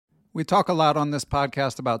We talk a lot on this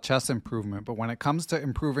podcast about chess improvement, but when it comes to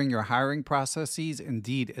improving your hiring processes,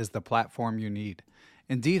 Indeed is the platform you need.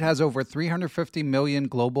 Indeed has over 350 million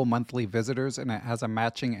global monthly visitors, and it has a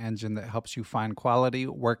matching engine that helps you find quality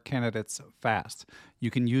work candidates fast. You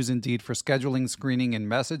can use Indeed for scheduling, screening, and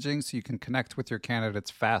messaging so you can connect with your candidates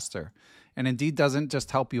faster. And Indeed doesn't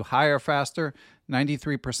just help you hire faster.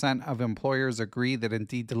 93% of employers agree that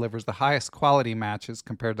Indeed delivers the highest quality matches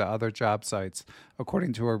compared to other job sites,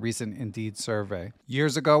 according to a recent Indeed survey.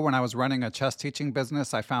 Years ago, when I was running a chess teaching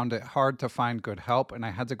business, I found it hard to find good help, and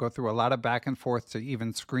I had to go through a lot of back and forth to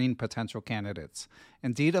even screen potential candidates.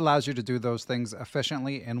 Indeed allows you to do those things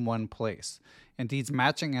efficiently in one place. Indeed's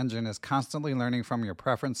matching engine is constantly learning from your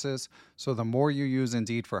preferences, so the more you use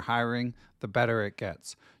Indeed for hiring, the better it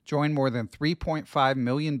gets. Join more than 3.5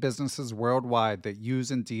 million businesses worldwide that use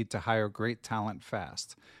Indeed to hire great talent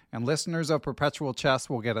fast. And listeners of Perpetual Chess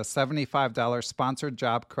will get a $75 sponsored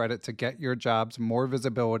job credit to get your jobs more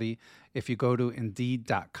visibility if you go to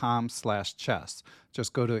Indeed.com/chess.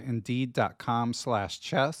 Just go to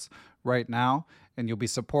Indeed.com/chess right now, and you'll be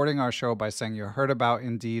supporting our show by saying you heard about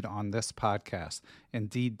Indeed on this podcast.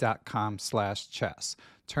 Indeed.com/chess.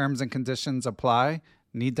 Terms and conditions apply.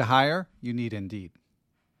 Need to hire? You need Indeed.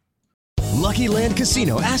 Lucky Land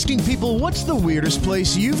Casino, asking people, what's the weirdest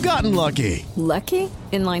place you've gotten lucky? Lucky?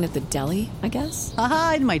 In line at the deli, I guess?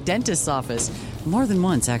 Aha, in my dentist's office. More than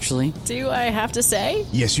once, actually. Do I have to say?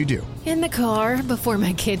 Yes, you do. In the car before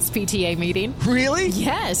my kids' PTA meeting. Really?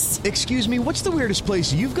 Yes. Excuse me, what's the weirdest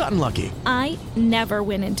place you've gotten lucky? I never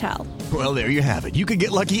win and tell. Well, there you have it. You can get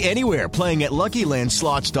lucky anywhere, playing at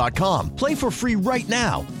LuckyLandSlots.com. Play for free right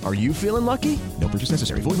now. Are you feeling lucky? No purchase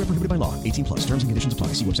necessary. Void where prohibited by law. 18+. Terms and conditions apply.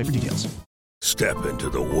 See website for details. Step into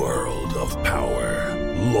the world of power,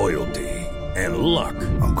 loyalty, and luck.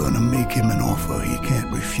 I'm gonna make him an offer he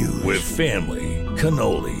can't refuse. With family,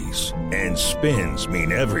 cannolis, and spins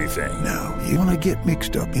mean everything. Now, you wanna get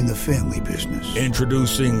mixed up in the family business.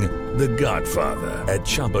 Introducing The Godfather at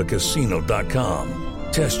ChumbaCasino.com.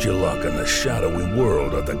 Test your luck in the shadowy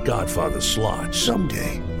world of The Godfather slot.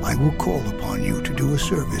 Someday, I will call upon you to do a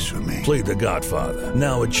service for me. Play The Godfather,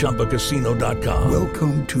 now at ChumbaCasino.com.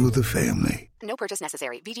 Welcome to the family. No purchase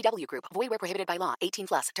necessary. VGW Group. Void where prohibited by law.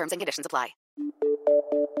 18+. Terms and conditions apply.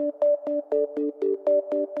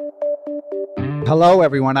 Hello,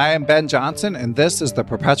 everyone. I am Ben Johnson, and this is the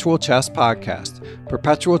Perpetual Chess Podcast.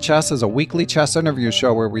 Perpetual Chess is a weekly chess interview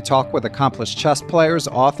show where we talk with accomplished chess players,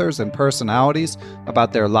 authors, and personalities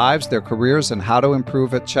about their lives, their careers, and how to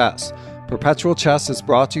improve at chess. Perpetual Chess is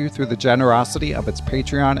brought to you through the generosity of its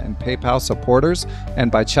Patreon and PayPal supporters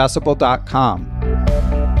and by Chessable.com.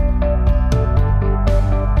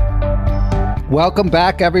 Welcome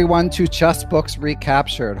back, everyone, to Chess Books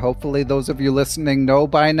Recaptured. Hopefully, those of you listening know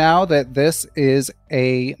by now that this is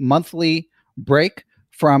a monthly break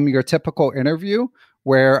from your typical interview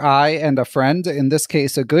where I and a friend, in this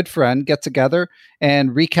case, a good friend, get together and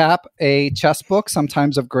recap a chess book,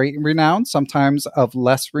 sometimes of great renown, sometimes of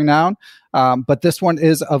less renown. But this one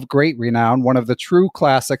is of great renown, one of the true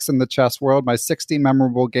classics in the chess world, My 60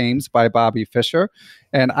 Memorable Games by Bobby Fischer.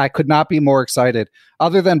 And I could not be more excited.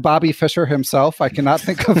 Other than Bobby Fischer himself, I cannot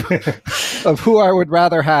think of who I would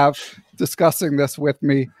rather have discussing this with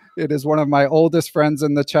me. It is one of my oldest friends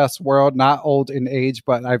in the chess world, not old in age,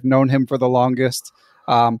 but I've known him for the longest.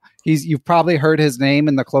 You've probably heard his name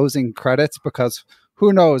in the closing credits because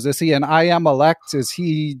who knows? Is he an IM elect? Is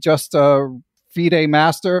he just a FIDE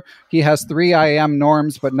master? He has 3 IM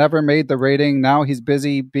norms, but never made the rating. Now he's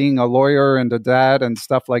busy being a lawyer and a dad and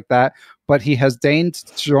stuff like that. But he has deigned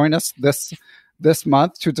to join us this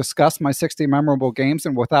month to discuss My 60 Memorable Games.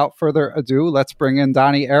 And without further ado, let's bring in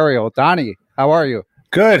Donnie Ariel. Donnie, how are you?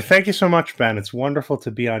 Good. Thank you so much, Ben. It's wonderful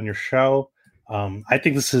to be on your show. I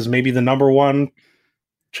think this is maybe the number one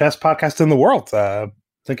chess podcast in the world. I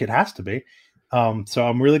think it has to be. So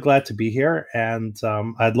I'm really glad to be here, and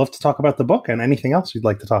I'd love to talk about the book and anything else you'd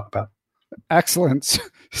like to talk about. Excellent.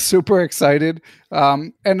 Super excited.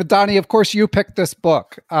 And Donnie, of course, you picked this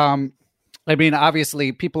book. I mean,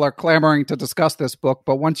 obviously, people are clamoring to discuss this book,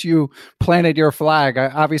 but once you planted your flag,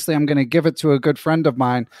 I'm going to give it to a good friend of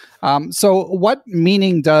mine. So what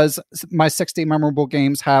meaning does My 60 Memorable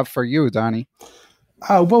Games have for you, Donnie?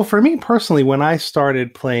 Well, for me personally, when I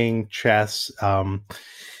started playing chess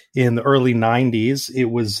in the early 90s, it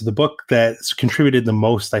was the book that contributed the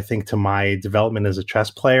most, I think, to my development as a chess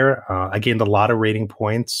player. I gained a lot of rating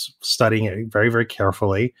points studying it very, very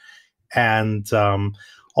carefully. And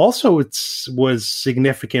also, it was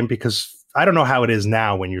significant because I don't know how it is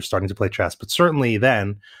now when you're starting to play chess, but certainly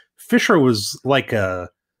then, Fischer was like a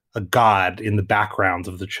a god in the background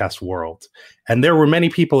of the chess world. And there were many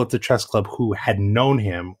people at the chess club who had known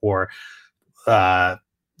him, or,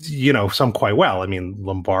 some quite well. I mean,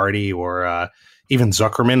 Lombardi or even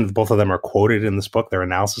Zuckerman, both of them are quoted in this book. Their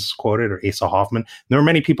analysis is quoted, or Asa Hoffman. There were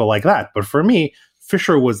many people like that. But for me,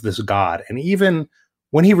 Fischer was this god. And even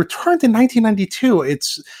when he returned in 1992,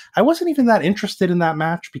 I wasn't even that interested in that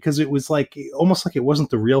match, because it was almost like it wasn't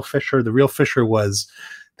the real Fischer. The real Fischer was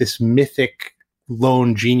this mythic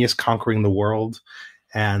lone genius conquering the world.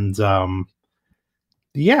 And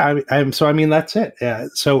that's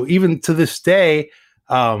it. So even to this day,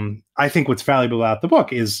 I think what's valuable about the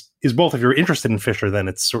book is both, if you're interested in Fischer, then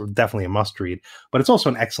it's definitely a must read, but it's also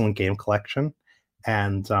an excellent game collection.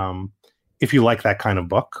 And if you like that kind of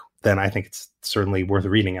book, then I think it's certainly worth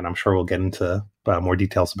reading. And I'm sure we'll get into more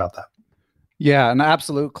details about that. Yeah, an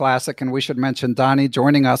absolute classic. And we should mention Donnie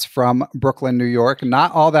joining us from Brooklyn, New York,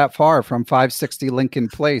 not all that far from 560 Lincoln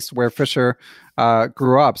Place, where Fischer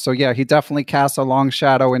grew up. So yeah, he definitely casts a long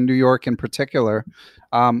shadow in New York in particular.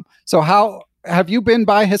 So how have you been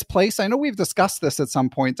by his place? I know we've discussed this at some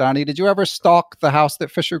point, Donnie. Did you ever stalk the house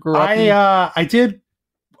that Fischer grew up in?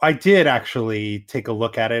 I did actually take a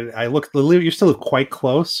look at it. I looked, you still live quite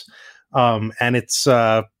close. And it's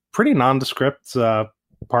pretty nondescript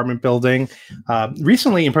apartment building.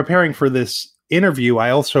 Recently, in preparing for this interview,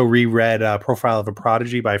 I also reread Profile of a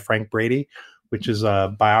Prodigy by Frank Brady, which is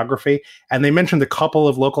a biography. And they mentioned a couple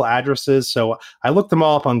of local addresses. So I looked them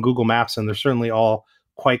all up on Google Maps, and they're certainly all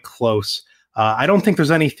quite close. I don't think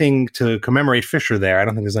there's anything to commemorate Fischer there. I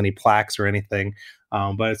don't think there's any plaques or anything.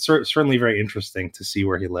 But it's certainly very interesting to see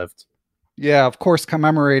where he lived. Yeah, of course,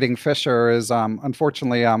 commemorating Fischer is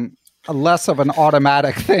unfortunately less of an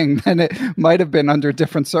automatic thing than it might have been under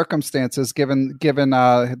different circumstances, given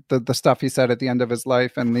the stuff he said at the end of his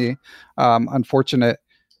life and the unfortunate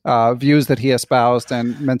views that he espoused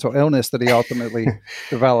and mental illness that he ultimately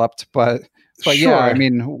developed. But sure. Yeah, I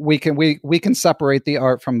mean, we can separate the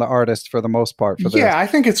art from the artist for the most part. For this. Yeah, I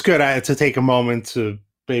think it's good to take a moment to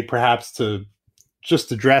perhaps to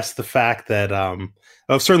just address the fact that,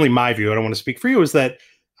 certainly my view, I don't want to speak for you, is that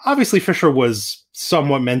obviously Fischer was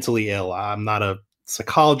somewhat mentally ill. I'm not a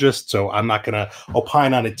psychologist, so I'm not going to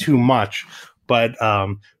opine on it too much. But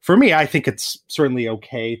for me, I think it's certainly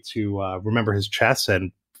okay to remember his chess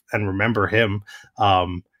and remember him.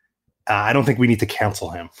 I don't think we need to cancel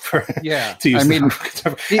him for to use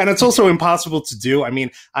and it's also impossible to do. I mean,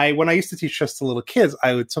 when I used to teach chess to little kids,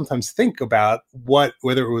 I would sometimes think about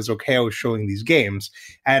whether it was okay I was showing these games,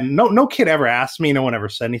 and no kid ever asked me, no one ever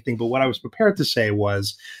said anything. But what I was prepared to say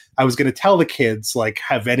was, I was going to tell the kids,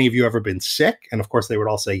 have any of you ever been sick? And of course they would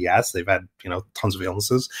all say yes. They've had, tons of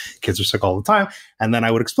illnesses. Kids are sick all the time. And then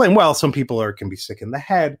I would explain, well, some people can be sick in the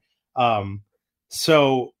head.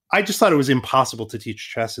 So I just thought it was impossible to teach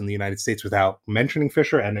chess in the United States without mentioning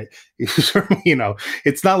Fischer. And it certainly,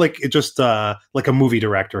 it's not like it just like a movie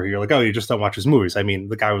director. You're like, oh, you just don't watch his movies. I mean,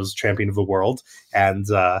 the guy was champion of the world. And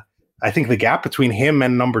I think the gap between him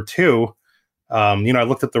and number two, I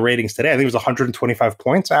looked at the ratings today. I think it was 125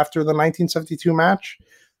 points after the 1972 match.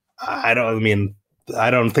 I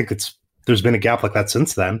don't think there's been a gap like that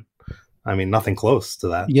since then. I mean, nothing close to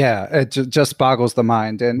that. Yeah, it just boggles the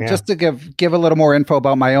mind. And just to give a little more info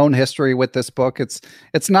about my own history with this book, it's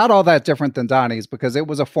not all that different than Donnie's, because it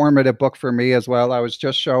was a formative book for me as well. I was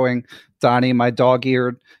just showing Donnie my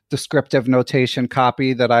dog-eared descriptive notation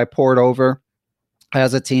copy that I poured over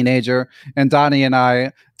as a teenager. And Donnie,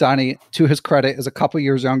 to his credit, is a couple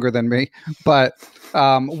years younger than me, but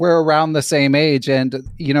we're around the same age. And,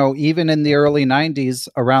 even in the early 90s,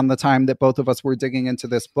 around the time that both of us were digging into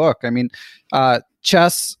this book, I mean,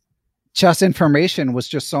 chess information was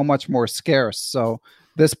just so much more scarce. So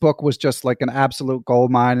this book was just like an absolute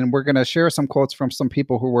goldmine. And we're going to share some quotes from some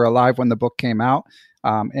people who were alive when the book came out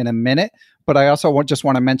in a minute. But I also just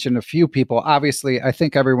want to mention a few people. Obviously, I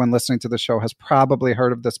think everyone listening to the show has probably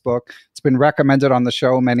heard of this book. It's been recommended on the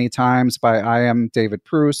show many times by I Am David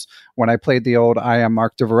Pruce. When I played the old I Am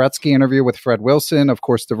Mark Dvoretsky interview with Fred Wilson, of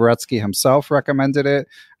course, Dvoretsky himself recommended it.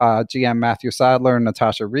 GM Matthew Sadler and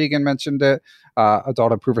Natasha Regan mentioned it.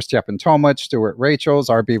 Adult improver Stjepan Tomic, Stuart Rachels,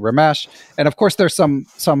 R.B. Ramesh. And of course, there's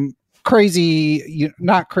some crazy,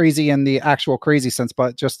 not crazy in the actual crazy sense,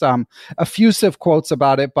 but just effusive quotes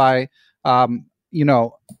about it by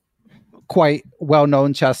quite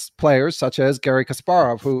well-known chess players such as Garry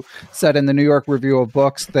Kasparov, who said in the New York Review of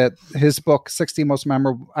Books that his book, 60 Most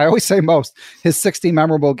Memorable, I always say most, his 60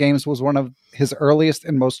 Memorable Games was one of his earliest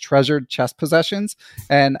and most treasured chess possessions.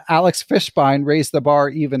 And Alex Fishbein raised the bar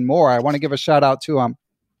even more. I want to give a shout out to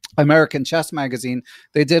American Chess Magazine.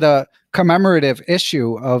 They did a commemorative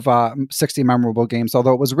issue of 60 Memorable Games,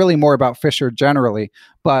 although it was really more about Fisher generally.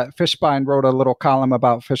 But Fishbein wrote a little column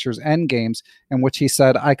about Fisher's Endgames, in which he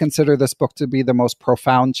said, "I consider this book to be the most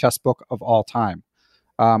profound chess book of all time."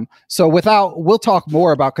 So we'll talk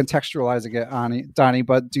more about contextualizing it, Donnie,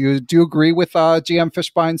 but do you agree with GM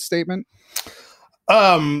Fishbein's statement?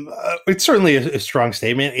 It's certainly a strong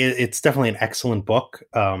statement. It's definitely an excellent book.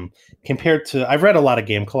 Compared to, I've read a lot of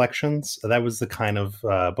game collections. That was the kind of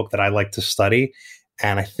book that I like to study.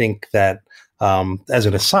 And I think that, as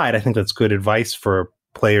an aside, I think that's good advice for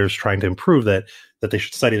players trying to improve, that they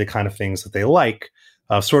should study the kind of things that they like.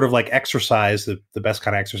 Sort of like exercise, the best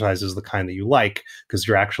kind of exercise is the kind that you like, because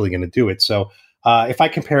you're actually going to do it. So if I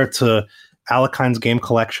compare it to Alekhine's game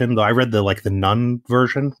collection, though I read the Nun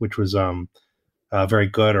version, which was very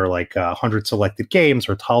good, or 100 Selected Games,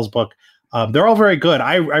 or Tal's book. They're all very good.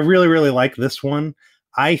 I really, really like this one.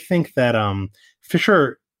 I think that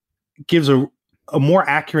Fisher gives a more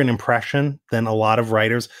accurate impression than a lot of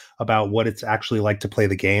writers about what it's actually like to play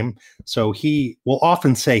the game. So he will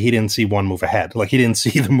often say he didn't see one move ahead. Like, he didn't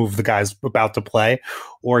see the move the guy's about to play,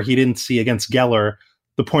 or he didn't see against Geller,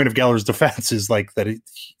 the point of Geller's defense is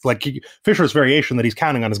Fisher's variation that he's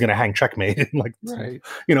counting on is going to hang checkmate. Right.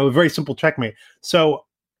 A very simple checkmate. So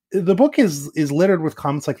the book is littered with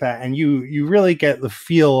comments like that, and you really get the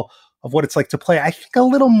feel of what it's like to play. I think a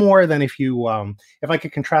little more than if I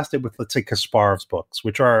could contrast it with, let's say, Kasparov's books,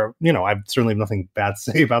 which are, I certainly have nothing bad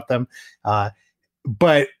to say about them.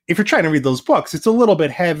 But if you're trying to read those books, it's a little bit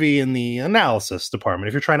heavy in the analysis department.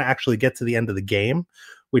 If you're trying to actually get to the end of the game,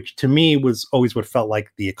 which to me was always what felt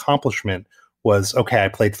like the accomplishment was, okay, I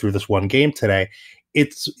played through this one game today.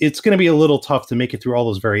 It's going to be a little tough to make it through all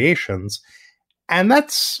those variations. And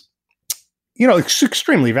that's, it's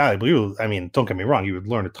extremely valuable. Don't get me wrong, you would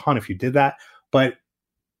learn a ton if you did that, but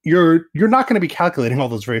you're not going to be calculating all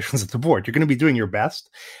those variations at the board. You're going to be doing your best.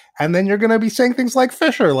 And then you're going to be saying things like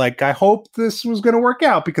Fisher, like, I hope this was going to work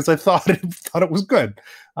out because I thought it was good.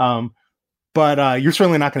 But you're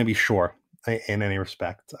certainly not going to be sure in any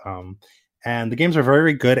respect. And the games are very,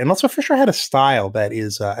 very good. And also Fisher had a style that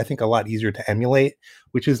is, I think, a lot easier to emulate,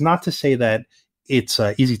 which is not to say that it's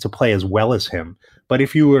easy to play as well as him. But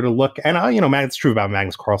if you were to look, and it's true about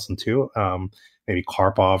Magnus Carlsen too, maybe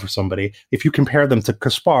Karpov or somebody, if you compare them to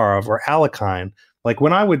Kasparov or Alekhine, like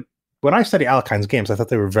when I study Alekhine's games, I thought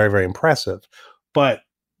they were very, very impressive. But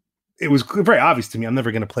it was very obvious to me I'm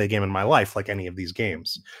never going to play a game in my life like any of these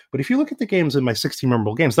games. But if you look at the games in my 60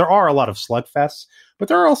 Memorable Games, there are a lot of slugfests, but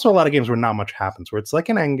there are also a lot of games where not much happens, where it's like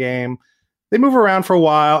an end game. They move around for a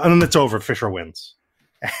while, and then it's over. Fisher wins.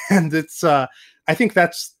 And it's I think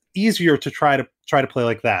that's easier to try to play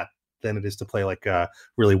like that than it is to play like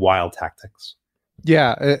really wild tactics.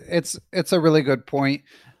 Yeah, it's a really good point.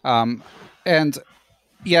 And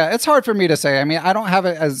yeah, it's hard for me to say. I don't have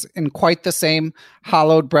it as in quite the same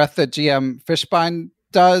hollowed breath that GM Fishbein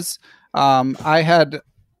does. I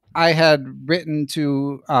had written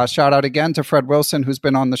to shout out again to Fred Wilson, who's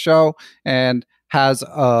been on the show and has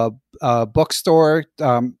a bookstore,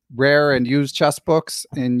 rare and used chess books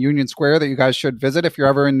in Union Square that you guys should visit if you're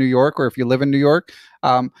ever in New York or if you live in New York.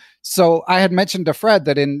 So I had mentioned to Fred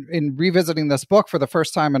that in revisiting this book for the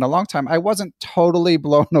first time in a long time, I wasn't totally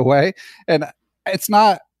blown away. And it's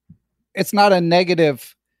not a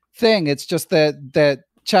negative thing. It's just that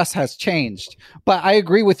chess has changed. But I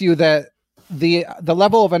agree with you that the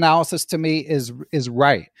level of analysis to me is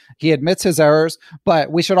right. He admits his errors,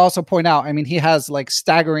 but we should also point out, he has like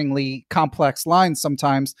staggeringly complex lines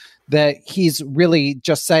sometimes that he's really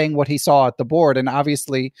just saying what he saw at the board. And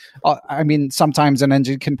obviously, sometimes an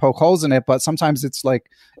engine can poke holes in it, but sometimes it's like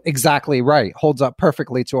exactly right, holds up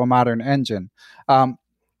perfectly to a modern engine.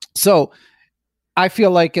 So I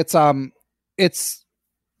feel like it's an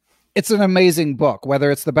amazing book.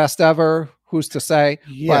 Whether it's the best ever, who's to say?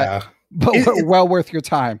 Yeah. But well worth your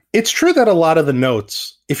time. It's true that a lot of the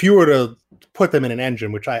notes, if you were to put them in an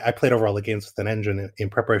engine, which I played over all the games with an engine in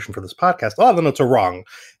preparation for this podcast, a lot of the notes are wrong,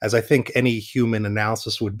 as I think any human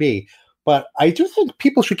analysis would be. But I do think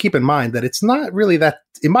people should keep in mind that it's not really that,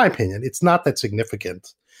 in my opinion, it's not that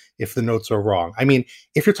significant if the notes are wrong.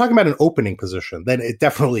 If you're talking about an opening position, then it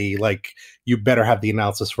definitely, you better have the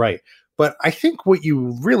analysis right. But I think what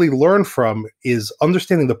you really learn from is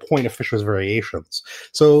understanding the point of Fisher's variations.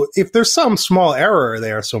 So if there's some small error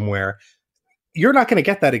there somewhere, you're not going to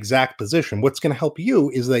get that exact position. What's going to help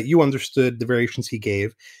you is that you understood the variations he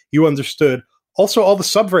gave. You understood also all the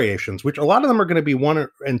sub-variations, which a lot of them are going to be 1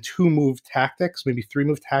 and 2 move tactics, maybe 3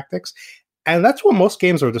 move tactics. And that's what most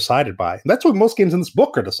games are decided by. And that's what most games in this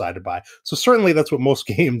book are decided by. So certainly that's what most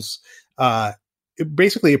games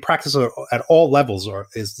basically a practice at all levels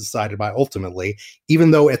is decided by ultimately,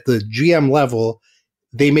 even though at the GM level,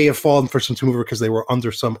 they may have fallen for some mover because they were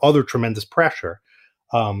under some other tremendous pressure.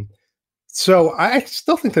 So I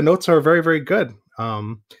still think the notes are very, very good.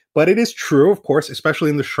 But it is true, of course, especially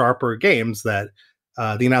in the sharper games, that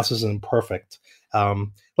the analysis isn't perfect.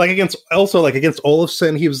 Like against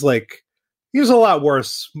Olafson, he was a lot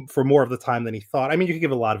worse for more of the time than he thought. I mean, you could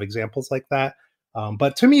give a lot of examples like that.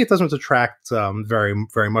 But to me, it doesn't detract very,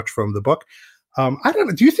 very much from the book. I don't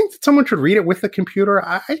know. Do you think that someone should read it with a computer?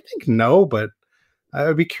 I think no, but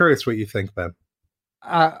I'd be curious what you think, Ben.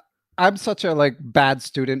 I'm such a bad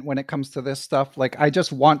student when it comes to this stuff. I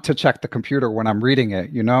just want to check the computer when I'm reading it,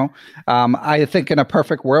 I think in a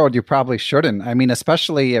perfect world, you probably shouldn't. I mean,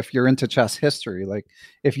 especially if you're into chess history,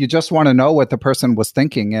 if you just want to know what the person was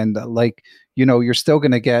thinking and you're still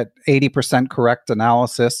going to get 80% correct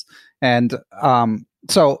analysis. And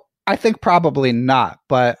so I think probably not,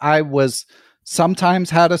 but I was sometimes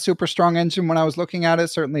had a super strong engine when I was looking at it.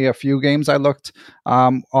 Certainly a few games I looked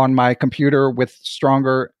on my computer with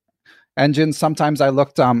stronger engines. Sometimes I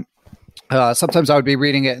looked, sometimes I would be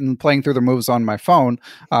reading it and playing through the moves on my phone,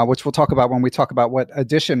 which we'll talk about when we talk about what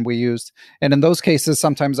edition we used. And in those cases,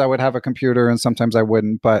 sometimes I would have a computer and sometimes I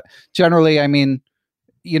wouldn't. But generally, I mean,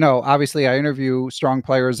 obviously I interview strong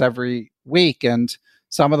players every week, and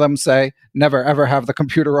some of them say never ever have the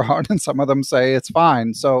computer on, and some of them say it's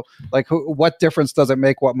fine. So what difference does it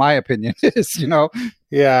make what my opinion is,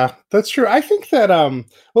 Yeah, that's true. I think that,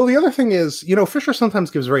 well, the other thing is, Fischer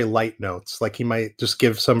sometimes gives very light notes. He might just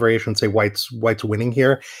give some variation, say white's winning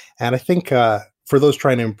here. And I think for those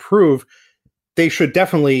trying to improve, they should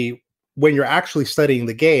definitely, when you're actually studying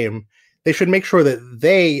the game, they should make sure that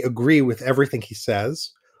they agree with everything he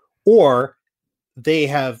says, or they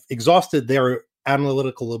have exhausted their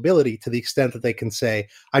analytical ability to the extent that they can say,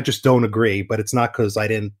 I just don't agree, but it's not because I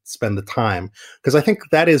didn't spend the time. Because I think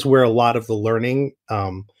that is where a lot of the learning,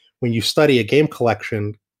 when you study a game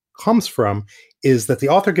collection, comes from, is that the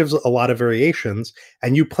author gives a lot of variations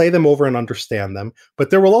and you play them over and understand them. But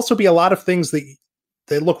there will also be a lot of things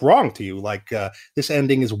that look wrong to you, this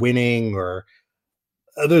ending is winning, or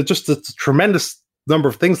there's just a tremendous number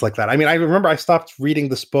of things like that. I mean, I remember I stopped reading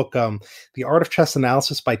this book, The Art of Chess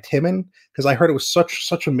Analysis by Timon, because I heard it was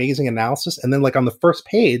such amazing analysis. And then on the first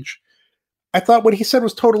page, I thought what he said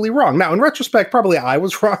was totally wrong. Now, in retrospect, probably I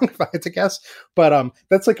was wrong if I had to guess, but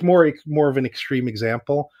that's more of an extreme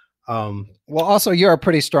example. Well, also you're a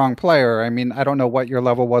pretty strong player. I mean, I don't know what your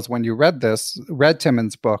level was when you read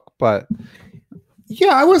Timon's book, but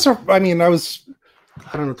yeah, I was, I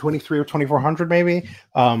don't know, 23 or 2400 maybe.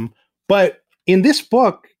 But in this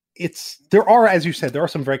book, there are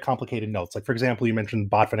some very complicated notes. For example, you mentioned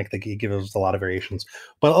Botvinnik, that he gives a lot of variations,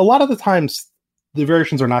 but a lot of the times the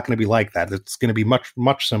variations are not going to be like that. It's going to be much,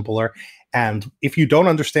 much simpler. And if you don't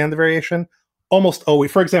understand the variation, almost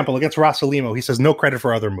always, for example, against Rossolimo, he says no credit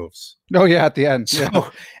for other moves. Oh yeah, at the end. So, yeah.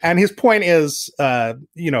 And his point is,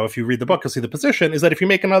 if you read the book, you'll see the position is that if you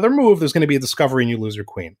make another move, there's going to be a discovery and you lose your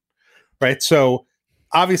queen, right? So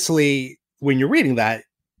obviously, when you're reading that,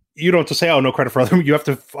 you don't have to say, oh, no credit for other. You have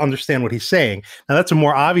to understand what he's saying. Now, that's a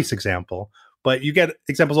more obvious example, but you get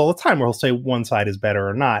examples all the time where he'll say one side is better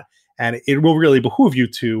or not. And it will really behoove you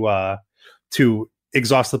to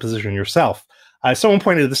exhaust the position yourself. Someone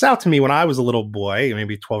pointed this out to me when I was a little boy,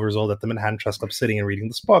 maybe 12 years old, at the Manhattan Chess Club, sitting and reading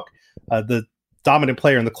this book. The dominant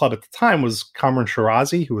player in the club at the time was Kamran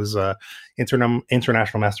Shirazi, who was an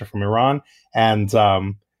international master from Iran. And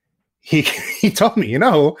he told me,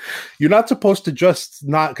 you're not supposed to just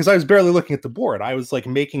not, because I was barely looking at the board. I was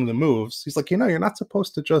making the moves. He's like, you're not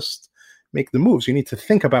supposed to just make the moves. You need to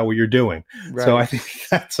think about what you're doing. Right. So I think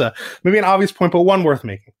that's maybe an obvious point, but one worth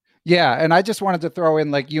making. Yeah. And I just wanted to throw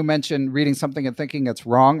in, you mentioned reading something and thinking it's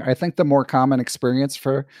wrong. I think the more common experience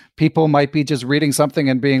for people might be just reading something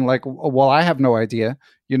and being like, well, I have no idea,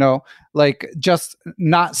 just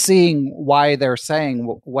not seeing why they're saying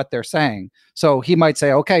what they're saying. So he might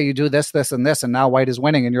say, okay, you do this, this, and this, and now white is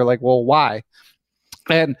winning. And you're like, well, why?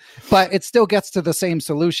 But it still gets to the same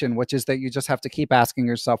solution, which is that you just have to keep asking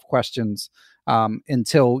yourself questions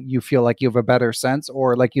until you feel like you have a better sense,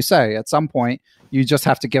 or like you say, at some point you just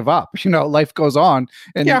have to give up. Life goes on,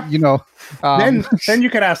 and then you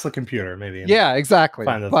could ask the computer, maybe. Yeah, exactly.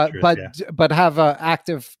 But have an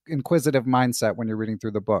active, inquisitive mindset when you're reading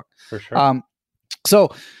through the book. For sure.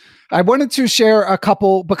 So I wanted to share a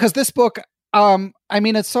couple, because this book,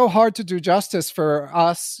 it's so hard to do justice for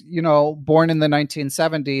us, born in the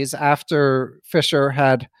 1970s after Fischer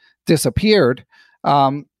had disappeared.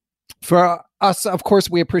 For us, of course,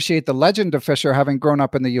 we appreciate the legend of Fisher having grown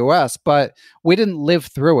up in the US, but we didn't live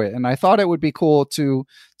through it. And I thought it would be cool to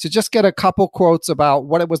just get a couple quotes about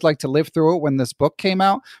what it was like to live through it when this book came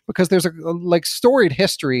out, because there's a like storied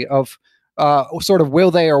history of sort of will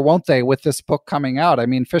they or won't they with this book coming out. I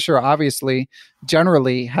mean, Fisher obviously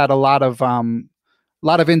generally had a lot of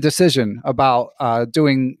indecision about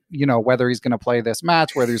doing, whether he's going to play this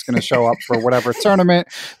match, whether he's going to show up for whatever tournament,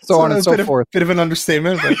 so on and so forth. Bit of an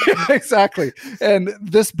understatement. But... Exactly. And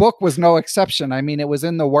this book was no exception. I mean, it was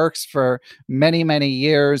in the works for many, many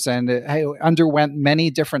years, and it underwent many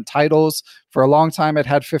different titles. For a long time, it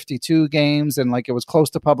had 52 games, and it was close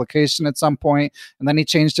to publication at some point. And then he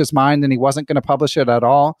changed his mind, and he wasn't going to publish it at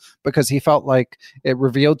all because he felt like it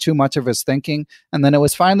revealed too much of his thinking. And then it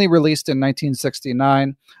was finally released in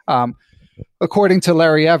 1969. According to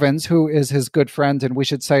Larry Evans, who is his good friend, and we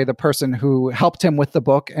should say the person who helped him with the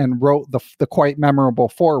book and wrote the quite memorable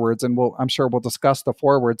forewords, and I'm sure we'll discuss the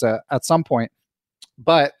forewords at some point.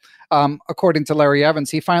 But according to Larry Evans,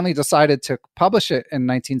 he finally decided to publish it in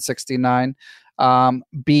 1969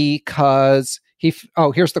 because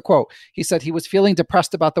here's the quote. He said he was feeling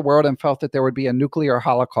depressed about the world and felt that there would be a nuclear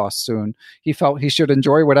holocaust soon. He felt he should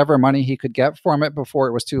enjoy whatever money he could get from it before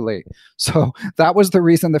it was too late. So that was the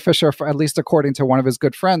reason that Fisher, at least according to one of his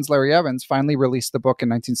good friends, Larry Evans, finally released the book in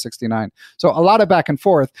 1969. So a lot of back and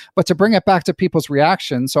forth, but to bring it back to people's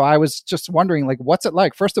reaction. So I was just wondering, what's it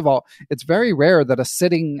like? First of all, it's very rare that a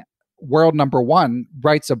sitting world number one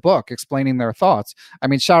writes a book explaining their thoughts. I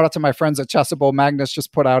mean, shout out to my friends at Chessable. Magnus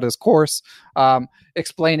just put out his course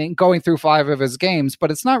going through 5 of his games, but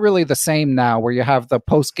it's not really the same now where you have the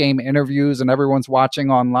post-game interviews and everyone's watching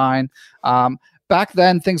online. Back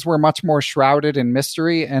then, things were much more shrouded in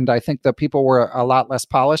mystery, and I think the people were a lot less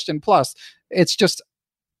polished. And plus, it's just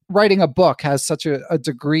writing a book has such a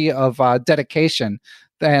degree of dedication,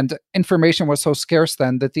 and information was so scarce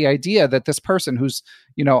then that the idea that this person who's,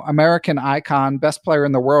 American icon, best player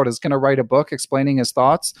in the world, is going to write a book explaining his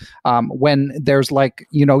thoughts when there's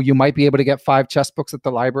you might be able to get 5 chess books at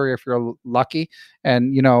the library if you're lucky,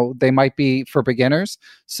 and, they might be for beginners.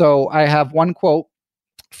 So I have one quote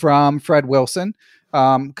from Fred Wilson,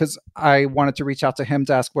 because I wanted to reach out to him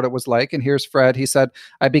to ask what it was like. And here's Fred. He said,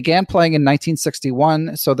 I began playing in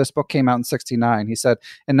 1961, so this book came out in 69. He said,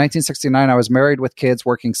 in 1969, I was married with kids,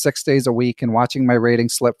 working 6 days a week and watching my rating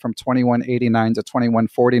slip from 2189 to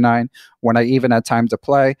 2149 when I even had time to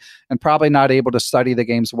play, and probably not able to study the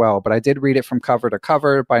games well, but I did read it from cover to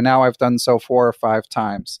cover. By now, I've done so 4 or 5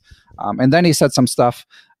 times. And then he said some stuff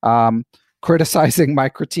criticizing my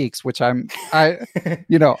critiques, which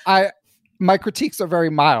my critiques are very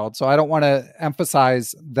mild, so I don't want to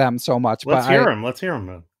emphasize them so much. Let's hear them,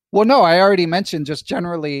 man. Well, no, I already mentioned just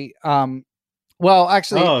generally. Actually,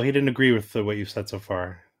 he didn't agree with what you said so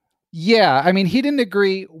far. Yeah, I mean, he didn't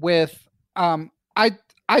agree with. I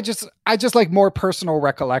just like more personal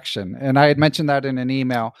recollection, and I had mentioned that in an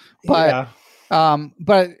email, but. Yeah.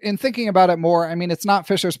 But in thinking about it more, I mean, it's not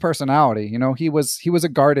Fisher's personality. He was a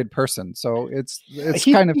guarded person, so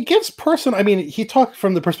he gives person. I mean, he talked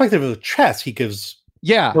from the perspective of chess. He gives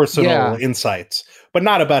personal insights, but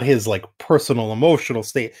not about his personal emotional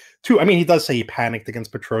state. Too. I mean, he does say he panicked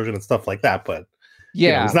against Petrosian and stuff like that, but.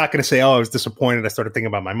 Yeah, he's not going to say, "Oh, I was disappointed. I started thinking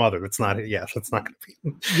about my mother." That's not it. Yes, that's not going to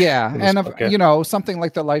be. Yeah, and something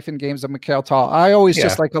like the Life and Games of Mikhail Tal, I always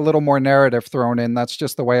just like a little more narrative thrown in. That's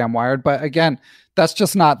just the way I'm wired. But again, that's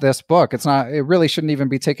just not this book. It's not. It really shouldn't even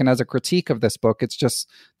be taken as a critique of this book. It's just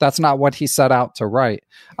that's not what he set out to write.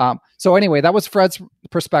 So anyway, that was Fred's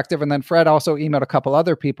perspective, and then Fred also emailed a couple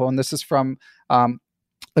other people, and this is from.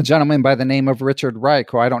 A gentleman by the name of Richard Reich,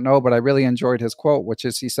 who I don't know, but I really enjoyed his quote, which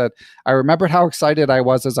is, he said, I remembered how excited I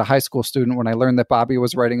was as a high school student when I learned that Bobby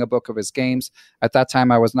was writing a book of his games. At that time,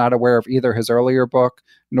 I was not aware of either his earlier book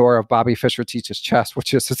nor of Bobby Fischer Teaches Chess,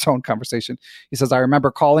 which is its own conversation. He says, I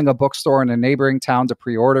remember calling a bookstore in a neighboring town to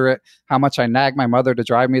pre-order it, how much I nagged my mother to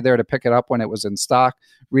drive me there to pick it up when it was in stock.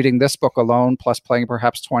 Reading this book alone, plus playing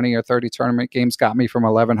perhaps 20 or 30 tournament games, got me from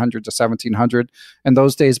 1100 to 1700. In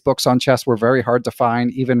those days, books on chess were very hard to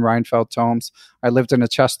find, even Reinfeld tomes. I lived in a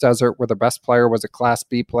chess desert where the best player was a Class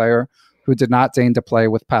B player who did not deign to play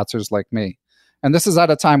with patzers like me. And this is at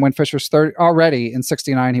a time when Fischer's already in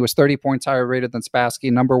 69, he was 30 points higher rated than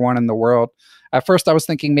Spassky, number 1 in the world. At first, I was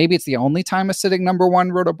thinking maybe it's the only time a sitting number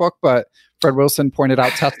 1 wrote a book, but Fred Wilson pointed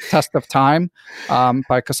out Test of Time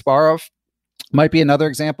by Kasparov might be another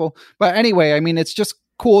example. But anyway, I mean, it's just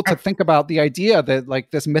cool to think about the idea that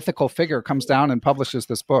this mythical figure comes down and publishes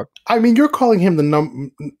this book. I mean, you're calling him the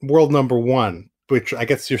world number 1, which I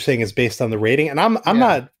guess you're saying is based on the rating. And I'm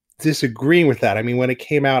not disagreeing with that. I mean, when it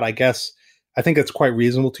came out, I guess I think it's quite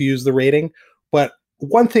reasonable to use the rating. But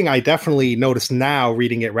one thing I definitely notice now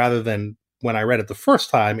reading it rather than when I read it the first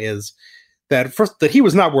time is that he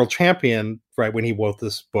was not world champion, right, when he wrote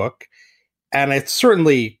this book. And it's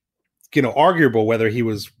certainly, arguable whether he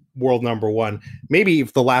was world number one, maybe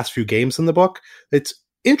the last few games in the book. It's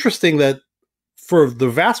interesting that for the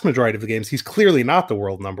vast majority of the games, he's clearly not the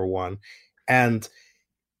world number one. And,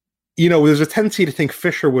 there's a tendency to think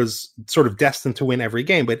Fischer was sort of destined to win every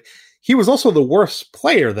game, but he was also the worse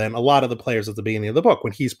player than a lot of the players at the beginning of the book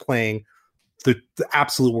when he's playing the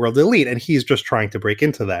absolute world elite, and he's just trying to break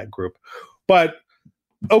into that group. But,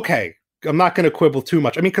 okay, I'm not going to quibble too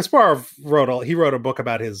much. I mean, Kasparov wrote a book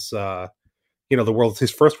about his,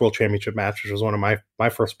 his first world championship match, which was one of my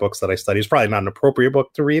first books that I studied. It's probably not an appropriate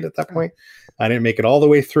book to read at that point. I didn't make it all the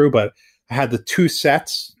way through, but I had the 2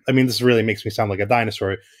 sets. I mean, this really makes me sound like a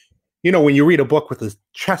dinosaur. When you read a book with a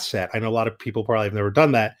chess set, I know a lot of people probably have never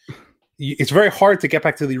done that. It's very hard to get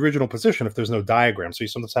back to the original position if there's no diagram. So you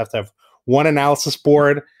sometimes have to have one analysis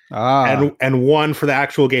board and one for the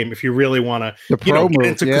actual game if you really want to get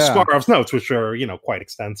into Kasparov's notes, which are quite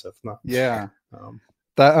extensive.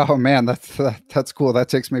 That's cool. That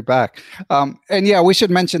takes me back. And yeah, we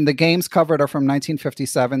should mention the games covered are from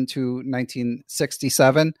 1957 to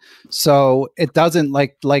 1967. So it doesn't,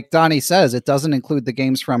 like Donnie says, it doesn't include the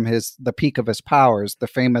games from the peak of his powers, the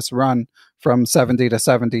famous run from 70 to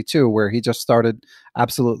 72, where he just started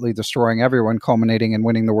absolutely destroying everyone, culminating in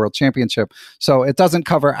winning the world championship. So it doesn't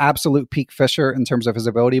cover absolute peak Fischer in terms of his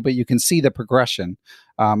ability, but you can see the progression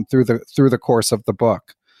through the course of the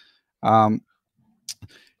book.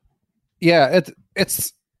 Yeah,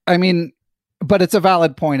 but it's a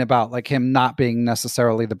valid point about like him not being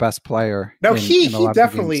necessarily the best player. No, he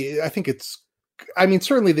definitely, I think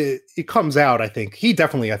certainly it comes out, I think he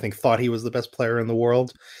definitely, thought he was the best player in the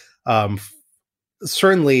world.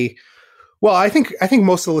 Certainly, well, I think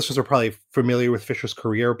most of the listeners are probably familiar with Fischer's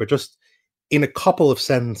career, but just in a couple of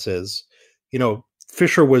sentences,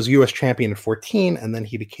 Fischer was U.S. champion at 14, and then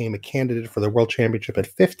he became a candidate for the world championship at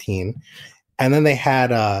 15. And then they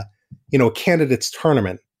had a candidates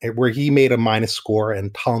tournament where he made a minus score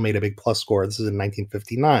and Tal made a big plus score. This is in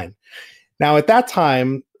 1959. Now, at that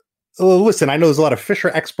time, listen, I know there's a lot of Fischer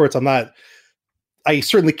experts. I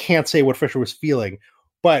certainly can't say what Fischer was feeling,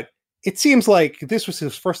 but it seems like this was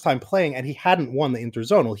his first time playing and he hadn't won the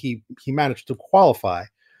interzonal. He managed to qualify.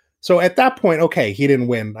 So at that point, okay, he didn't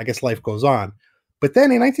win. I guess life goes on. But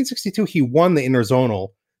then in 1962, he won the interzonal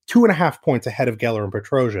 2.5 points ahead of Geller and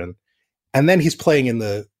Petrosian. And then he's playing in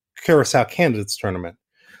the Curacao Candidates Tournament.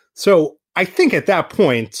 So I think at that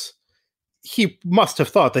point, he must have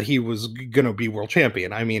thought that he was going to be world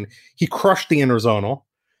champion. I mean, he crushed the interzonal.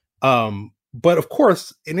 But of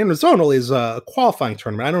course, an interzonal is a qualifying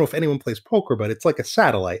tournament. I don't know if anyone plays poker, but it's like a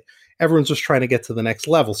satellite. Everyone's just trying to get to the next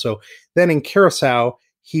level. So then in Curacao,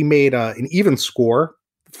 he made an even score,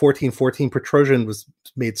 14-14. Petrosian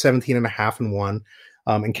made 17.5 and won.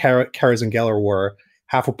 And Karras and Geller were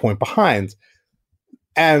half a point behind.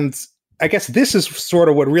 And I guess this is sort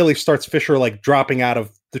of what really starts Fischer like dropping out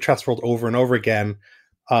of the chess world over and over again,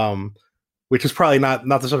 which is probably not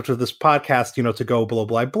the subject of this podcast, to go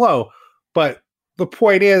blow. But the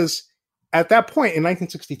point is, at that point in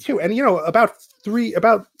 1962, and about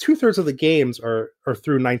 2/3 of the games are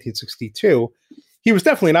through 1962, he was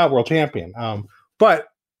definitely not world champion. But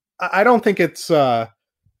I don't think it's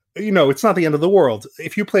it's not the end of the world.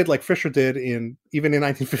 If you played like Fischer did even in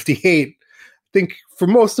 1958, I think for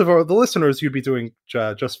most of the listeners, you'd be doing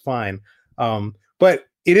just fine. But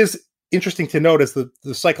it is interesting to notice the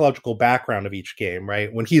psychological background of each game,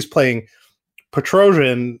 right? When he's playing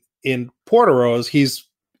Petrosian in Portoroz,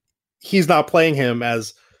 he's not playing him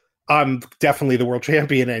as I'm definitely the world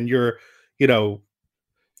champion and you're,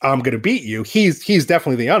 I'm going to beat you. He's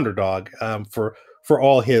definitely the underdog for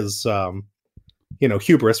all his,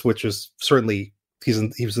 hubris, which is certainly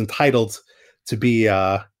he was entitled to be.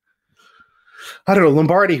 I don't know,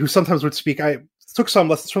 Lombardi, who sometimes would speak. I took some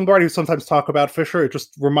lessons from Lombardi, who sometimes talk about Fischer. It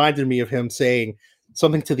just reminded me of him saying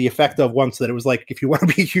something to the effect of once that it was like, if you want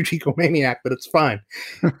to be a huge egomaniac, but it's fine.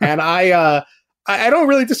 And I don't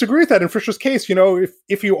really disagree with that in Fischer's case.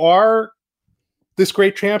 If you are this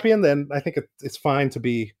great champion, then I think it's fine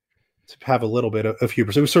to have a little bit of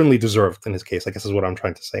hubris. It was certainly deserved in his case, I guess is what I'm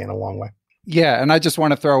trying to say in a long way. Yeah, and I just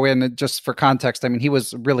want to throw in, just for context, I mean, he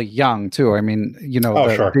was really young, too. I mean,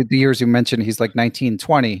 the years you mentioned, he's like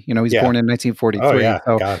 1920. He's born in 1943.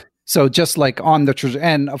 Oh, yeah. So just like on the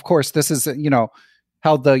and of course, this is,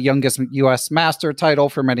 held the youngest U.S. master title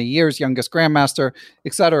for many years, youngest grandmaster,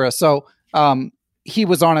 etc. So he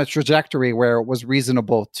was on a trajectory where it was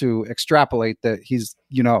reasonable to extrapolate that he's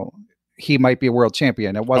he might be a world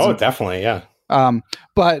champion. It wasn't. Oh, definitely, yeah.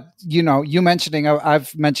 But you mentioning,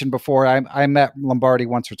 I've mentioned before, I met Lombardi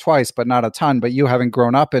once or twice, but not a ton. But you having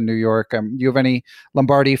grown up in New York, do you have any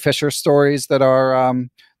Lombardi Fischer stories that are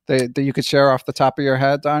that you could share off the top of your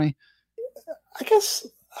head, Donnie? I guess,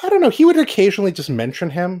 I don't know. He would occasionally just mention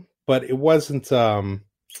him, but it wasn't. I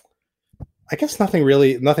guess nothing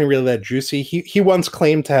really that juicy. He once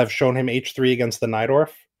claimed to have shown him H3 against the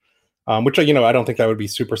Najdorf. Which, I don't think that would be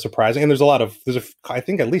super surprising. And I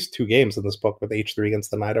think at least 2 games in this book with H3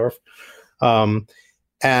 against the Najdorf.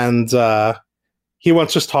 And he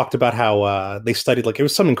once just talked about how they studied, like, it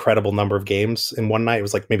was some incredible number of games in one night. It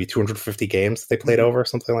was like maybe 250 games they played over,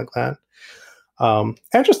 something like that.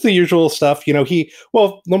 And just the usual stuff.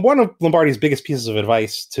 One of Lombardi's biggest pieces of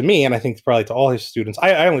advice to me, and I think probably to all his students,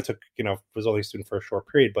 I only took, was only a student for a short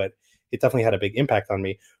period, but it definitely had a big impact on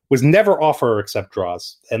me, was never offer or accept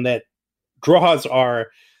draws. And that draws are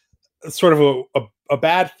sort of a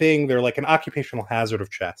bad thing. They're like an occupational hazard of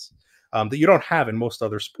chess that you don't have in most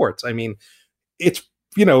other sports. I mean, it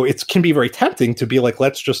can be very tempting to be like,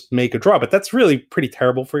 let's just make a draw, but that's really pretty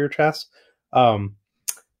terrible for your chess.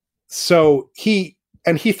 So he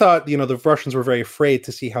thought, the Russians were very afraid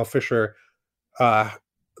to see how Fischer played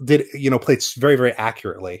very, very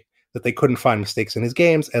accurately, that they couldn't find mistakes in his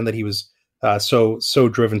games, and that he was so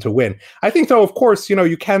driven to win. I think, though, of course,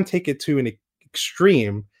 you can take it to an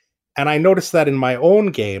extreme. And I noticed that in my own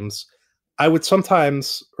games, I would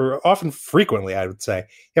sometimes, or often frequently, I would say,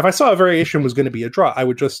 if I saw a variation was going to be a draw, I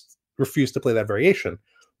would just refuse to play that variation.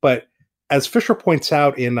 But as Fischer points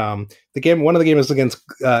out in the game, one of the games against,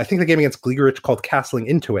 I think the game against Gligerich called Castling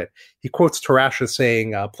Into It, he quotes Tarasha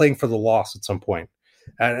saying, playing for the loss at some point.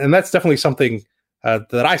 And that's definitely something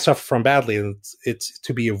that I suffer from badly, and it's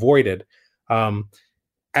to be avoided. And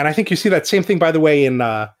I think you see that same thing, by the way, in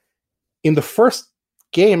the first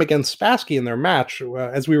game against Spassky in their match,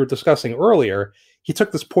 as we were discussing earlier. He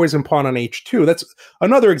took this poison pawn on H2. That's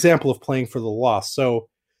another example of playing for the loss. So,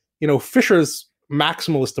 Fischer's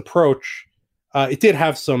maximalist approach, it did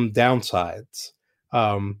have some downsides.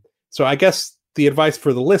 So I guess the advice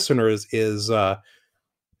for the listeners is,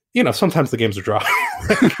 sometimes the game's a draw.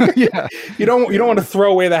 Yeah, you don't want to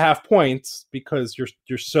throw away the half points because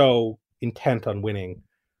you're so intent on winning.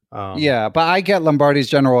 Yeah, but I get Lombardi's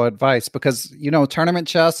general advice because, tournament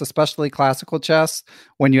chess, especially classical chess,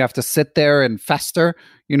 when you have to sit there and fester,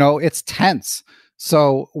 it's tense.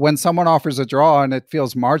 So when someone offers a draw and it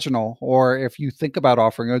feels marginal, or if you think about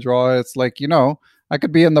offering a draw, it's like, I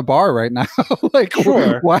could be in the bar right now. Like,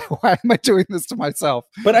 sure. Why am I doing this to myself?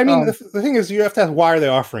 But I mean, the thing is, you have to ask, why are they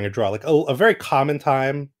offering a draw? Like a very common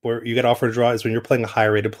time where you get offered a draw is when you're playing a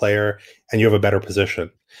higher rated player and you have a better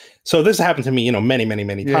position. So this happened to me, many, many,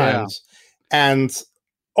 many times. And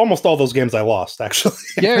almost all those games I lost, actually.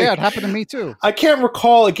 Yeah, it happened to me too. I can't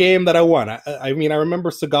recall a game that I won. I mean, I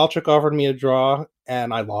remember Segalchik offered me a draw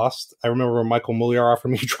and I lost. I remember Michael Muliar offered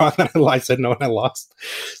me a draw and I said no and I lost.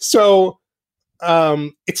 So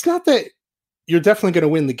it's not that you're definitely going to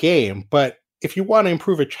win the game, but if you want to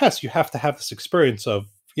improve at chess, you have to have this experience of,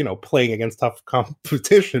 playing against tough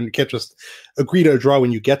competition. You can't just agree to a draw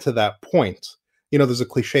when you get to that point. There's a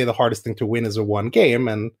cliche, the hardest thing to win is a one game,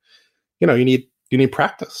 and you need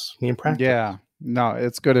practice. You need practice. Yeah, no,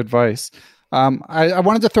 it's good advice. I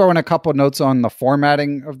wanted to throw in a couple notes on the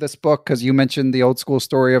formatting of this book, because you mentioned the old school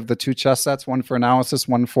story of the 2 chess sets, one for analysis,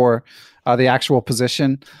 one for the actual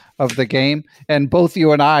position of the game. And both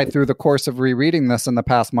you and I, through the course of rereading this in the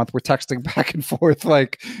past month, we're texting back and forth,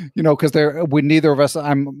 like, because neither of us,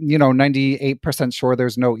 I'm, 98% sure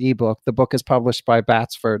there's no ebook. The book is published by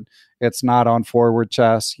Batsford. It's not on Forward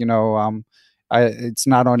Chess. It's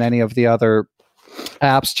not on any of the other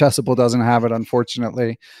apps. Chessable doesn't have it,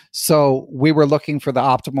 unfortunately. So we were looking for the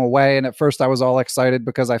optimal way, and at first I was all excited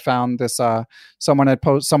because I found this. Someone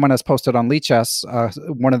has posted on Lichess,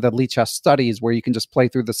 one of the Lichess studies where you can just play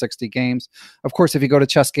through the 60 games. Of course, if you go to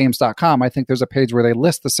chessgames.com, I think there's a page where they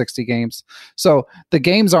list the 60 games. So the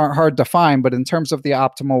games aren't hard to find, but in terms of the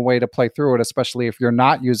optimal way to play through it, especially if you're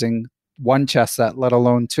not using one chess set, let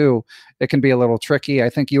alone 2, it can be a little tricky. I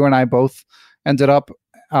think you and I both ended up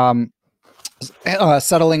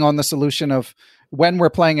settling on the solution of, when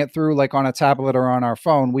we're playing it through, like on a tablet or on our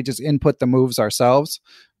phone, we just input the moves ourselves,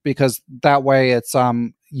 because that way it's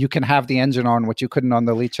you can have the engine on, which you couldn't on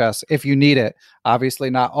the Lichess if you need it. Obviously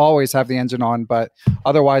not always have the engine on, but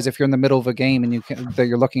otherwise, if you're in the middle of a game and that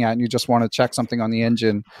you're looking at and you just want to check something on the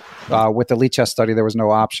engine, with the Lichess study there was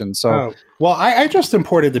no option. So I just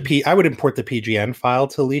imported I would import the PGN file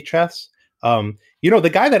to Lichess. The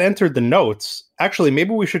guy that entered the notes, actually,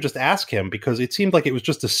 maybe we should just ask him, because it seemed like it was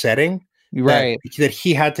just a setting Right. that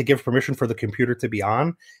he had to give permission for the computer to be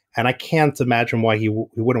on. And I can't imagine why he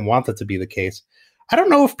wouldn't want that to be the case. I don't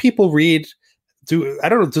know if people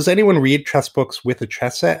does anyone read chess books with a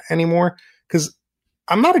chess set anymore? Because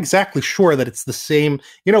I'm not exactly sure that it's the same.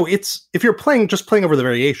 If you're just playing over the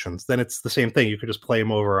variations, then it's the same thing. You could just play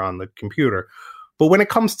them over on the computer. But when it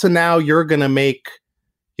comes to now, you're going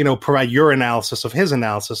to provide your analysis of his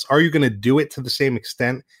analysis. Are you going to do it to the same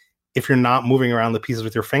extent if you're not moving around the pieces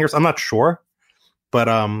with your fingers? I'm not sure. But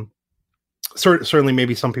certainly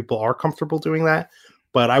maybe some people are comfortable doing that.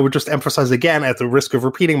 But I would just emphasize again, at the risk of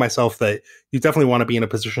repeating myself, that you definitely want to be in a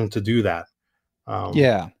position to do that.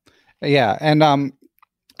 Yeah.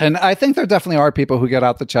 And I think there definitely are people who get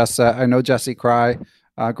out the chess set. I know Jesse Cry,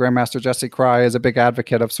 Grandmaster Jesse Cry, is a big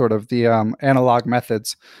advocate of sort of the analog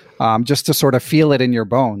methods, just to sort of feel it in your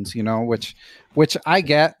bones, which I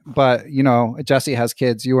get. But, Jesse has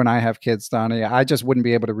kids. You and I have kids, Donnie. I just wouldn't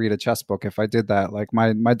be able to read a chess book if I did that. Like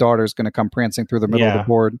my daughter's going to come prancing through the middle of the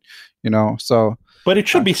board, so. But it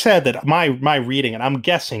should be said that my reading, and I'm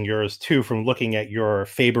guessing yours too, from looking at your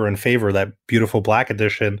Faber and Favor, that beautiful black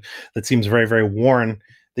edition that seems very, very worn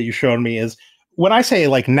that you showed me, is when I say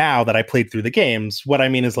like now that I played through the games, what I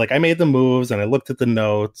mean is like I made the moves and I looked at the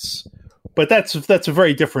notes, but that's a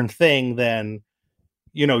very different thing than,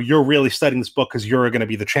 you're really studying this book because you're going to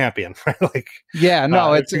be the champion, right? Like, yeah,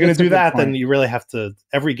 no, if you're going to do that, then you really have to,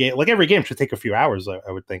 every game should take a few hours,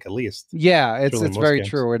 I would think, at least. Yeah, it's very games.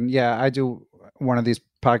 True. And yeah, I do one of these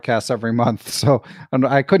podcasts every month, so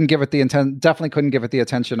I couldn't give it definitely couldn't give it the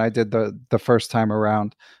attention I did the first time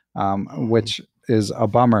around, which is a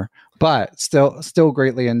bummer, but still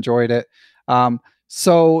greatly enjoyed it.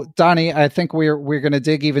 So Donnie, I think we're going to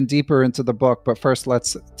dig even deeper into the book, but first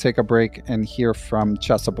let's take a break and hear from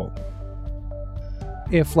Chessable.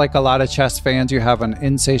 If, like a lot of chess fans, you have an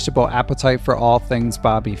insatiable appetite for all things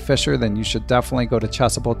Bobby Fischer, then you should definitely go to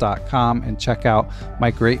Chessable.com and check out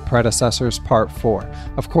My Great Predecessors Part 4.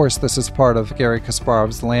 Of course, this is part of Garry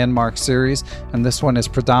Kasparov's Landmark series, and this one is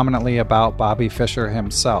predominantly about Bobby Fischer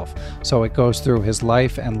himself. So it goes through his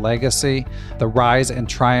life and legacy, the rise and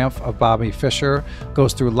triumph of Bobby Fischer,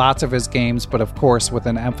 goes through lots of his games, but of course with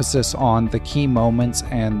an emphasis on the key moments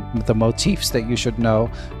and the motifs that you should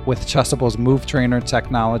know, with Chessable's Move Trainer technology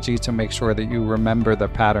to make sure that you remember the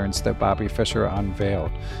patterns that Bobby Fischer unveiled.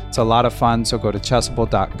 It's a lot of fun, so go to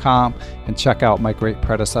Chessable.com and check out My Great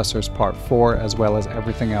Predecessors Part 4, as well as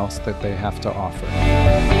everything else that they have to offer.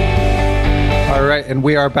 All right, and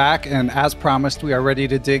we are back, and as promised, we are ready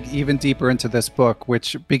to dig even deeper into this book,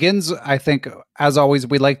 which begins, I think, as always,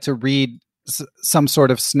 we like to read some sort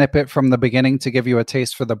of snippet from the beginning to give you a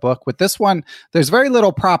taste for the book. With this one, there's very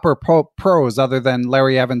little proper prose other than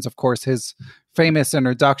Larry Evans, of course, his famous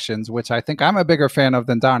introductions, which I think I'm a bigger fan of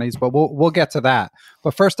than Donnie's, but we'll get to that.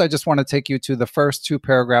 But first, I just want to take you to the first 2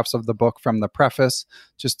 paragraphs of the book from the preface,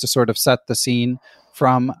 just to sort of set the scene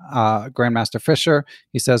from Grandmaster Fischer.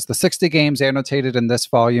 He says, the 60 games annotated in this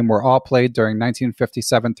volume were all played during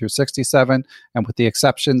 1957 through 67, and with the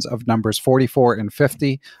exceptions of numbers 44 and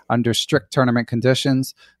 50, under strict tournament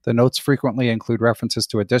conditions. The notes frequently include references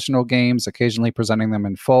to additional games, occasionally presenting them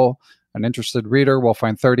in full. An interested reader will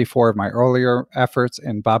find 34 of my earlier efforts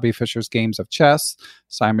in Bobby Fischer's Games of Chess,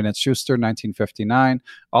 Simon & Schuster, 1959.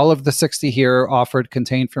 All of the 60 here offered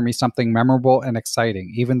contained for me something memorable and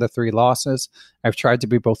exciting, even the 3 losses. I've tried to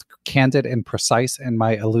be both candid and precise in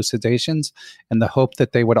my elucidations, in the hope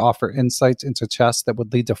that they would offer insights into chess that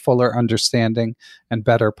would lead to fuller understanding and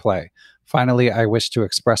better play. Finally, I wish to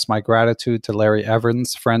express my gratitude to Larry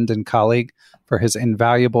Evans, friend and colleague, for his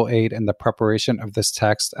invaluable aid in the preparation of this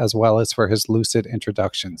text, as well as for his lucid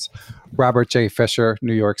introductions. Robert J. Fischer,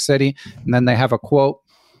 New York City. And then they have a quote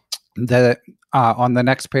that on the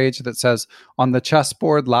next page that says, on the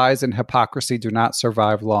chessboard, lies and hypocrisy do not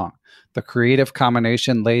survive long. The creative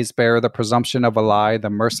combination lays bare the presumption of a lie. The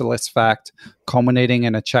merciless fact, culminating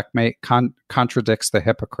in a checkmate, contradicts the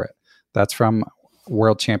hypocrite. That's from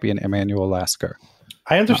world champion Emanuel Lasker.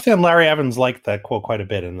 I understand Larry Evans liked that quote quite a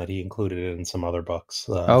bit, and that he included it in some other books.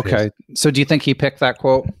 Okay. So do you think he picked that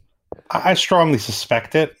quote? I strongly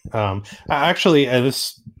suspect it. Actually,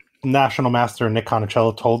 this national master, Nick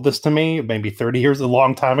Conicello, told this to me maybe 30 years, a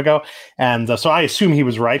long time ago. And so I assume he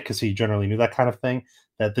was right, because he generally knew that kind of thing,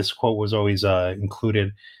 that this quote was always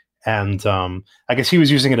included. And I guess he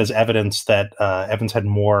was using it as evidence that Evans had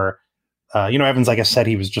more, Evans, I guess, said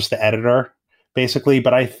he was just the editor, basically,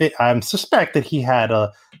 but I suspect that he had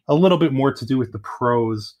a little bit more to do with the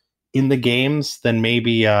prose in the games than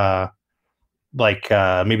maybe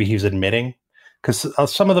maybe he was admitting, because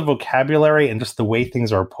some of the vocabulary and just the way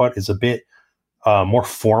things are put is a bit more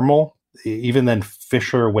formal even then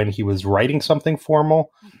Fisher, when he was writing something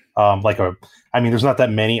formal, there's not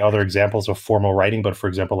that many other examples of formal writing, but for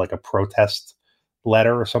example, like a protest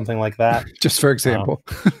letter or something like that. Just for example.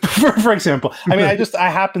 For example. I mean, I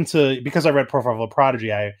happen to, because I read Profile of a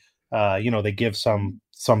Prodigy, they give some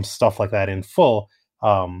stuff like that in full.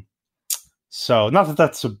 So not that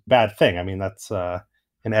that's a bad thing. I mean, that's an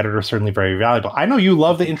editor certainly very valuable. I know you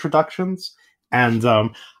love the introductions, and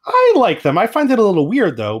I like them. I find it a little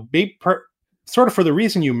weird, though, sort of for the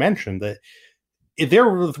reason you mentioned, that they're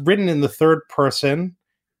written in the third person,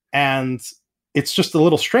 and it's just a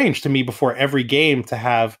little strange to me before every game to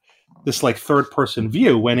have this like third person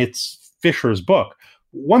view when it's Fisher's book.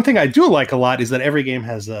 One thing I do like a lot is that every game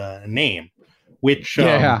has a name, which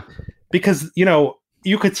because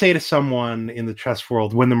you could say to someone in the chess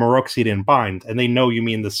world, when the Maroczy didn't bind, and they know you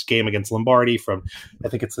mean this game against Lombardi from, I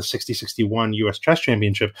think it's the 60-61 US Chess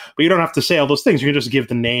Championship, but you don't have to say all those things. You can just give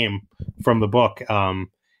the name from the book.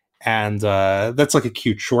 And that's like a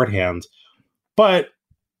cute shorthand. But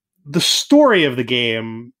the story of the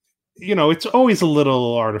game, it's always a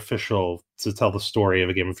little artificial to tell the story of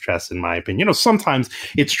a game of chess, in my opinion. Sometimes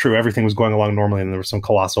it's true, everything was going along normally and there was some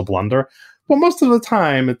colossal blunder. Well, most of the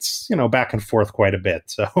time it's, back and forth quite a bit.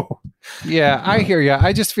 So yeah, I hear you.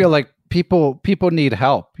 I just feel like people need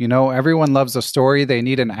help. Everyone loves a story. They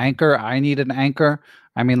need an anchor. I need an anchor.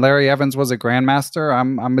 I mean, Larry Evans was a grandmaster.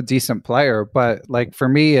 I'm a decent player, but like for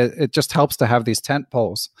me, it just helps to have these tent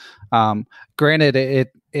poles. Granted, it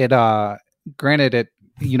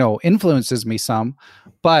influences me some,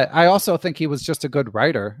 but I also think he was just a good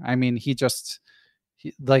writer. I mean, the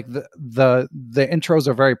intros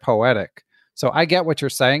are very poetic. So I get what you're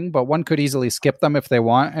saying, but one could easily skip them if they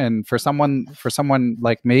want. And for someone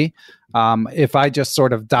like me, if I just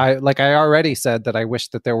sort of die, like I already said that I wish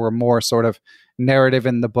that there were more sort of narrative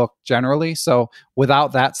in the book generally. So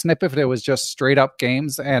without that snippet, if it was just straight up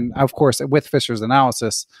games, and of course with Fisher's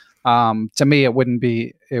analysis, to me it wouldn't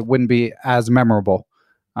be as memorable.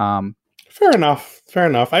 Fair enough. I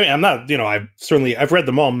mean, I'm not, I've read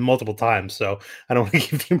them all multiple times, so I don't want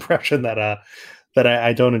to give the impression that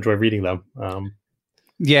I don't enjoy reading them.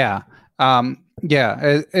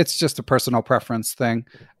 It's just a personal preference thing.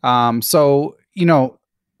 So,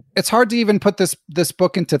 it's hard to even put this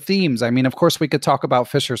book into themes. I mean, of course we could talk about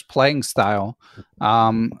Fisher's playing style.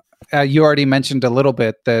 You already mentioned a little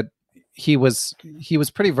bit that he was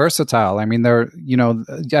pretty versatile. I mean,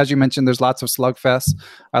 as you mentioned, there's lots of slugfests.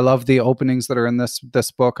 I love the openings that are in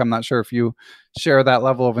this book. I'm not sure if you share that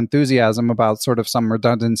level of enthusiasm about sort of some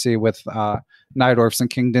redundancy with Najdorf's and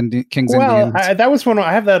King's Indians. That was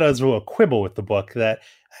I have that as a quibble with the book, that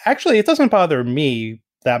actually it doesn't bother me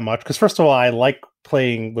that much, because first of all, I like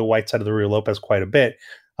playing the white side of the Ruy Lopez quite a bit.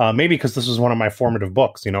 Maybe because this was one of my formative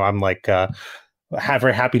books. I'm like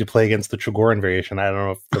very happy to play against the Chigorin variation. I don't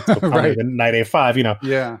know if that's right. Knight A5,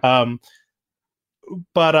 Yeah.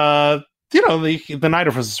 But the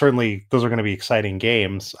Najdorf is certainly, those are going to be exciting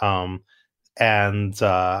games. So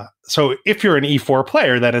if you're an E4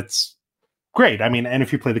 player, then it's great. I mean, and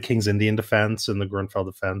if you play the King's Indian defense and the Grunfeld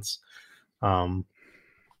defense,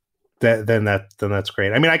 then that's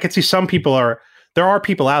great. I mean, I could see there are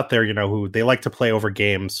people out there, who they like to play over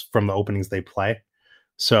games from the openings they play.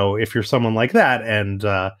 So if you're someone like that, and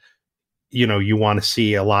you want to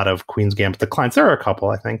see a lot of Queen's Gambit declines, there are a couple,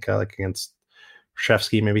 I think, like against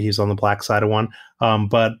Shevsky, maybe he's on the black side of one.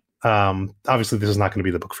 But obviously, this is not going to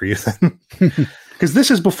be the book for you then, because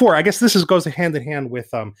this is before. I guess this goes hand in hand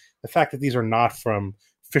with the fact that these are not from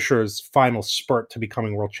Fisher's final spurt to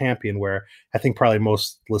becoming world champion, where I think probably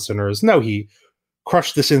most listeners know he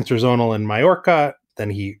crushed this interzonal in Mallorca.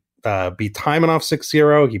 Then he beat Taimanov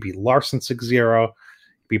 6-0. He beat Larson 6-0.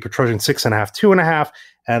 Beat Petrosian 6.5, 2.5.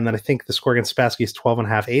 And then I think the score against Spassky is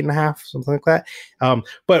 12.5, 8.5, something like that.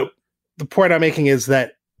 But the point I'm making is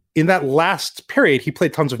that in that last period, he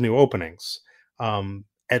played tons of new openings.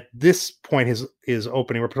 At this point, his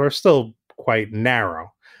opening repertoire is still quite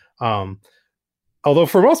narrow. Although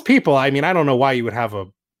for most people, I mean, I don't know why you would have a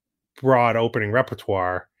broad opening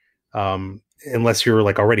repertoire unless you're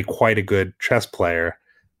like already quite a good chess player.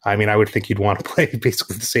 I mean, I would think you'd want to play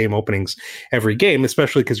basically the same openings every game,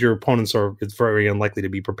 especially because your opponents it's very unlikely to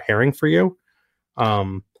be preparing for you.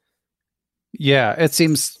 Yeah, it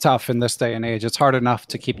seems tough in this day and age. It's hard enough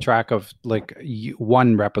to keep track of like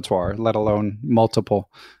one repertoire, let alone multiple.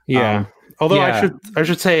 Yeah. Although I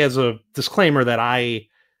should say as a disclaimer that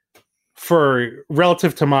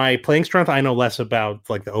relative to my playing strength, I know less about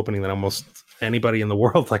like the opening than almost anybody in the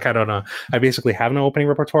world. Like, I don't know. I basically have no opening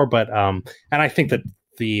repertoire, but and I think that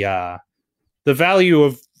the value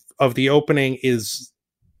of the opening is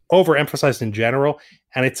overemphasized in general,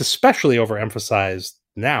 And it's especially overemphasized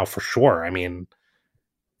now, for sure. I mean,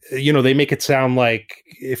 you know, they make it sound like,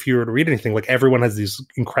 if you were to read anything, like everyone has these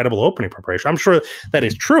incredible opening preparation. I'm sure that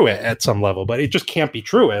is true at some level, but it just can't be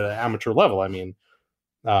true at an amateur level. I mean,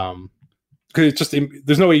 because it's just,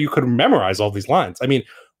 there's no way you could memorize all these lines. I mean,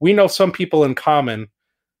 we know some people in common.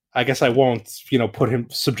 I guess I won't, you know,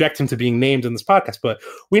 subject him to being named in this podcast, but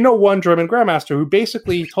we know one German grandmaster who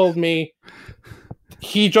basically told me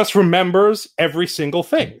he just remembers every single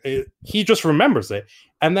thing. He just remembers it.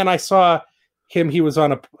 And then I saw him, he was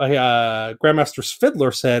on a Grandmaster's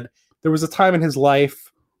Fiddler, said there was a time in his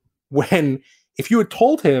life when if you had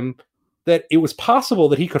told him that it was possible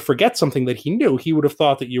that he could forget something that he knew, he would have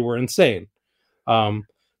thought that you were insane.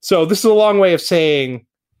 So this is a long way of saying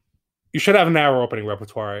you should have a narrow opening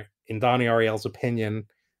repertoire, in Donnie Ariel's opinion,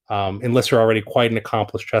 unless you're already quite an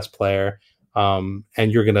accomplished chess player, and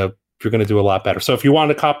you're gonna do a lot better. So if you want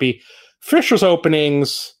to copy Fischer's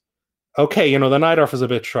openings, okay, you know, the Najdorf is a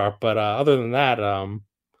bit sharp, but other than that, I'd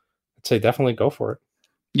say definitely go for it.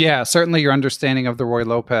 Yeah, certainly your understanding of the Ruy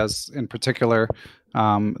Lopez in particular.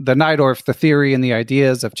 The Najdorf, the theory and the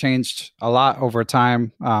ideas have changed a lot over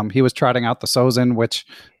time. He was trotting out the Sozin, which,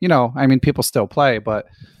 you know, I mean, people still play, but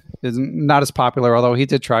is not as popular, although he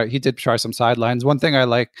did try some sidelines. One thing I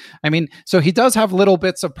like, I mean, so he does have little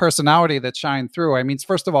bits of personality that shine through. I mean,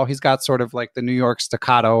 first of all, he's got sort of like the New York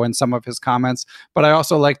staccato in some of his comments, but I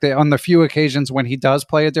also like that on the few occasions when he does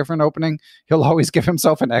play a different opening, he'll always give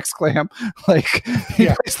himself an exclam, like he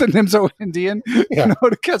plays the Nimzo Indian, you know,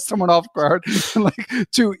 to get someone off guard. Like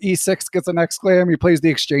 2 E6 gets an exclam. He plays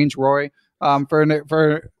the exchange Roy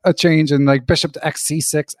for a change, and like Bishop to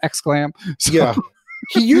XC6 exclam. So, yeah.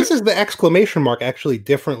 He uses the exclamation mark actually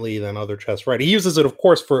differently than other chess writers. He uses it, of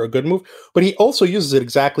course, for a good move, but he also uses it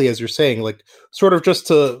exactly as you're saying, like sort of just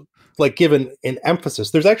to like give an emphasis.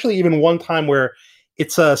 There's actually even one time where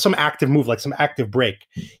it's some active move, like some active break.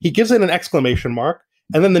 He gives it an exclamation mark,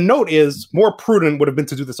 and then the note is more prudent would have been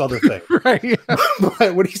to do this other thing. Right. Yeah.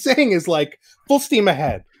 But what he's saying is like full steam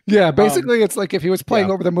ahead. Yeah, basically, it's like if he was playing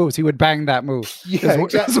over the moves, he would bang that move. Yeah,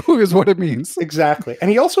 is what it means. Exactly. And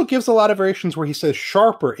he also gives a lot of variations where he says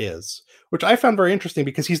sharper is, which I found very interesting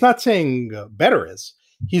because he's not saying better is.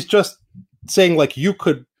 He's just saying like you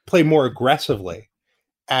could play more aggressively,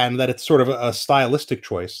 and that it's sort of a stylistic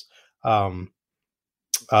choice, whether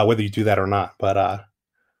you do that or not. But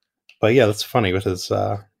yeah, that's funny with his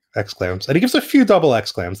exclams. And he gives a few double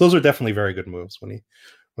exclams. Those are definitely very good moves when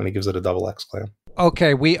he gives it a double exclam.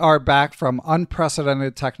 Okay, we are back from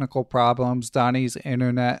unprecedented technical problems. Donnie's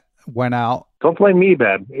internet went out. Don't blame me,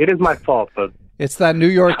 Ben. It is my fault, but it's that New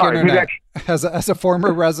York internet. As a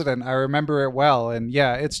former resident, I remember it well. And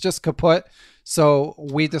yeah, it's just kaput. So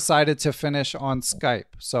we decided to finish on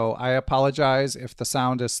Skype. So I apologize if the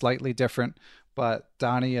sound is slightly different, but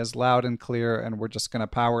Donnie is loud and clear, and we're just going to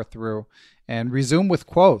power through and resume with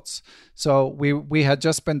quotes. So we had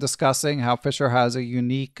just been discussing how Fischer has a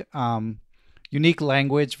unique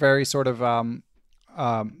language, very sort of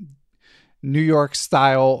New York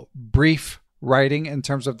style brief writing in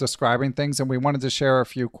terms of describing things, and we wanted to share a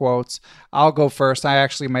few quotes. I'll go first. I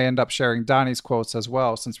actually may end up sharing Donnie's quotes as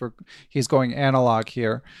well, since he's going analog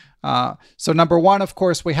here. So number one, of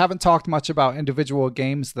course, we haven't talked much about individual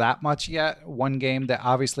games that much yet. One game that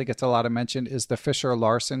obviously gets a lot of mention is the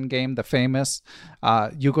Fischer-Larsen game, the famous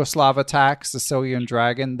Yugoslav attack, Sicilian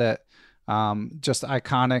Dragon, that just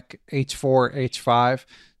iconic H4, H5.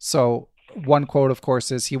 So one quote, of course,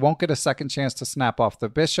 is, "He won't get a second chance to snap off the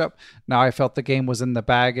bishop. Now I felt the game was in the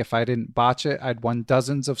bag. If I didn't botch it, I'd won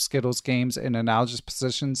dozens of Skittles games in analogous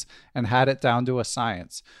positions and had it down to a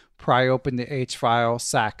science. Pry open the H file,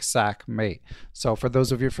 sack, mate." So for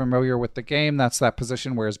those of you familiar with the game, that's that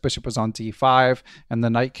position where his bishop is on D5 and the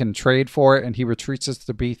knight can trade for it, and he retreats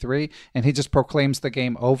to B3, and he just proclaims the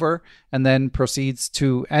game over and then proceeds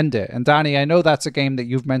to end it. And Donnie, I know that's a game that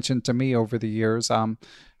you've mentioned to me over the years.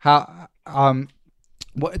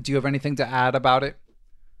 What do you have anything to add about it?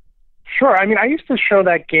 Sure. I mean, I used to show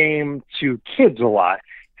that game to kids a lot.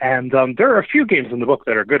 And there are a few games in the book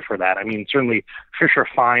that are good for that. I mean, certainly Fischer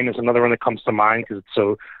Fine is another one that comes to mind because it's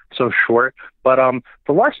so short. But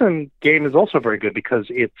the Larsen game is also very good because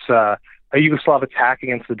it's a Yugoslav attack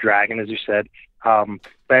against the dragon, as you said.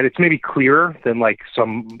 That it's maybe clearer than like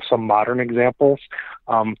some modern examples.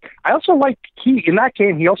 I also like in that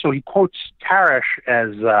game he quotes Tarrasch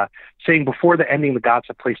as saying before the ending the gods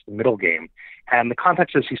have placed the middle game. And the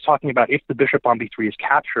context is he's talking about if the bishop on b3 is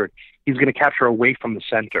captured, he's going to capture away from the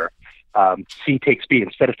center. C takes B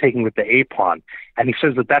instead of taking with the A pawn. And he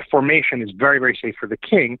says that formation is very, very safe for the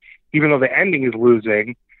king, even though the ending is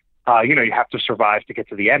losing. you have to survive to get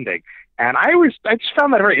to the ending. And I just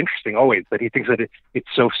found that very interesting always, that he thinks that it's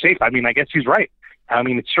so safe. I mean, I guess he's right. I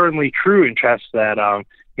mean, it's certainly true in chess that,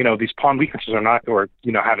 these pawn weaknesses are not, or,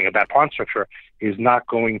 having a bad pawn structure is not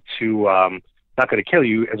going to kill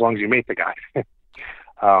you as long as you mate the guy.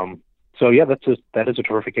 So yeah, that is a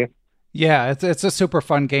terrific game. Yeah, it's a super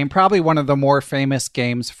fun game. Probably one of the more famous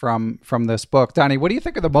games from this book. Donnie, what do you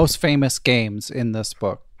think are the most famous games in this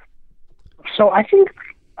book? So I think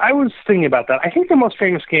I was thinking about that. I think the most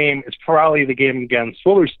famous game is probably the game against,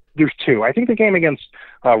 there's two. I think the game against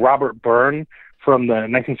Robert Byrne from the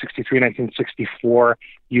 1963-1964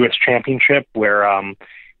 U.S. Championship, where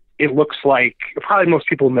it looks like, probably most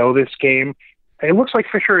people know this game. It looks like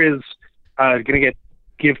Fischer is going to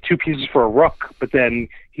give two pieces for a rook, but then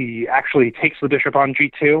he actually takes the bishop on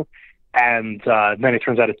g2, and then it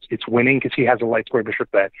turns out it's winning because he has a light square bishop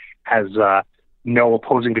that has no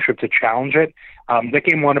opposing bishop to challenge it. That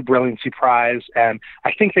game won a Brilliancy Prize, and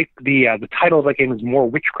I think the title of that game is More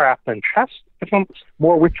Witchcraft Than Chess.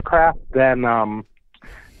 More Witchcraft Than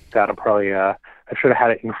God, I'm probably I should have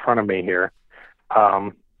had it in front of me here.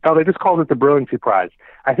 They just called it the Brilliancy Prize.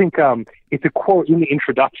 I think it's a quote in the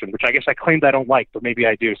introduction, which I guess I claimed I don't like, but maybe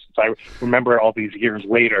I do, since I remember all these years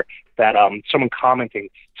later that someone commenting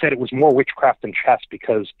said it was more witchcraft than chess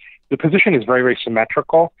because the position is very, very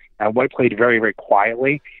symmetrical, and White played very, very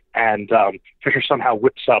quietly, and Fischer somehow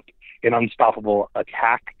whips up an unstoppable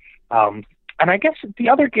attack. And I guess the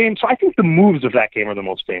other game, so I think the moves of that game are the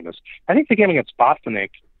most famous. I think the game against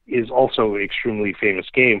Botvinnik is also an extremely famous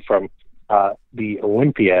game from the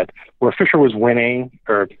Olympiad, where Fischer was winning,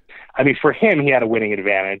 for him, he had a winning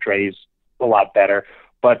advantage, right? He's a lot better,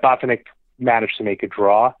 but Botvinnik managed to make a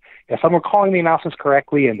draw. If I'm recalling the analysis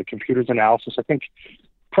correctly and the computer's analysis, I think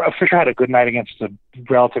Fischer had a good night against a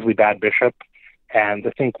relatively bad bishop, and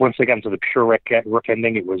I think once they got into the pure rook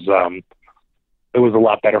ending, it was a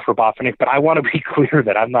lot better for Botvinnik. But I want to be clear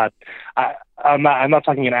that I'm not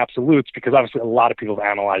talking in absolutes, because obviously a lot of people have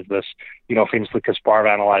analyzed this. Famously Kasparov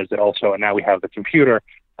analyzed it also, and now we have the computer.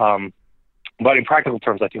 But in practical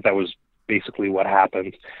terms, I think that was basically what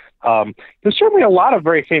happened. There's certainly a lot of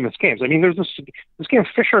very famous games. I mean, there's this game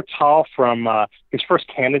Fischer-Tal from his first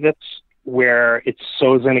candidates, where it's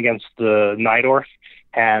Sozin against the Najdorf,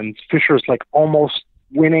 and Fischer's like almost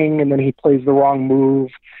winning, and then he plays the wrong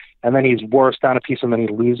move, and then he's worse down a piece, and then he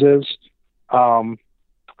loses. I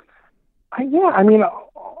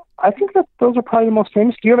think that those are probably the most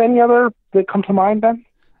famous. Do you have any other that come to mind, Ben?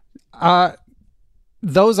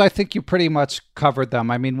 Those, I think you pretty much covered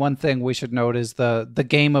them. I mean, one thing we should note is the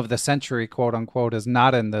game of the century, quote unquote, is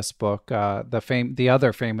not in this book. The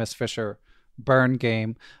other famous Fischer-Byrne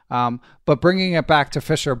game. But bringing it back to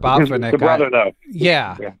Fischer-Botvinnik. The brother, though.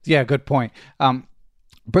 Yeah, good point.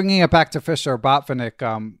 Bringing it back to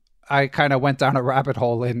Fischer-Botvinnik, I kind of went down a rabbit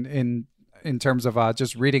hole in terms of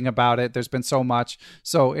just reading about it. There's been so much.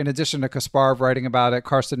 So in addition to Kasparov writing about it,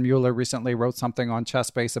 Carsten Mueller recently wrote something on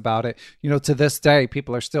ChessBase about it. To this day,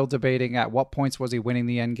 people are still debating at what points was he winning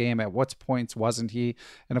the end game, at what points wasn't he.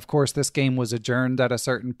 And of course, this game was adjourned at a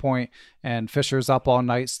certain point, and Fischer's up all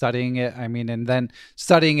night studying it. I mean, and then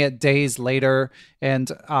studying it days later.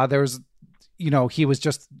 And he was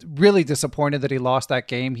just really disappointed that he lost that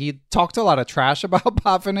game. He talked a lot of trash about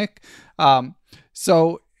Botvinnik.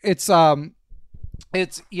 So it's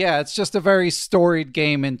just a very storied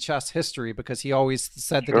game in chess history, because he always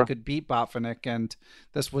said that he could beat Botvinnik, and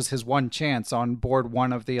this was his one chance on board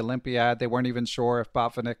one of the Olympiad. They weren't even sure if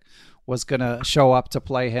Botvinnik was going to show up to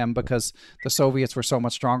play him, because the Soviets were so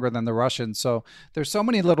much stronger than the Russians. So there's so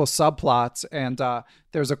many little subplots, and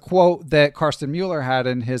there's a quote that Carsten Mueller had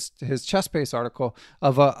in his ChessBase article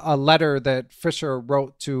of a letter that Fischer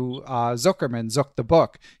wrote to Zuckerman, Zuck the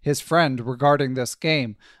Book, his friend, regarding this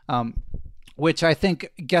game, which I think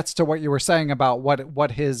gets to what you were saying about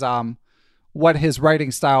what his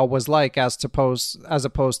writing style was like, as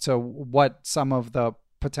opposed to what some of the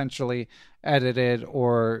potentially edited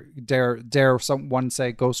or dare someone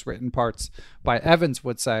say ghostwritten parts by Evans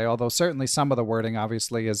would say, although certainly some of the wording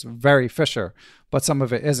obviously is very Fischer, but some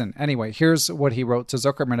of it isn't. Anyway, here's what he wrote to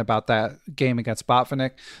Zuckerman about that game against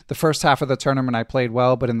Botvinnik. The first half of the tournament I played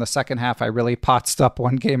well, but in the second half I really potsed up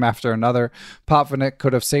one game after another. Botvinnik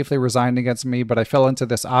could have safely resigned against me, but I fell into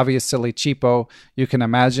this obvious silly cheapo you can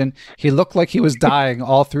imagine. He looked like he was dying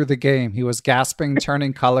all through the game. He was gasping,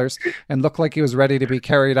 turning colors, and looked like he was ready to be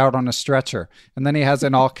carried out on a stretcher torture. And then he has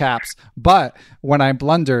in all caps, but when I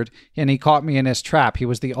blundered and he caught me in his trap, he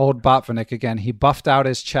was the old Botvinnik again. He buffed out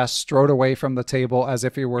his chest, strode away from the table as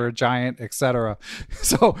if he were a giant, etc.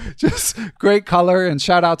 So just great color. And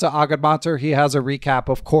shout out to Agadmater. He has a recap,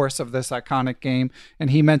 of course, of this iconic game. And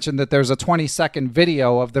he mentioned that there's a 20-second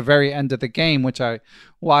video of the very end of the game, which I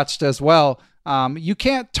watched as well. You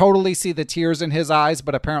can't totally see the tears in his eyes,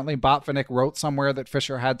 but apparently Botvinnik wrote somewhere that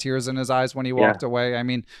Fischer had tears in his eyes when he walked away. I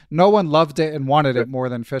mean, no one loved it and wanted it more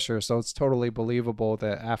than Fischer, so it's totally believable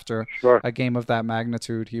that after a game of that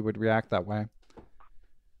magnitude, he would react that way.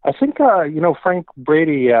 I think, Frank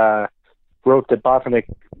Brady wrote that Botvinnik,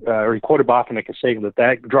 or he quoted Botvinnik as saying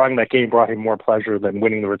that drawing that game brought him more pleasure than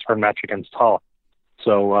winning the return match against Tal.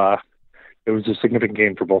 So, it was a significant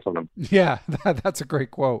game for both of them. Yeah, that's a great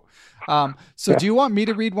quote. Do you want me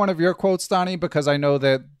to read one of your quotes, Donnie? Because I know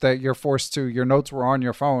that you're forced to. Your notes were on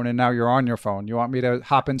your phone, and now you're on your phone. You want me to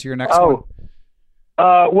hop into your next one?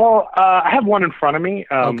 I have one in front of me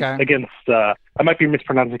against, I might be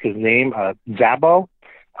mispronouncing his name, Zabo.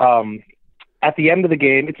 At the end of the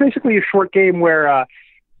game, it's basically a short game where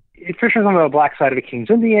Fischer's on the black side of a King's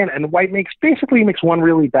Indian, and White makes one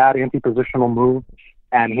really bad anti-positional move,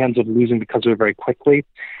 and he ends up losing because of it very quickly.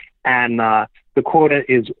 And the quote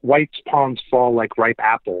is, "White's pawns fall like ripe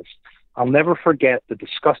apples. I'll never forget the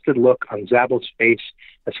disgusted look on Zabo's face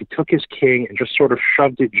as he took his king and just sort of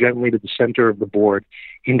shoved it gently to the center of the board,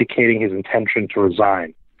 indicating his intention to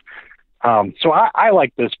resign." So I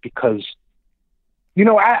like this because,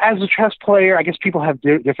 as a chess player, I guess people have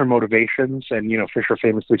different motivations. And, Fischer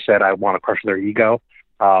famously said, "I want to crush their ego."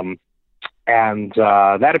 And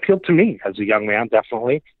that appealed to me as a young man,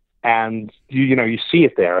 definitely. And you see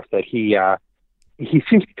it there that he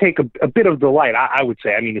seems to take a bit of delight. I would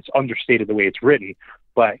say, I mean, it's understated the way it's written,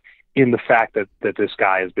 but in the fact that this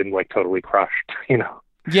guy has been like totally crushed,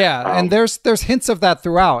 Yeah, and there's hints of that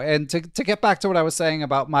throughout. And to get back to what I was saying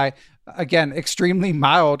about my, again, extremely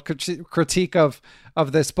mild critique of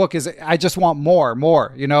this book is I just want more,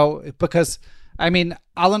 because I mean,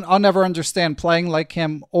 I'll never understand playing like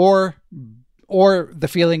him or the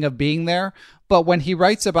feeling of being there. But when he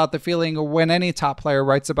writes about the feeling, or when any top player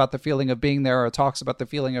writes about the feeling of being there or talks about the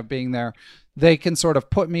feeling of being there, they can sort of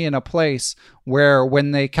put me in a place where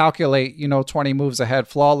when they calculate, 20 moves ahead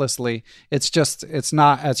flawlessly, it's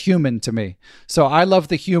not as human to me. So I love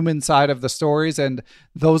the human side of the stories, and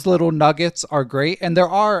those little nuggets are great. And there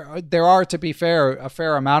are, to be fair, a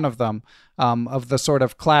fair amount of them, of the sort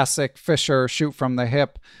of classic Fischer shoot from the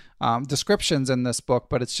hip descriptions in this book,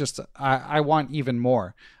 but it's just I want even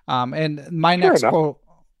more. And my next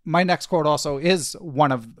quote also is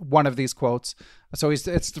one of these quotes. So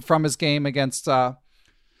it's from his game against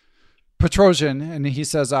Petrosian, and he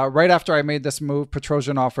says, right after I made this move,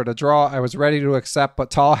 Petrosian offered a draw. I was ready to accept,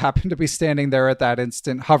 but Tal happened to be standing there at that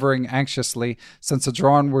instant, hovering anxiously, since a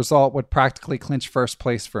drawn result would practically clinch first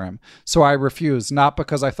place for him. So I refused, not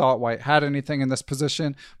because I thought White had anything in this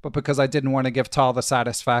position, but because I didn't want to give Tal the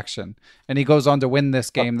satisfaction. And he goes on to win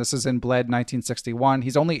this game. This is in Bled 1961.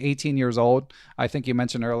 He's only 18 years old. I think you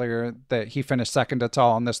mentioned earlier that he finished second to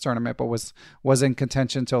Tal in this tournament, but was in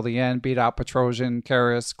contention till the end, beat out Petrosian,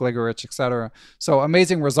 Karras, Gligorich, etc. So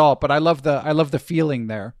amazing result, but I love the feeling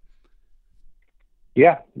there.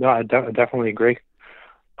 Yeah, no, I definitely agree.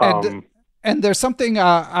 And there's something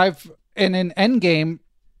in an Endgame,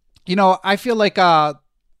 I feel like Tal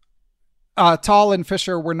and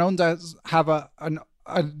Fischer were known to have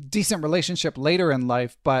a decent relationship later in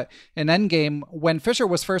life, but in Endgame, when Fischer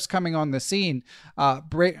was first coming on the scene,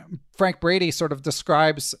 Frank Brady sort of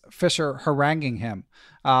describes Fischer haranguing him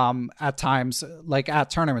at times, like at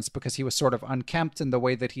tournaments, because he was sort of unkempt in the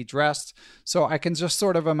way that he dressed. So I can just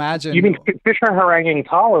sort of imagine. You mean Fischer haranguing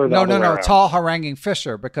Tal, or no? Tal haranguing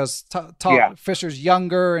Fischer, because Fischer's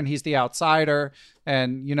younger and he's the outsider,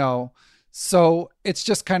 and so it's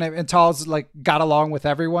just kind of, and Tal's like got along with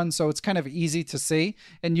everyone. So it's kind of easy to see.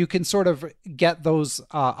 And you can sort of get those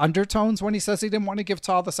undertones when he says he didn't want to give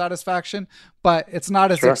Tal the satisfaction, but it's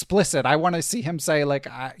not as explicit. I want to see him say like,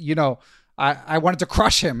 I wanted to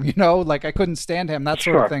crush him, like I couldn't stand him, that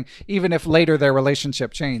sort of thing, even if later their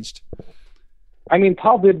relationship changed. I mean,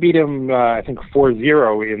 Tal did beat him, I think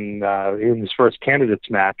 4-0 in his first candidates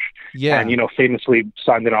match. Yeah. And, famously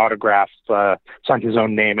signed an autograph, signed his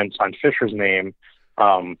own name and signed Fischer's name,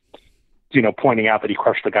 pointing out that he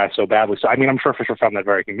crushed the guy so badly. So, I mean, I'm sure Fischer found that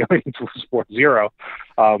very humiliating to lose 4-0.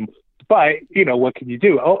 But, what can you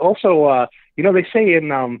do? Also, they say in,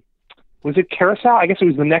 was it Curacao? I guess it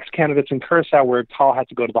was the next candidates in Curacao where Tal had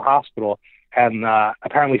to go to the hospital. And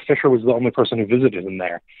apparently Fischer was the only person who visited him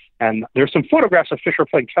there. And there's some photographs of Fischer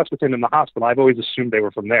playing chess with him in the hospital. I've always assumed they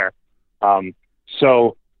were from there.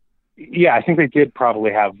 So yeah, I think they did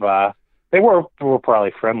probably have. They were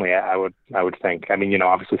probably friendly. I would think. I mean,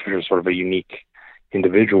 obviously Fischer's sort of a unique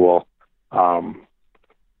individual,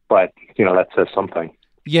 but that says something.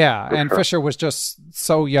 Yeah, and sure. Fischer was just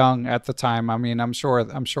so young at the time. I mean, I'm sure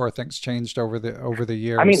things changed over the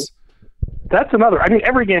years. I mean, that's another. I mean,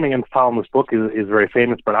 every game against Tal in this book is very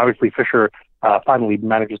famous, but obviously Fischer finally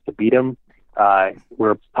manages to beat him,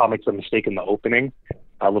 where Tal makes a mistake in the opening,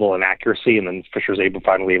 a little inaccuracy, and then Fischer's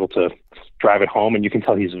finally able to drive it home, and you can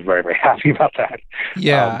tell he's very, very happy about that.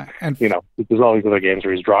 Yeah, and there's all these other games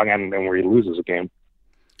where he's drawing and where he loses a game.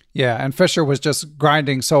 Yeah, and Fischer was just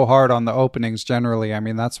grinding so hard on the openings generally. I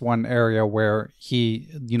mean, that's one area where he,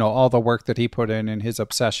 all the work that he put in his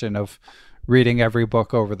obsession of reading every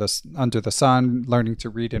book under the sun, learning to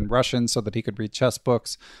read in Russian so that he could read chess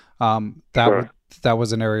books. That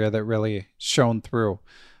was an area that really shone through.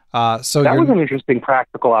 So that was an interesting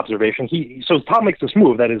practical observation. So Tal makes this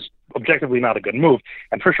move that is objectively not a good move,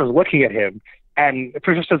 and Fischer's looking at him, and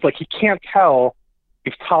Fischer says he can't tell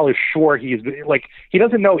if Tal is sure he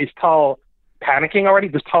doesn't know, is Tal panicking already?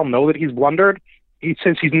 Does Tal know that he's blundered? He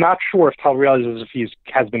says he's not sure if Tal realizes if he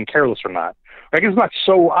has been careless or not. It's not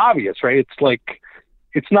so obvious, right?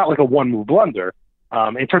 It's not like a one-move blunder.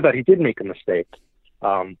 It turns out he did make a mistake.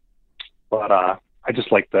 But I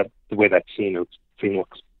just like the way that scene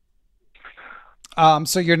looks.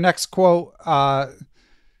 So your next quote,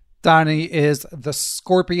 Donnie, is the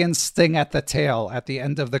scorpion sting at the tail at the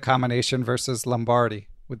end of the combination versus Lombardi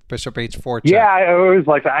with Bishop H4 check. Yeah, I always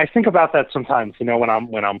like that. I think about that sometimes, when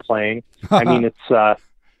I'm playing. I mean, it's a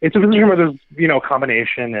position where there's,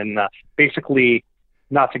 combination, and basically,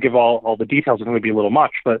 not to give all the details, it would be a little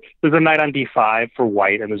much, but there's a knight on d5 for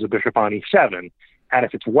white, and there's a bishop on e7. And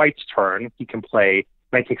if it's white's turn, he can play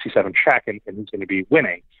knight takes e7 check, and he's going to be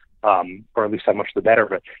winning, or at least that much the better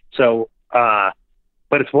of it. So,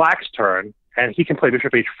 but it's black's turn, and he can play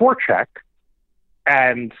bishop h4 check,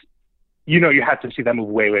 and you have to see that move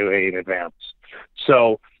way, way, way in advance.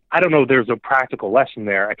 So I don't know if there's a practical lesson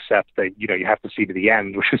there, except that, you have to see to the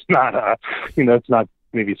end, which is not, it's not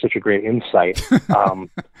maybe such a great insight.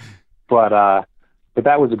 But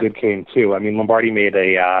that was a good game too. I mean, Lombardi made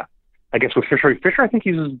I guess with Fischer, I think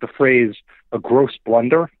uses the phrase a gross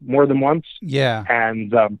blunder more than once. Yeah.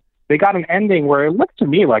 And they got an ending where it looked to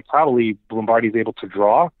me like probably Lombardi's able to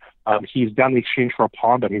draw. He's done the exchange for a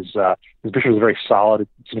pawn, but his bishop is very solid. It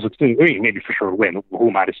seems maybe Fischer would win. Who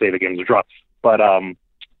am I to say the game's a draw? But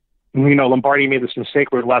Lombardi made this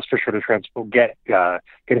mistake where it allows Fischer to get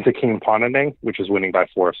into king and pawn ending, which is winning by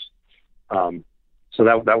force. So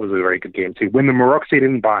that was a very good game too. When the Maroczy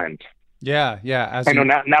didn't bind. Yeah. I know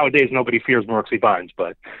nowadays nobody fears Maroczy binds,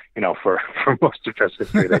 but for most of chess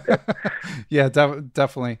history they did. Yeah,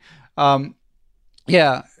 definitely.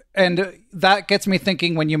 Yeah. And that gets me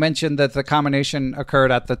thinking when you mentioned that the combination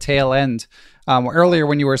occurred at the tail end. Earlier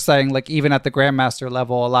when you were saying, even at the Grandmaster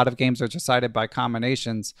level, a lot of games are decided by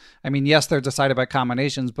combinations. I mean, yes, they're decided by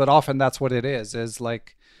combinations, but often that's what it is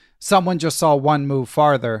someone just saw one move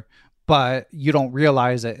farther, but you don't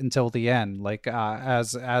realize it until the end,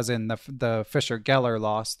 as in the Fischer-Geller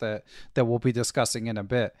loss that we'll be discussing in a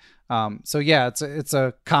bit. So yeah, it's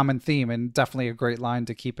a common theme and definitely a great line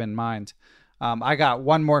to keep in mind. I got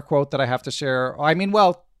one more quote that I have to share. I mean,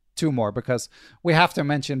 two more, because we have to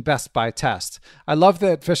mention best by test. I love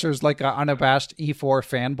that Fischer's an unabashed E4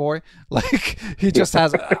 fanboy. He just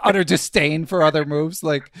has utter disdain for other moves.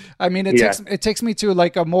 It takes me to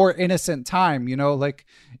a more innocent time,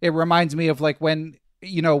 it reminds me of when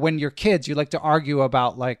you're kids, you like to argue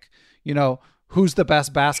about who's the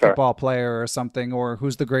best basketball player or something, or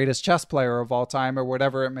who's the greatest chess player of all time, or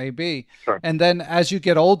whatever it may be. Sure. And then as you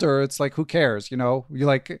get older, it's who cares?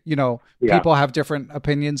 People have different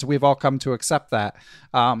opinions. We've all come to accept that.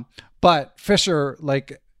 But Fischer,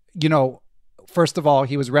 first of all,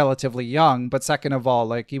 he was relatively young, but second of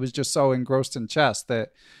all, he was just so engrossed in chess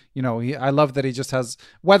that, I love that he just has,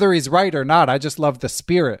 whether he's right or not, I just love the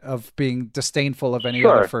spirit of being disdainful of any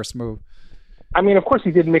other first move. I mean, of course,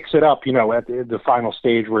 he did mix it up, at the final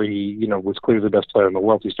stage where he, was clearly the best player in the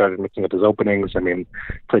world. He started mixing up his openings. I mean,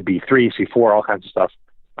 played B3, C4, all kinds of stuff.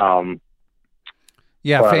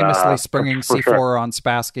 Famously springing C4 on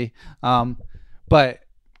Spassky.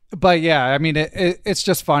 But yeah, I mean, it's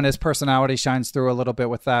just fun. His personality shines through a little bit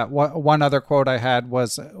with that. One other quote I had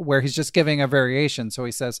was where he's just giving a variation. So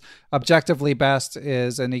he says, objectively best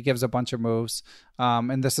is, and he gives a bunch of moves.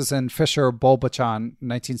 And this is in Fischer-Bolbochan,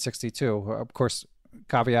 1962. Of course,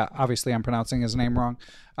 caveat, obviously I'm pronouncing his name wrong.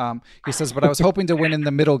 He says, but I was hoping to win in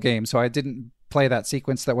the middle game, so I didn't play that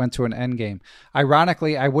sequence that went to an endgame.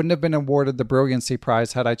 Ironically, I wouldn't have been awarded the Brilliancy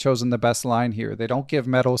Prize had I chosen the best line here. They don't give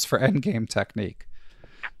medals for endgame technique.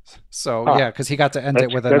 So, yeah, because he got to end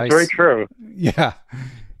it with a nice... That's very true. Yeah.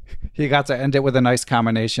 He got to end it with a nice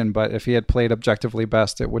combination, but if he had played objectively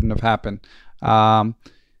best, it wouldn't have happened.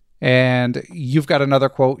 And you've got another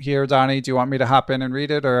quote here, Donnie. Do you want me to hop in and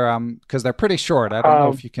read it? Or because they're pretty short. I don't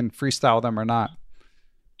know if you can freestyle them or not.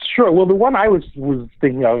 Sure. Well, the one I was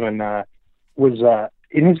thinking of was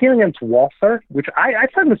in his game against Walther, which I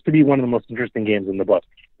found this to be one of the most interesting games in the book.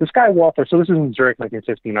 This guy Walther, so this is in Zurich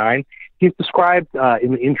 1959, he's described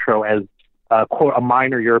in the intro as, quote, a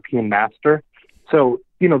minor European master. So,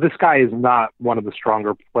 this guy is not one of the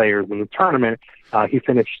stronger players in the tournament. He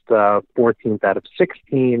finished 14th out of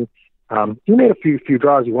 16. He made a few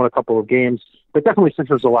draws. He won a couple of games, but definitely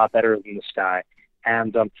Fischer's a lot better than this guy.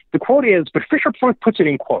 And the quote is, but Fischer puts it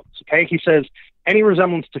in quotes, okay? He says, any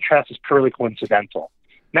resemblance to chess is purely coincidental.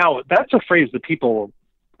 Now, that's a phrase that people,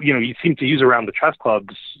 you seem to use around the chess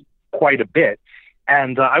clubs quite a bit.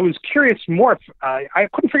 And I was curious more. I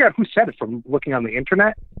couldn't figure out who said it from looking on the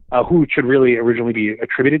internet, who it should really originally be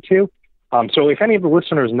attributed to. So if any of the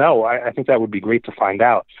listeners know, I think that would be great to find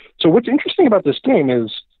out. So what's interesting about this game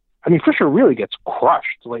is, Fischer really gets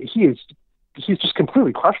crushed. Like he's just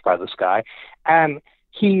completely crushed by this guy. And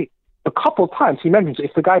a couple of times he mentions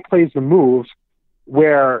if the guy plays the move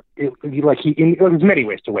where there's many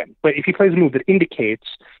ways to win, but if he plays a move that indicates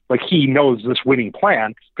like he knows this winning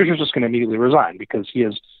plan, Fischer's just going to immediately resign because he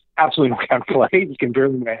has absolutely no counterplay. He can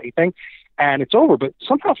barely win anything, and it's over. But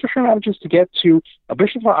somehow Fischer manages to get to a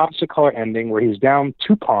bishop of opposite color ending where he's down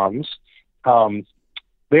 2 pawns.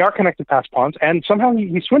 They are connected past pawns, and somehow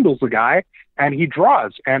he swindles the guy and he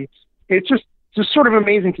draws. And it's just sort of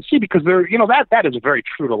amazing to see because that is a very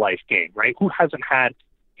true to life game, right? Who hasn't had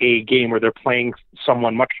a game where they're playing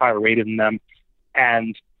someone much higher rated than them,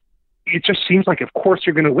 and it just seems like, of course,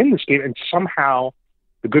 you're going to win this game, and somehow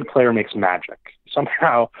the good player makes magic.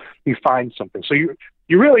 Somehow you find something. So you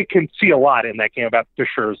really can see a lot in that game about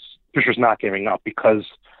Fischer's not giving up because,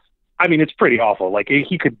 it's pretty awful. Like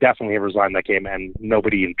he could definitely have resigned that game, and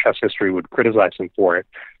nobody in chess history would criticize him for it.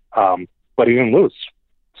 But he didn't lose,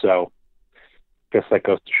 so I guess that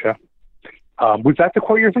goes to show. Was that the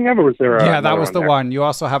quote you're thinking of, or was there? Yeah, that was the one. You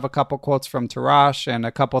also have a couple quotes from Tarrasch and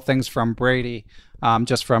a couple things from Brady,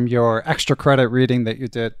 just from your extra credit reading that you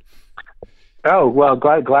did. Oh, well,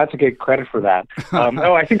 glad to get credit for that.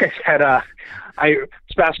 I think I said,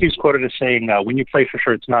 Spassky's quoted as saying, when you play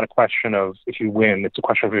Fischer, it's not a question of if you win, it's a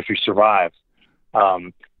question of if you survive.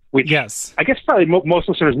 Which, yes, I guess probably most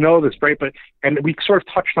listeners know this, right? And we sort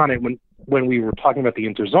of touched on it when we were talking about the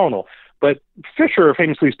interzonal. But Fischer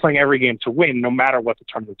famously is playing every game to win, no matter what the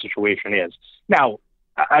tournament situation is. Now,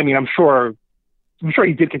 I'm sure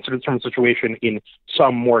he did consider the tournament situation in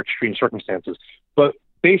some more extreme circumstances, but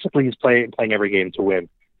basically he's playing every game to win.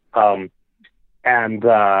 So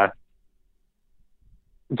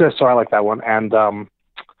I like that one. And I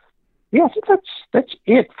think that's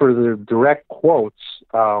it for the direct quotes.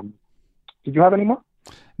 Did you have any more?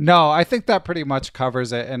 No, I think that pretty much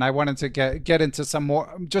covers it. And I wanted to get into some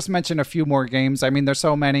more, just mention a few more games. There's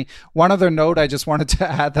so many. One other note I just wanted to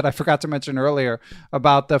add that I forgot to mention earlier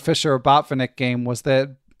about the Fischer-Botvinnik game was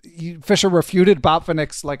that Fischer refuted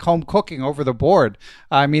Botvinnik's home cooking over the board.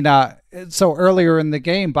 So earlier in the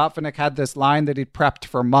game, Botvinnik had this line that he'd prepped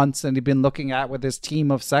for months and he'd been looking at with his team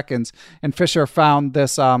of seconds. And Fischer found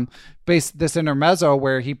this this intermezzo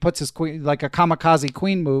where he puts his queen, like a kamikaze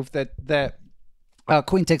queen move that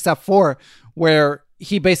queen takes f4, where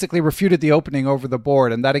he basically refuted the opening over the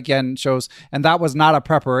board. And that again shows, and that was not a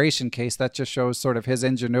preparation case. That just shows sort of his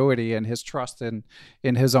ingenuity and his trust in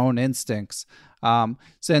his own instincts.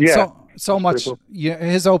 So much,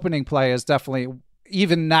 his opening play is definitely,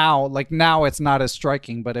 even now, now it's not as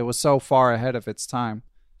striking, but it was so far ahead of its time.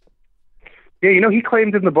 Yeah, he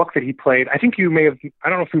claimed in the book that he played, I think you may have, I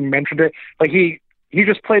don't know if you mentioned it, he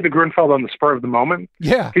just played the Grunfeld on the spur of the moment.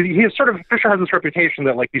 Yeah. He is Fischer has this reputation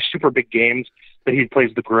that these super big games that he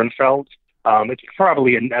plays the Grunfeld. It's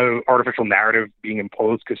probably an artificial narrative being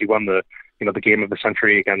imposed because he won the game of the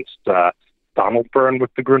century against Donald Byrne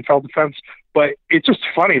with the Grunfeld defense. But it's just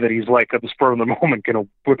funny that he's at the spur of the moment going to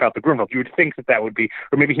whip out the Grunfeld. You would think that would be,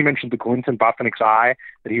 or maybe he mentioned the glint in Botvinnik's eye,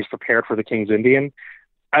 that he's prepared for the King's Indian.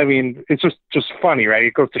 It's just funny, right?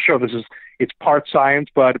 It goes to show it's part science,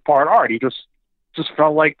 but part art. He just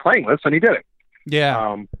felt like playing this, and he did it.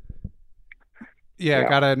 Yeah.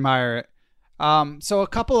 Gotta admire it. So a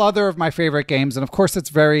couple other of my favorite games, and of course it's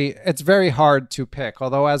very hard to pick.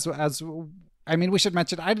 Although as I mean, we should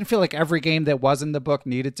mention, I didn't feel like every game that was in the book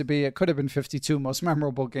needed to be. It could have been 52 most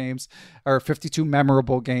memorable games, or 52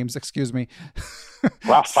 memorable games, excuse me.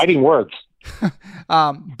 Wow, fighting words.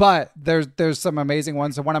 But there's some amazing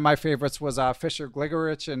ones. And one of my favorites was Fischer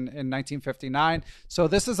Gligorich in 1959. So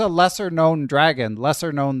this is a lesser known dragon,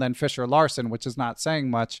 lesser known than Fischer Larson, which is not saying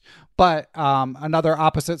much, but another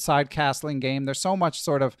opposite side castling game. There's so much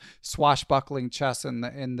sort of swashbuckling chess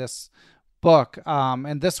in this book.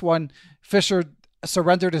 And this one, Fischer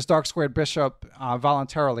surrendered his dark squared bishop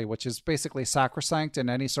voluntarily, which is basically sacrosanct in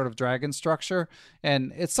any sort of dragon structure.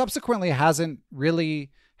 And it subsequently hasn't really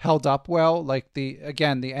held up well. Like the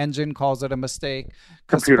engine calls it a mistake.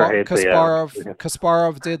 Kasparov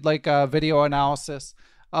did like a video analysis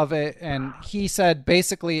of it, and he said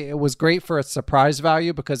basically it was great for its surprise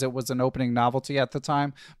value because it was an opening novelty at the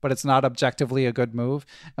time, but it's not objectively a good move.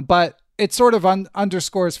 But it sort of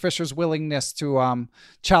underscores Fischer's willingness to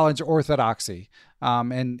challenge orthodoxy,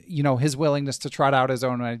 and his willingness to trot out his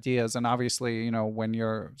own ideas. And obviously, when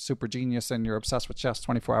you're super genius and you're obsessed with chess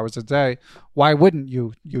 24 hours a day, why wouldn't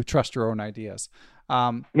you trust your own ideas?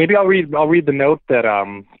 Maybe I'll read the note that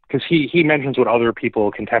because he mentions what other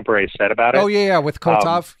people contemporaries said about it. Oh yeah, with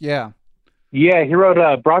Kotov, yeah. Yeah, he wrote,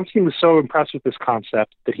 Bronstein was so impressed with this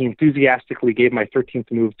concept that he enthusiastically gave my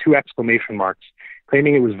 13th move 2 exclamation marks,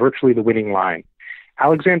 claiming it was virtually the winning line.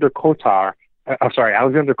 Alexander Kotov,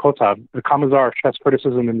 the commissar of chess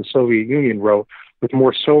criticism in the Soviet Union, wrote with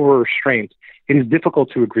more sober restraint, "It is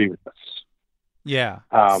difficult to agree with this." Yeah.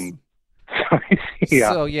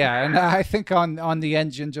 Yeah. So yeah, and I think on the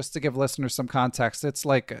engine, just to give listeners some context, it's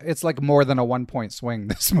like more than a 1-point swing.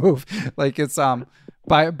 This move, like it's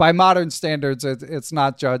by modern standards, it's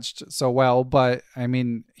not judged so well. But I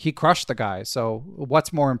mean, he crushed the guy. So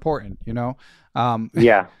what's more important,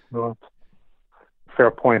 Yeah. Well, fair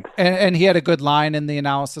point. And he had a good line in the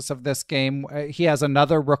analysis of this game. He has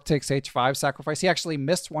another rook takes h5 sacrifice. He actually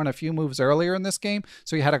missed one a few moves earlier in this game,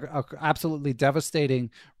 so he had a absolutely devastating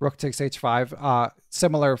rook takes h5.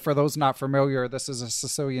 Similar, for those not familiar, this is a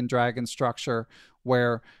Sicilian dragon structure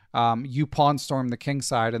where you pawn storm the king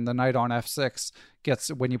side, and the knight on f6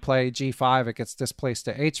 when you play g5, it gets displaced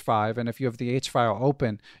to h5, and if you have the h file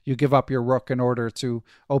open, you give up your rook in order to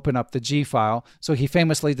open up the g file. So he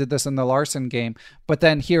famously did this in the Larson game, but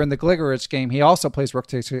then here in the Gligorich game, he also plays rook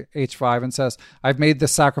takes h5 and says, "I've made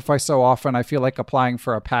this sacrifice so often, I feel like applying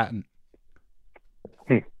for a patent."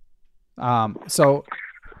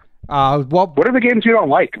 What are the games you don't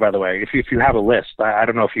like, by the way? If you have a list, I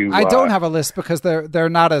don't know if you. I don't have a list because they're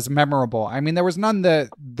not as memorable. I mean, there was none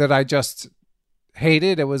that I just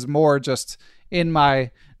hated. It was more just in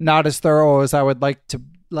my not as thorough as I would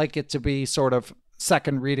like it to be sort of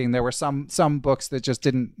second reading. There were some books that just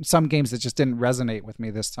didn't, some games that just didn't resonate with me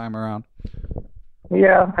this time around.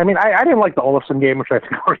 Yeah, I mean, I didn't like the Olafson game, which I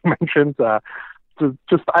think I already mentioned. I don't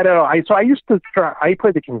know. I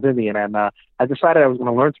played the King's Indian, and I decided I was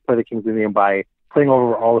going to learn to play the King's Indian by playing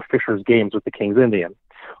over all of Fischer's games with the King's Indian.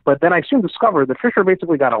 But then I soon discovered that Fischer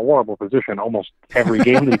basically got a horrible position almost every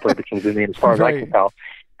game that he played the King's Indian, as far as I can tell.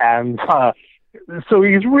 And so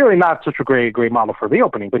he's really not such a great model for the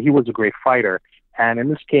opening, but he was a great fighter. And in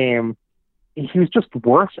this game, he was just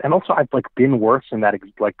worse. And also, I've been worse in that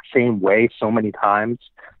same way so many times.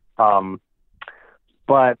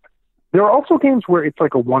 But there are also games where it's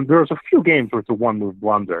there's a few games where it's a one-move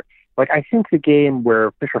blunder. I think the game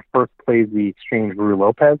where Fischer first plays the exchange Ruy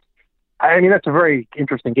Lopez, I mean, that's a very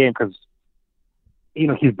interesting game because,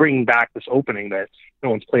 he's bringing back this opening that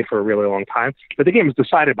no one's played for a really long time. But the game is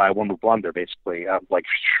decided by a one-move blunder, basically,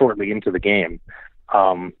 shortly into the game.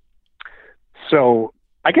 So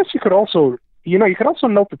I guess you could also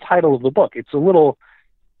note the title of the book. It's a little,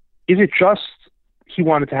 is it just he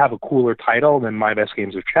wanted to have a cooler title than My Best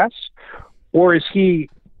Games of Chess? Or is he,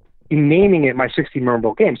 in naming it My 60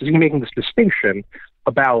 Memorable Games, is he making this distinction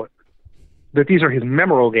about that these are his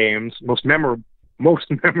memorable games, most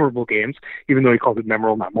memorable games, even though he calls it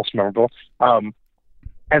memorable, not most memorable,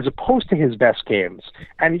 as opposed to his best games?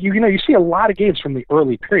 And you see a lot of games from the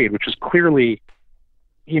early period, which is clearly,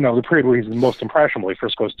 the period where he's the most impressionable. He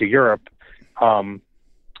first goes to Europe.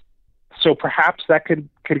 So perhaps that could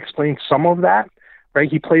explain some of that, right?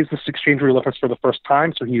 He plays this exchange Ruy Lopez for the first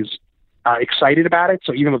time, so he's excited about it.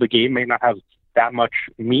 So even though the game may not have that much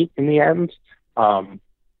meat in the end,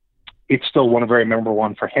 it's still a very memorable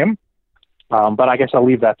one for him. But I guess I'll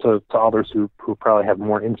leave that to others who probably have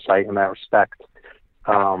more insight in that respect.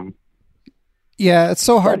 Yeah, it's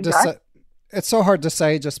so hard to say. It's so hard to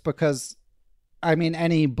say just because, I mean,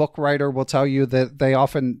 any book writer will tell you that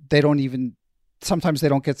sometimes they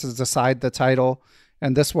don't get to decide the title.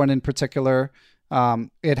 And this one in particular,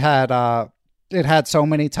 it had it had so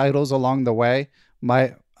many titles along the way.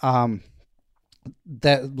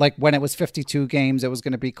 That like when it was 52 games, it was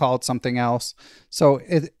going to be called something else. So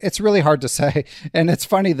it's really hard to say. And it's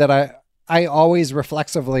funny that I always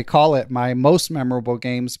reflexively call it my most memorable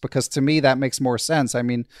games, because to me that makes more sense. I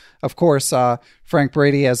mean, of course, Frank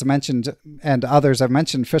Brady, as mentioned, and others have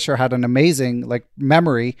mentioned, Fisher had an amazing like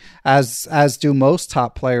memory, as do most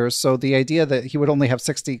top players. So the idea that he would only have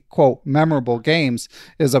 60 quote memorable games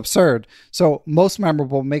is absurd. So most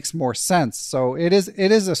memorable makes more sense. So it is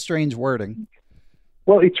a strange wording.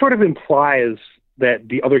 Well, it sort of implies that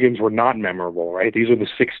the other games were not memorable, right? These are the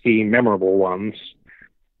 60 memorable ones.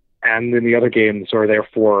 And then the other games are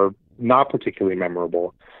therefore not particularly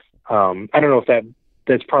memorable. I don't know if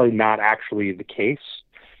that's probably not actually the case.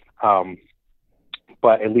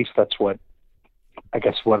 But at least that's what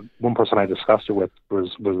one person I discussed it with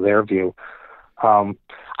was their view. I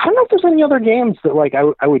don't know if there's any other games that like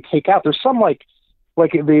I would take out. There's some like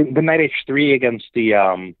the Knight H3 against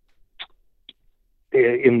the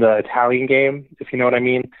in the Italian game, if you know what I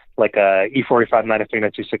mean, like E4, E5, Knight F3,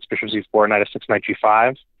 Knight C6, Bishop Z4, Knight F6, Knight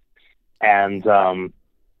G5, and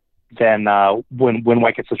then when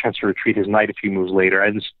White gets the chance to retreat his knight a few moves later,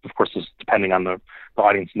 and this, of course, is depending on the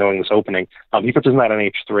audience knowing this opening, he puts his knight on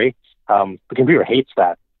H3. The computer hates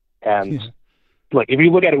that, and like if you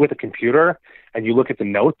look at it with a computer and you look at the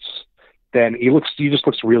notes, then he just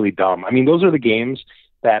looks really dumb. I mean, those are the games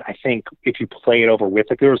that I think if you play it over with,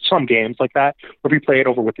 like there are some games like that, where if you play it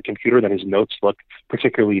over with the computer, then his notes look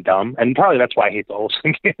particularly dumb. And probably that's why I hate the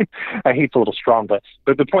Olsen game. I hate it's a little strong, but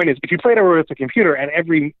the point is, if you play it over with the computer and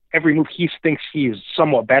every move he thinks he's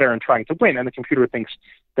somewhat better and trying to win, and the computer thinks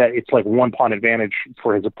that it's like one pawn advantage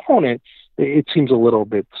for his opponent, it seems a little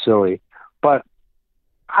bit silly. But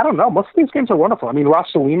I don't know. Most of these games are wonderful. I mean,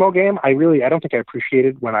 Rossolimo game, I don't think I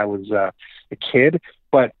appreciated when I was a kid,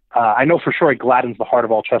 but I know for sure it gladdens the heart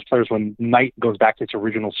of all chess players when knight goes back to its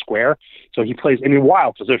original square. So he plays in a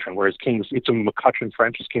wild position, whereas king's, it's a McCutcheon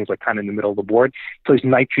French, his king's like kind of in the middle of the board. He plays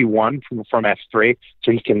knight G1 from F3,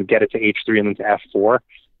 so he can get it to H3 and then to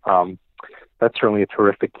F4. That's certainly a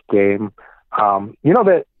terrific game.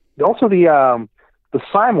 That also the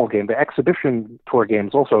Simul game, the exhibition tour game,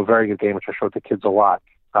 is also a very good game, which I showed the kids a lot.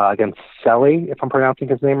 Against Selly, if I'm pronouncing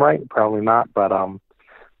his name right, probably not, but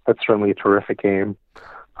that's certainly a terrific game.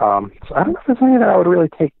 So I don't know if there's anything that I would really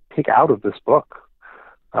take out of this book.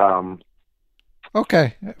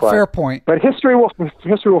 Okay, fair point. But history will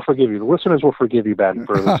forgive you. The listeners will forgive you, Ben,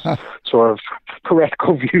 for this sort of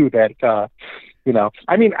heretical view that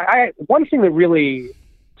I mean, one thing that really,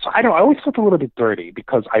 I always felt a little bit dirty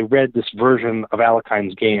because I read this version of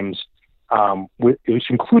Alekine's games. It was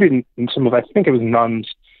included in some of, I think it was Nunn's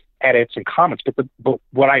edits and comments, but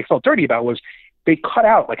what I felt dirty about was they cut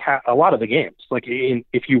out like a lot of the games. Like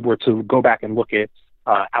if you were to go back and look at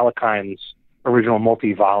Alekine's original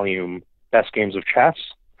multi-volume Best Games of Chess.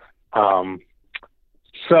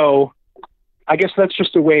 So I guess that's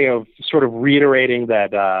just a way of sort of reiterating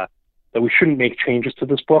that we shouldn't make changes to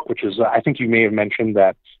this book, which is, I think you may have mentioned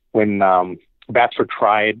that when Batsford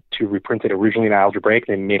tried to reprint it originally in Algebraic,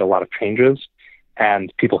 they made a lot of changes,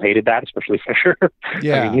 and people hated that, especially Fisher.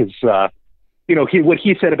 Yeah. I mean, what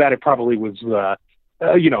he said about it probably was, a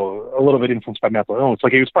little bit influenced by mental illness.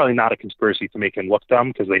 Like, it was probably not a conspiracy to make him look dumb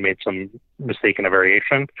because they made some mistake in a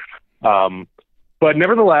variation. But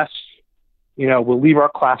nevertheless, we'll leave our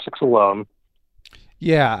classics alone.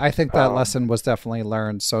 Yeah, I think that lesson was definitely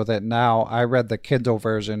learned, so that now I read the Kindle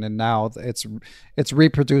version and now it's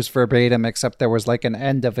reproduced verbatim, except there was like an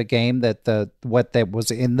end of a game that what that was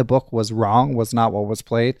in the book was wrong, was not what was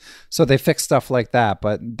played. So they fixed stuff like that,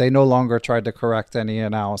 but they no longer tried to correct any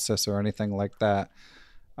analysis or anything like that.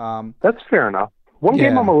 That's fair enough. One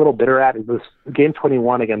game I'm a little bitter at is this game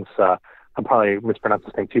 21 against I'm probably mispronouncing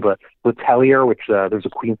this thing too, but Letellier, which there's a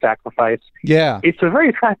queen sacrifice. Yeah. It's a very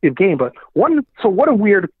attractive game, but what a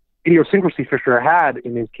weird idiosyncrasy Fisher had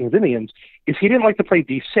in his King's Indians is he didn't like to play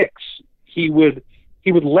D6. He would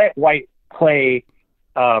let white play,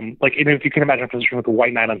 if you can imagine a position with a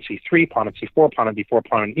white knight on C3, pawn on C4, pawn on D4,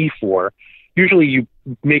 pawn on E4. Usually you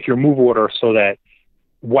make your move order so that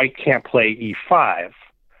white can't play E5.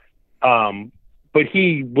 But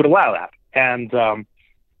he would allow that. And,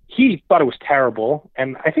 he thought it was terrible,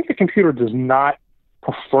 and I think the computer does not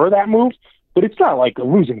prefer that move, but it's not like a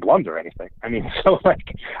losing blunder or anything. I mean, so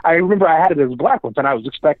like, I remember I had it as black once, and I was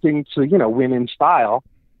expecting to, win in style.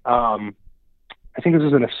 I think this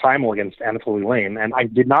was in a simul against Anatoly Lane, and I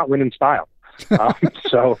did not win in style.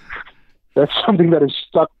 So that's something that has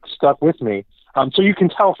stuck with me. So you can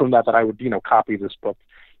tell from that I would, copy this book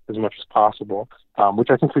as much as possible, which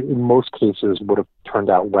I think in most cases would have turned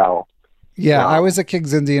out well. Yeah, I was a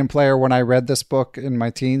King's Indian player when I read this book in my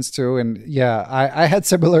teens too. And yeah, I had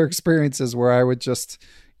similar experiences where I would just,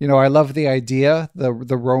 I love the idea, the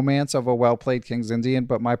romance of a well-played King's Indian,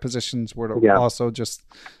 but my positions were also just,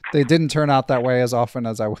 they didn't turn out that way as often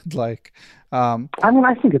as I would like. I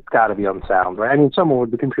think it's got to be unsound, right? Someone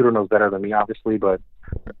with the computer knows better than me, obviously, but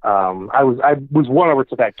I was won over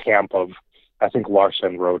to that camp of, I think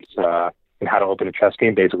Larson wrote in How to Open a Chess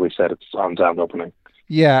Game, basically said it's unsound opening.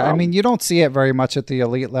 Yeah, you don't see it very much at the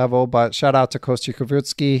elite level, but shout out to Kostya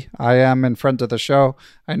Kavitsky. I am in front of the show.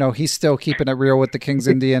 I know he's still keeping it real with the King's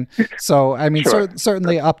Indian. So, sure.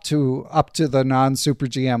 Certainly up to the non-super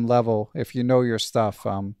GM level, if you know your stuff,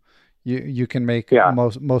 you can make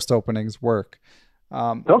most openings work.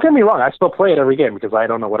 Don't get me wrong, I still play it every game because I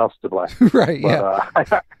don't know what else to play. Right,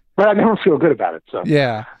 but I never feel good about it. So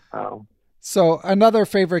yeah. So another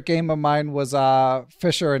favorite game of mine was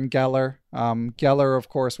Fischer and Geller. Geller, of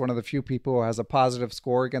course, one of the few people who has a positive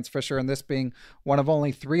score against Fischer, and this being one of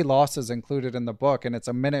only 3 losses included in the book, and it's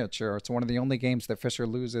a miniature. It's one of the only games that Fischer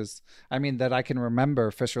loses. That I can remember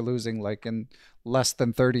Fischer losing like in less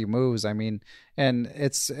than 30 moves. And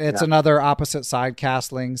it's another opposite side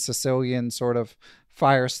castling Sicilian sort of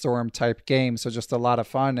Firestorm type game, so just a lot of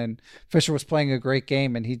fun. And Fischer was playing a great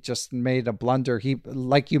game, and he just made a blunder. He,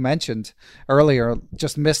 like you mentioned earlier,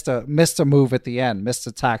 just missed a move at the end, missed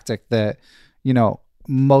a tactic that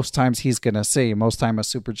most times he's gonna see, most time a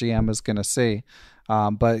super GM is gonna see.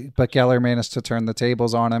 But Geller managed to turn the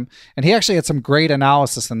tables on him, and he actually had some great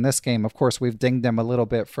analysis in this game. Of course, we've dinged him a little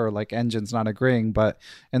bit for like engines not agreeing, but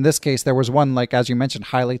in this case, there was one, like as you mentioned,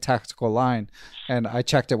 highly tactical line, and I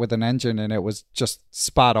checked it with an engine, and it was just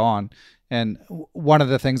spot on. And one of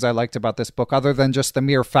the things I liked about this book, other than just the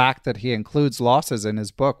mere fact that he includes losses in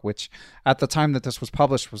his book, which at the time that this was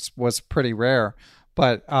published was pretty rare,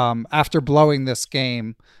 but after blowing this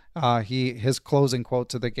game, his closing quote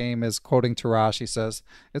to the game is quoting Tarrasch. He says,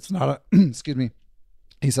 "It's not excuse me.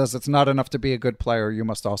 He says, "It's not enough to be a good player. You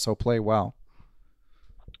must also play well."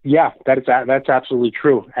 Yeah, that's absolutely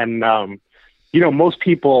true. And most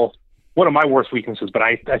people, one of my worst weaknesses, but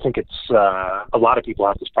I think it's a lot of people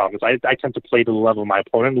have this problem, is I tend to play to the level of my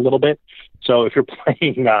opponent a little bit. So if you're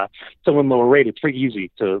playing someone lower rated, it's pretty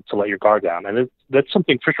easy to let your guard down. And that's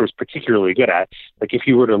something Fischer was particularly good at. Like if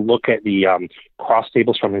you were to look at the cross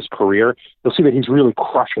tables from his career, you'll see that he's really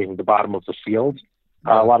crushing the bottom of the field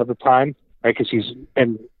a lot of the time, right?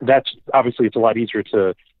 And that's obviously, it's a lot easier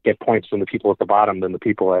to get points from the people at the bottom than the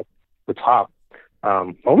people at the top.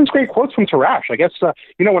 All these great quotes from Tarrasch. I guess,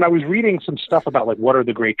 when I was reading some stuff about like what are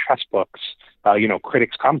the great chess books,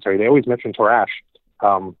 critics' commentary, they always mention Tarrasch.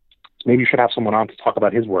 Maybe you should have someone on to talk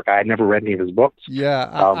about his work. I had never read any of his books.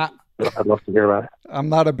 Yeah, I'd love to hear about it. I'm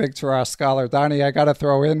not a big Tarrasch scholar. Donnie, I got to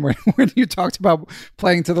throw in when you talked about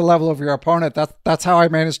playing to the level of your opponent, that's how I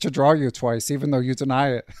managed to draw you twice, even though you deny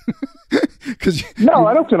it.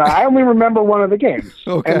 I don't deny. I only remember one of the games.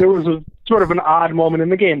 Okay. And there was a sort of an odd moment in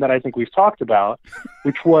the game that I think we've talked about,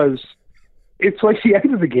 which was, it's like the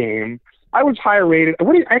end of the game. I was higher rated.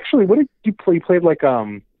 What did you play? You played like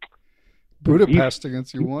Budapest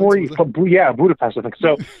against you once. Budapest, I think.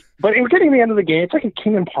 So, but we're getting to the end of the game. It's like a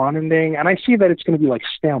king and pawn ending, and I see that it's going to be like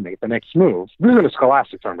stalemate the next move. This is in a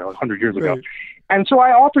Scholastic tournament, like 100 years ago. And so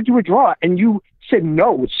I offered you a draw, and you said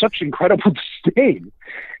no with such incredible disdain,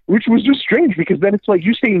 which was just strange, because then it's like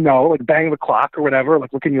you say no, like bang the clock or whatever,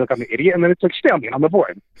 like looking at you like I'm an idiot, and then it's like stalemate on the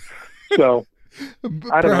board. So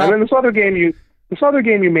I don't know. And then this other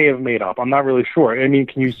game you may have made up. I'm not really sure.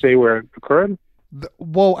 Can you say where it occurred?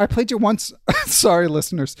 Well, I played you once. Sorry,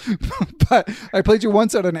 listeners, but I played you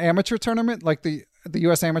once at an amateur tournament, like the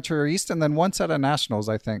U.S. Amateur East, and then once at a Nationals,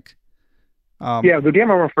 I think. The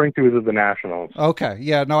game I'm referring to is at the Nationals. Okay,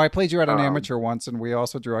 yeah, no, I played you at an amateur once, and we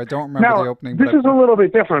also drew. I don't remember the opening. This is a little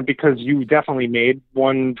bit different because you definitely made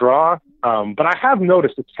one draw, but I have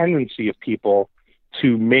noticed a tendency of people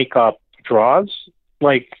to make up draws.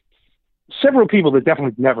 Like several people that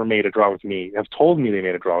definitely never made a draw with me have told me they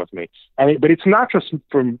made a draw with me, but it's not just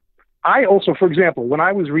from. I also, for example, when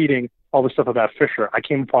I was reading all the stuff about Fischer, I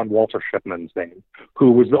came upon Walter Shipman's name,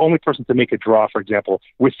 who was the only person to make a draw, for example,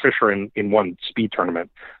 with Fischer in one speed tournament.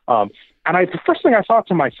 And the first thing I thought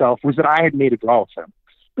to myself was that I had made a draw with him.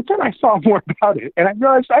 But then I saw more about it, and I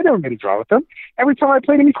realized I never made a draw with him. Every time I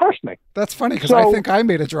played him, he crushed me. That's funny, because I think I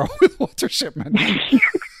made a draw with Walter Shipman.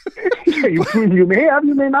 You may have,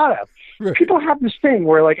 you may not have. Right. People have this thing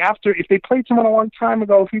where, like, if they played someone a long time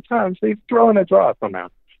ago, a few times, they throw in a draw somehow.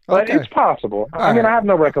 But it's possible. I have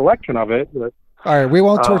no recollection of it. But, all right, we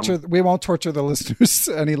won't torture the listeners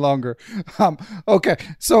any longer. Okay,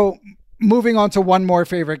 so moving on to one more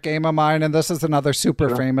favorite game of mine, and this is another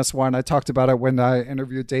super famous one. I talked about it when I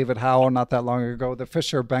interviewed David Howell not that long ago, the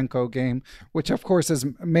Fischer Benko game, which of course is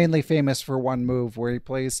mainly famous for one move where he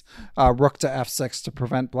plays rook to f6 to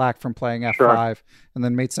prevent black from playing f5 and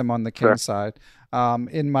then mates him on the king side.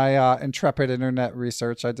 In my intrepid internet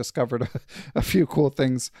research, I discovered a few cool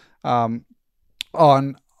things on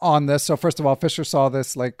this. So first of all, Fischer saw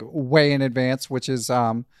this like way in advance, which is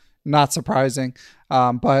not surprising.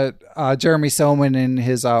 But Jeremy Soman, in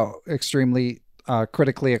his extremely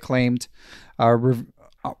critically acclaimed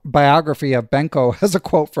biography of Benko, has a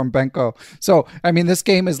quote from Benko. So, I mean, this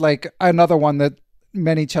game is like another one that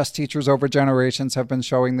many chess teachers over generations have been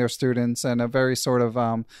showing their students, and a very sort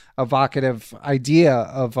of evocative idea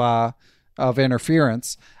of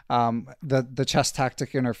interference, the chess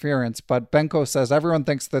tactic interference. But Benko says, everyone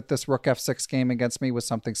thinks that this rook f6 game against me was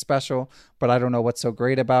something special, but I don't know what's so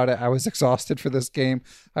great about it. I was exhausted for this game.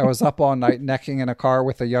 I was up all night necking in a car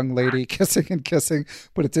with a young lady, kissing and kissing,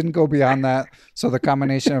 but it didn't go beyond that. So the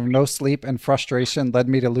combination of no sleep and frustration led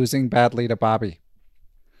me to losing badly to Bobby.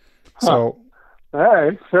 So, all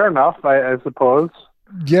right, fair enough, I suppose.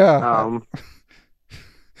 Yeah.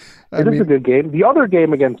 It is a good game. The other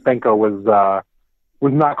game against Benko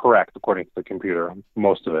was not correct according to the computer,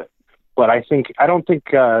 most of it. But I don't think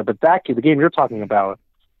the game you're talking about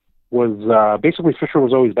was basically Fischer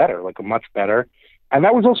was always better, like much better. And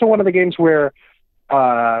that was also one of the games where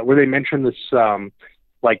they mentioned this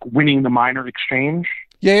like winning the minor exchange.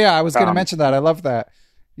 Yeah, I was going to mention that. I love that.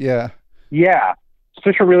 Yeah. Yeah.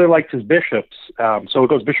 Fischer really liked his bishops. So it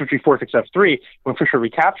goes bishop g4, takes f3. When Fischer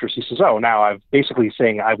recaptures, he says, oh, now I've basically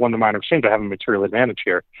saying I won the minor exchange. I have a material advantage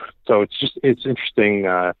here. So it's interesting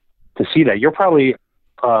to see that. You're probably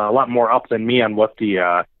a lot more up than me on what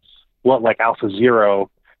like Alpha Zero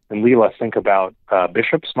and Leela think about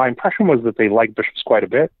bishops. My impression was that they like bishops quite a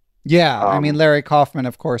bit. Yeah, I mean, Larry Kaufman,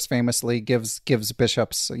 of course, famously gives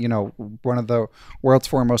bishops, one of the world's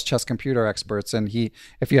foremost chess computer experts, and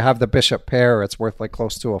if you have the bishop pair, it's worth like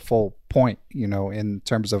close to a full point, in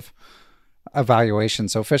terms of evaluation.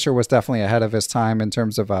 So Fischer was definitely ahead of his time in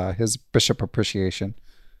terms of his bishop appreciation.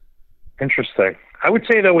 Interesting. I would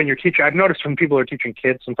say though, when you're teaching, I've noticed when people are teaching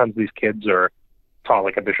kids, sometimes these kids are taught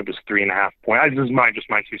like a bishop is 3.5 points. This is my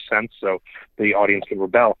 2 cents, so the audience can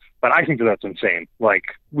rebel. But I think that's insane. Like,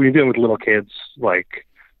 when you're dealing with little kids, like,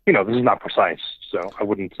 this is not precise. So I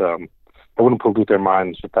wouldn't pollute their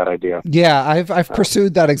minds with that idea. Yeah, I've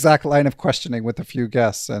pursued that exact line of questioning with a few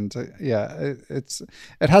guests, and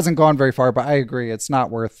it hasn't gone very far. But I agree, it's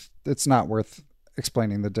not worth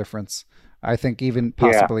explaining the difference. I think even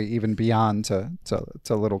beyond to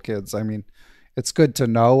little kids. I mean, it's good to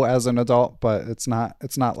know as an adult, but it's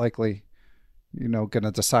not likely, going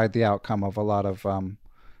to decide the outcome of a lot of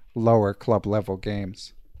lower club level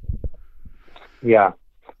games. Yeah.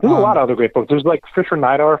 There's a lot of other great books. There's like Fischer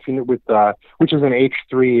Neidorf which is an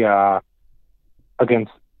H3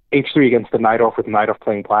 against the Neidorf with Neidorf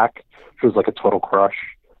playing black, which was like a total crush.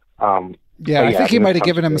 I think he might have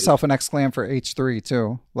given himself an exclam for H3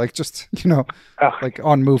 too. Like just, like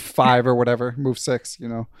on move 5 or whatever, move 6,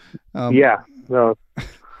 yeah. No.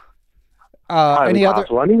 Any other?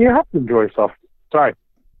 I mean, you have to enjoy yourself. Sorry.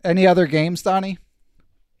 Any other games, Donnie?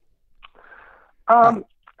 I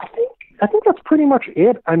think that's pretty much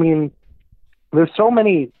it. I mean, there's so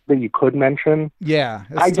many that you could mention. Yeah,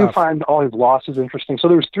 I do find all his losses interesting. So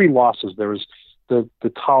there was 3 losses. There was the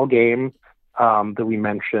Tal game that we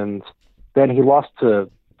mentioned. Then he lost to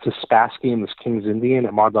Spassky in this King's Indian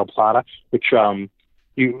at Mar del Plata, which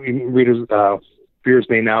readers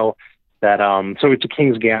may know that. So it's a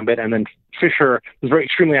King's Gambit, and then Fischer was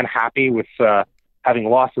extremely unhappy with having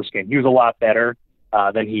lost this game. He was a lot better.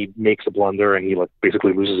 Then he makes a blunder and he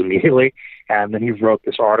basically loses immediately. And then he wrote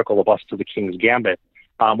this article of us to the King's Gambit,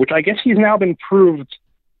 which I guess he's now been proved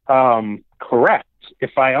correct.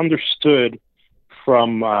 If I understood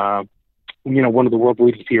from one of the world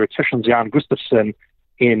leading theoreticians, Jan Gustafsson,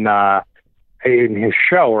 in his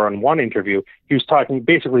show or on one interview, he was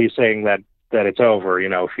basically saying that it's over.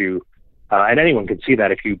 If you and anyone can see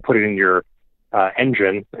that if you put it in your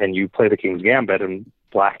engine and you play the King's Gambit and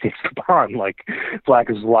black takes the pawn, like black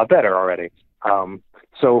is a lot better already.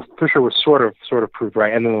 So Fischer was sort of proved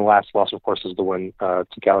right. And then the last loss, of course, is the win to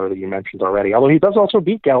Geller that you mentioned already. Although he does also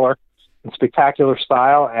beat Geller in spectacular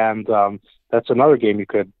style, and that's another game you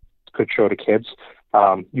could show to kids.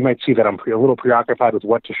 You might see that I'm a little preoccupied with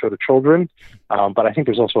what to show to children, but I think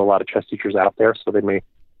there's also a lot of chess teachers out there, so they may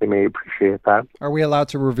appreciate that. Are we allowed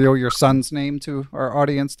to reveal your son's name to our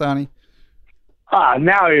audience, Donnie?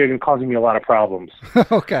 Now you're causing me a lot of problems.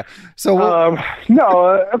 Okay. So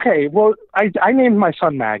no. Okay. Well, I named my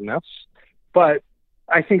son Magnus, But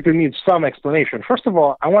I think there needs some explanation. First of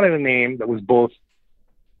all, I wanted a name that was both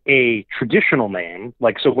a traditional name,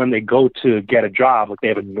 like so when they go to get a job, like they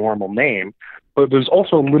have a normal name, but there's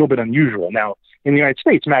also a little bit unusual. Now, in the United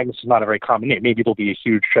States, Magnus is not a very common name. Maybe there'll be a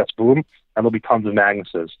huge chess boom, and there'll be tons of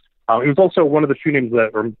Magnuses. It was also one of the few names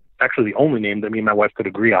that, or actually the only name that me and my wife could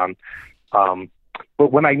agree on.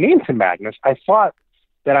 But when I named him Magnus, I thought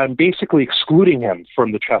that I'm basically excluding him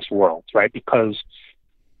from the chess world, right? Because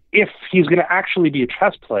if he's going to actually be a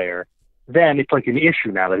chess player, then it's like an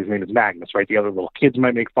issue now that his name is Magnus, right? The other little kids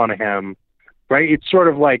might make fun of him, right? It's sort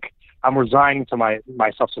of like I'm resigning to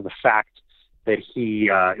myself to the fact that he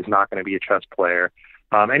is not going to be a chess player.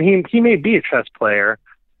 And he may be a chess player,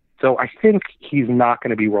 so I think he's not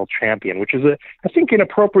going to be world champion, which is, I think, an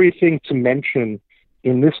appropriate thing to mention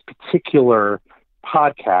in this particular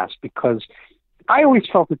podcast, because I always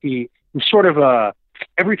felt that the sort of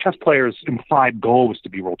every chess player's implied goal was to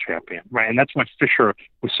be world champion, right? And that's why Fischer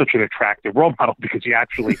was such an attractive role model, because he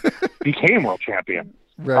actually became world champion.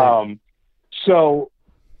 Right. So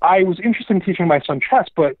I was interested in teaching my son chess,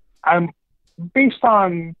 but based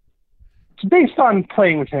on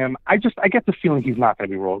playing with him, I get the feeling he's not going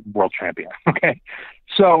to be world champion. Okay,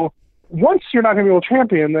 so once you're not going to be world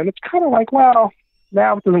champion, then it's kind of like, well,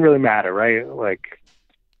 now it doesn't really matter, right? Like,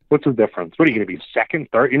 what's the difference? What are you going to be, second,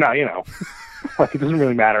 third? Like, it doesn't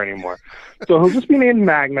really matter anymore. So he'll just be named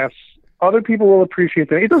Magnus. Other people will appreciate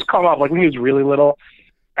that. It does come up, like when he was really little,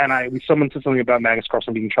 and someone said something about Magnus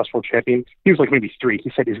Carlsen being chess world champion. He was like maybe 3.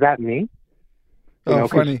 He said, "Is that me?"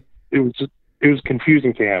 Funny. It was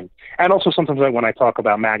confusing to him. And also sometimes when I talk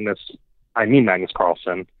about Magnus, I mean Magnus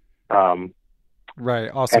Carlsen. Right.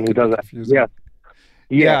 Also, and he does that.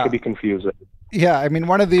 Yeah, it could be confusing. Yeah, I mean,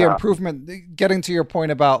 one of the improvement, getting to your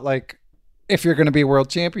point about like if you're going to be world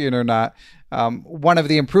champion or not, one of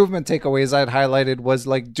the improvement takeaways I'd highlighted was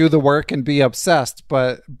like do the work and be obsessed.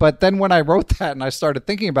 But then when I wrote that and I started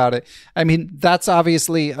thinking about it, I mean, that's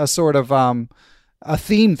obviously a sort of a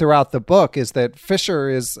theme throughout the book, is that Fischer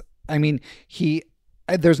is, I mean,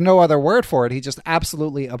 there's no other word for it. He just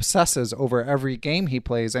absolutely obsesses over every game he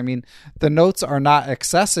plays. I mean, the notes are not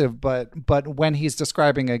excessive, but when he's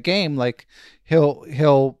describing a game, like he'll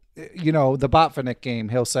the Botvinnik game,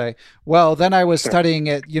 he'll say, well, then I was studying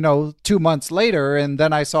it, 2 months later, and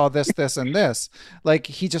then I saw this, this, and this. Like,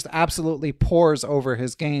 he just absolutely pours over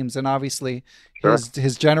his games, and obviously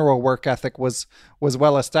his general work ethic was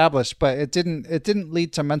well established, but it didn't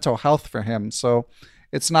lead to mental health for him. So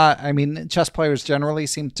it's not, I mean, chess players generally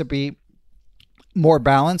seem to be more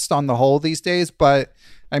balanced on the whole these days, but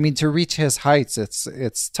I mean, to reach his heights,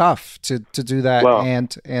 it's tough to do that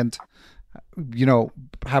and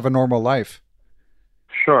have a normal life.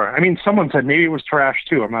 Sure. I mean, someone said, maybe it was Tarrasch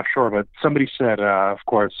too, I'm not sure, but somebody said, of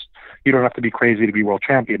course, you don't have to be crazy to be world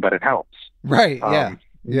champion, but it helps. Right. Yeah.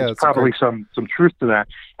 There's probably some truth to that.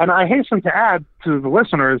 And I hasten to add to the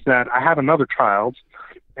listeners that I have another child,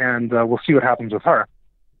 and we'll see what happens with her.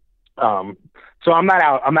 So I'm not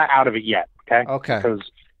out of it yet. Okay. Because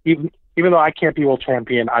even though I can't be world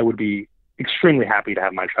champion, I would be extremely happy to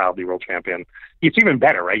have my child be world champion. It's even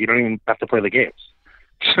better, right? You don't even have to play the games.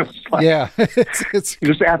 Yeah. It's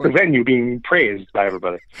you're just at the venue being praised by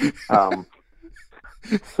everybody.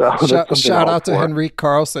 So shout out to Henrik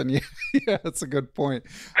Carlsen. Yeah, that's a good point.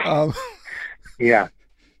 Yeah.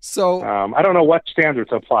 So I don't know what standard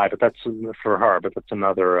to apply, but that's for her. But that's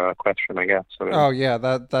another question, I guess. Oh yeah,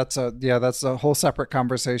 that's a whole separate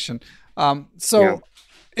conversation.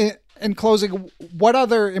 In closing, what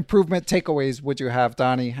other improvement takeaways would you have,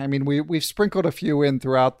 Donnie? I mean, we've sprinkled a few in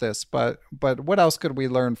throughout this, but what else could we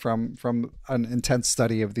learn from an intense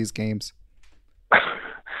study of these games?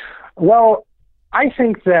 Well, I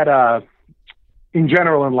think that in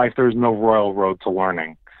general in life, there's no royal road to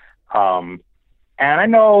learning. And I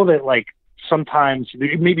know that, like, sometimes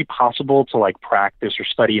it may be possible to, like, practice or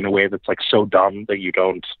study in a way that's, like, so dumb that you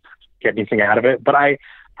don't get anything out of it. But I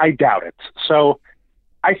doubt it. So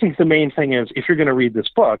I think the main thing is, if you're going to read this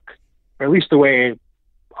book, or at least the way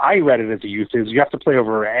I read it as a youth, is you have to play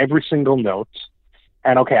over every single note.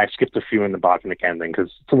 And, okay, I skipped a few in the Botvinnik ending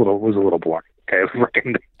because it was a little boring. Okay,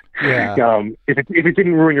 yeah. If it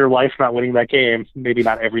didn't ruin your life not winning that game, maybe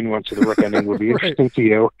not every nuance of the rook ending would be interesting to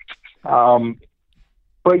you.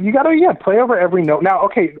 But you got to, play over every note. Now,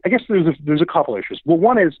 okay, I guess there's a couple issues. Well,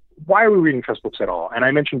 one is, why are we reading chess books at all? And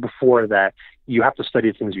I mentioned before that you have to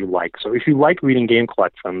study things you like. So if you like reading game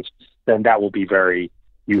collections, then that will be very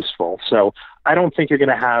useful. So I don't think you're going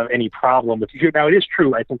to have any problem with it. Now, it is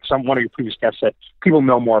true, I think one of your previous guests said people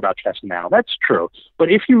know more about chess now. That's true.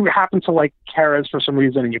 But if you happen to like Keres for some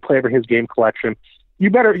reason and you play over his game collection,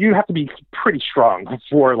 you have to be pretty strong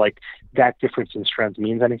before like that difference in strength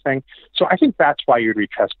means anything. So I think that's why you'd read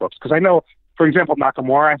chess books. Because I know, for example,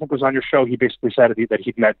 Nakamura, I think, was on your show. He basically said that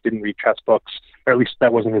he didn't read chess books, or at least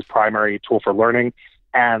that wasn't his primary tool for learning.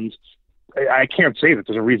 And I can't say that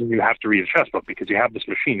there's a reason you have to read a chess book, because you have this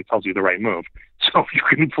machine that tells you the right move. So you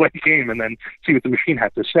can play a game and then see what the machine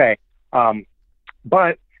has to say.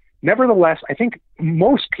 But nevertheless, I think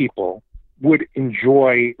most people would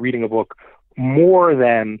enjoy reading a book more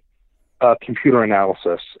than computer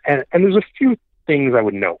analysis. And there's a few things I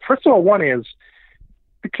would note. First of all, one is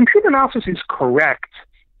the computer analysis is correct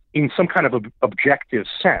in some kind of objective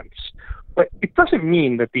sense, but it doesn't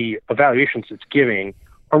mean that the evaluations it's giving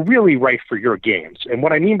are really right for your games. And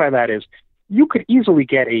what I mean by that is you could easily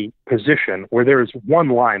get a position where there is one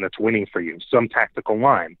line that's winning for you, some tactical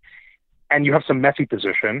line, and you have some messy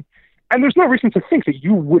position, and there's no reason to think that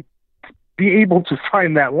you would be able to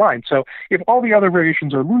find that line. So if all the other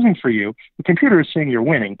variations are losing for you, the computer is saying you're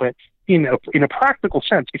winning. But in a practical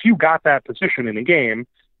sense, if you got that position in a game,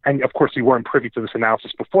 and of course you weren't privy to this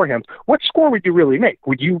analysis beforehand, what score would you really make?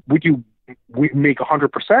 Would you make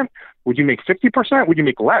 100%? Would you make 50%? Would you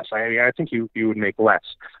make less? I think you would make less.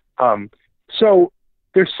 So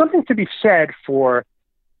there's something to be said for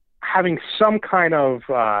having some kind of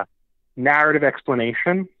narrative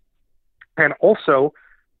explanation, and also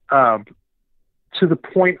to the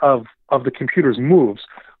point of the computer's moves.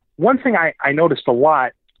 One thing I noticed a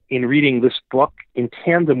lot in reading this book in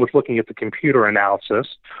tandem with looking at the computer analysis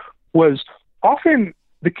was often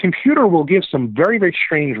the computer will give some very, very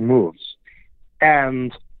strange moves.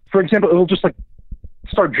 And, for example, it'll just like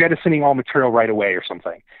start jettisoning all material right away or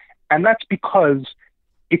something. And that's because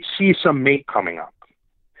it sees some mate coming up.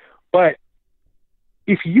 But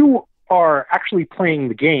if you are actually playing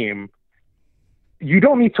the game, you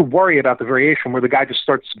don't need to worry about the variation where the guy just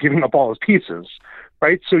starts giving up all his pieces,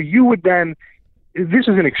 right? So you would then, this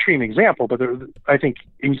is an extreme example, but I think,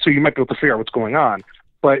 so you might be able to figure out what's going on.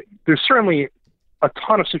 But there's certainly a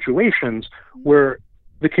ton of situations where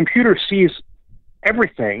the computer sees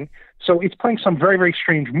everything, so it's playing some very, very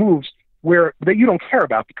strange moves that you don't care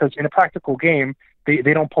about, because in a practical game, they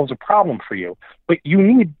don't pose a problem for you. But you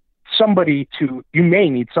may need somebody to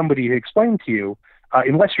explain to you,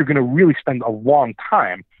 unless you're going to really spend a long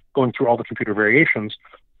time going through all the computer variations,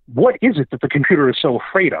 what is it that the computer is so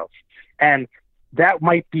afraid of? And that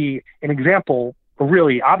might be an example. A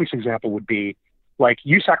really obvious example would be like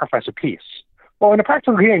you sacrifice a piece. Well, in a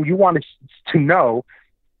practical game, you want to know,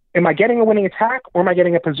 am I getting a winning attack, or am I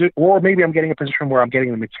getting a position, or maybe I'm getting a position where I'm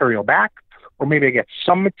getting the material back, or maybe I get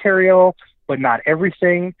some material, but not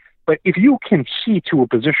everything. But if you can see to a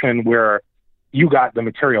position where you got the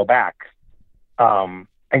material back,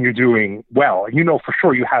 and you're doing well, and you know for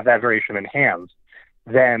sure you have that variation in hand,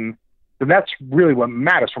 then that's really what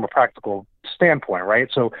matters from a practical standpoint, right?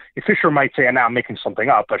 So if Fisher might say, and now I'm making something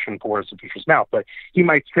up, I shouldn't put words in Fisher's mouth, but he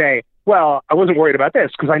might say, well, I wasn't worried about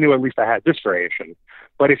this because I knew at least I had this variation.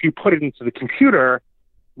 But if you put it into the computer,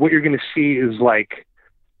 what you're going to see is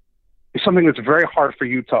something that's very hard for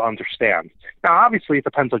you to understand. Now, obviously, it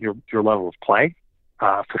depends on your level of play,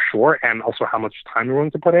 for sure, and also how much time you're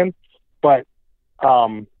willing to put in. But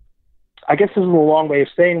I guess this is a long way of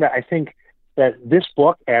saying that I think that this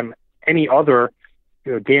book and any other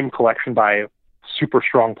game collection by a super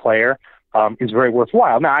strong player is very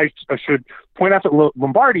worthwhile. Now, I should point out that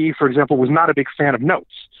Lombardi, for example, was not a big fan of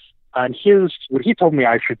notes. And what he told me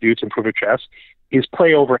I should do to improve at chess is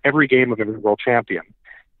play over every game of every world champion.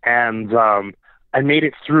 And I made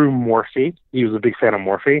it through Morphy. He was a big fan of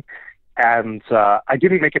Morphy. And I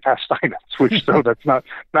didn't make it past Steinitz, which so that's not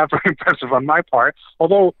very impressive on my part.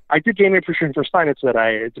 Although I did gain appreciation for Steinitz that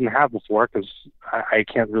I didn't have before, because I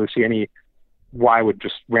can't really see why I would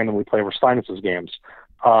just randomly play over Steinitz's games.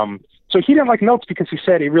 So he didn't like notes because he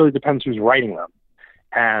said it really depends who's writing them.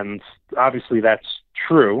 And obviously that's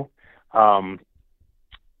true. I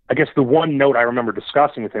guess the one note I remember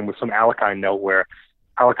discussing with him was some Alekhine note where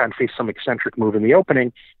Alekhine faced some eccentric move in the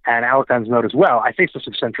opening, and Alekhine's note as well. I faced this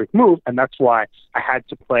eccentric move, and that's why I had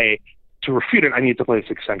to play, to refute it, I needed to play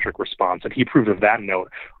this eccentric response. And he approved of that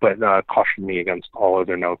note, but cautioned me against all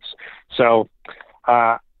other notes. So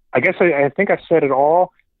I guess I think I said it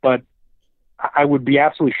all, but I would be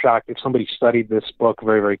absolutely shocked if somebody studied this book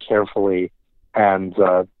very, very carefully and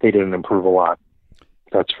they didn't improve a lot.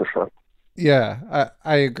 That's for sure. Yeah,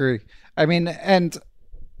 I agree. I mean, and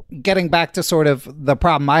getting back to sort of the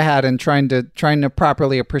problem I had in trying to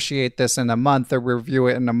properly appreciate this in a month, or review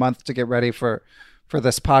it in a month to get ready for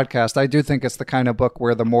this podcast, I do think it's the kind of book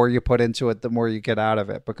where the more you put into it, the more you get out of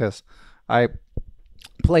it, because I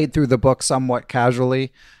played through the book somewhat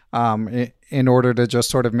casually in order to just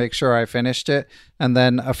sort of make sure I finished it. And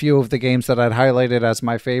then a few of the games that I'd highlighted as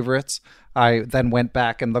my favorites, I then went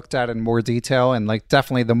back and looked at in more detail. And like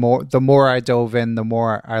definitely the more I dove in, the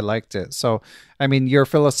more I liked it. So, I mean, your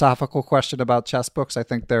philosophical question about chess books, I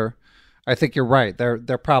think you're right.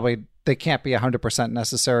 They can't be 100%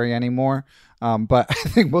 necessary anymore. But I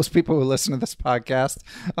think most people who listen to this podcast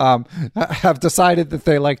have decided that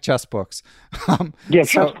they like chess books.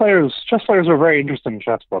 Chess players are very interested in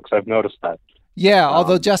chess books. I've noticed that. Yeah,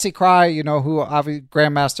 although Jesse Cry, who obviously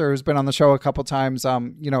Grandmaster, who's been on the show a couple times,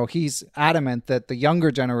 he's adamant that the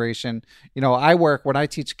younger generation, when I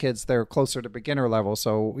teach kids, they're closer to beginner level.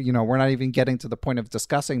 So, we're not even getting to the point of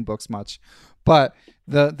discussing books much. But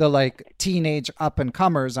the like teenage up and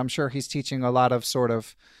comers, I'm sure he's teaching a lot of sort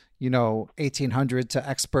of, 1800 to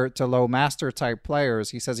expert to low master type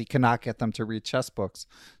players. He says he cannot get them to read chess books.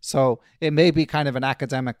 So it may be kind of an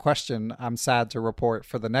academic question, I'm sad to report,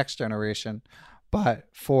 for the next generation. But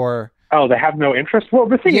for... Oh, they have no interest? Well,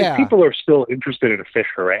 the thing is, people are still interested in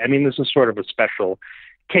Fischer, right? I mean, this is sort of a special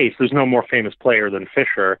case. There's no more famous player than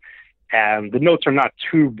Fischer, and the notes are not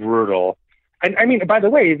too brutal. I mean, by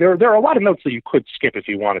the way, there are a lot of notes that you could skip if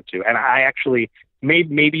you wanted to, and I actually...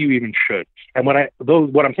 Maybe you even should. And what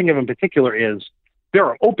I'm thinking of in particular is there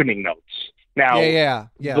are opening notes. Now,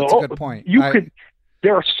 that's a good point.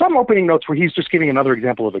 There are some opening notes where he's just giving another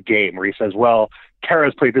example of a game where he says, well,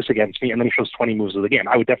 Kara's played this against me, and then he shows 20 moves of the game.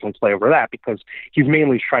 I would definitely play over that because he's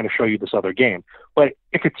mainly trying to show you this other game. But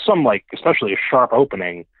if it's some, like, especially a sharp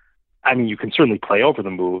opening, I mean, you can certainly play over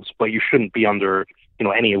the moves, but you shouldn't be under,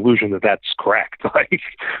 any illusion that that's correct. Like,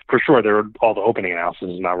 for sure, all the opening analysis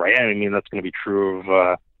is not right. I mean, that's going to be true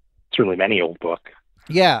of certainly many old book.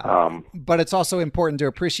 Yeah, but it's also important to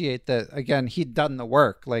appreciate that, again, he'd done the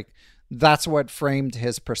work. Like, that's what framed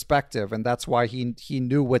his perspective, and that's why he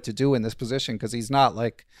knew what to do in this position, because he's not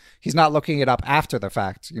looking it up after the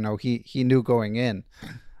fact. He knew going in.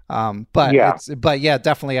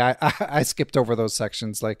 Definitely I skipped over those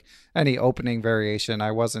sections, like any opening variation.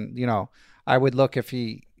 I wasn't, I would look if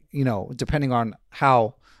he, depending on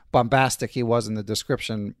how bombastic he was in the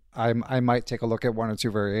description, I might take a look at one or two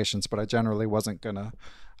variations, but I generally wasn't going to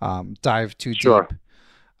dive too deep.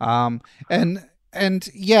 And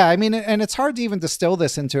it's hard to even distill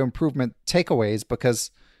this into improvement takeaways because,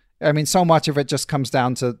 I mean, so much of it just comes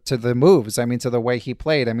down to the moves. I mean, to the way he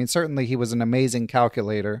played. I mean, certainly he was an amazing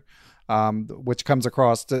calculator, which comes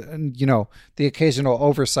across, the occasional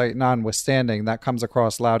oversight notwithstanding, that comes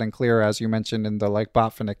across loud and clear, as you mentioned in the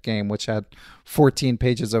Botvinnik game, which had 14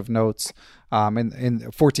 pages of notes,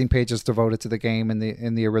 and 14 pages devoted to the game in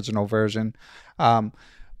the original version.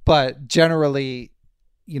 But generally,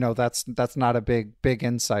 that's not a big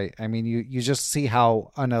insight. I mean, you just see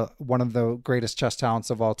how one of the greatest chess talents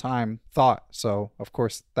of all time thought. So of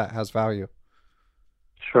course that has value.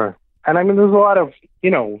 Sure. And I mean, there's a lot of,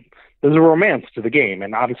 there's a romance to the game.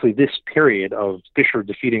 And obviously this period of Fischer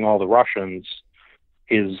defeating all the Russians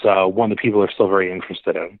is one that people are still very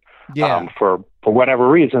interested in. Yeah. For whatever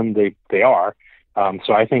reason they are.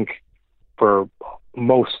 So I think for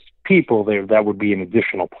most people that would be an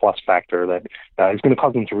additional plus factor that is going to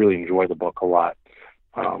cause them to really enjoy the book a lot.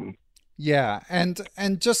 And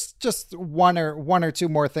just one or two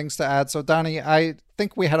more things to add. So Donnie, I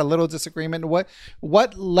think we had a little disagreement.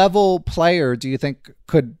 What level player do you think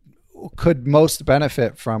could most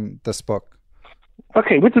benefit from this book?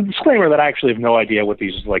 Okay, with the disclaimer that I actually have no idea what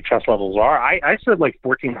these chess levels are. I said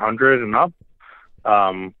 1400 and up,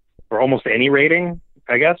 or almost any rating,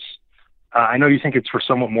 I guess. I know you think it's for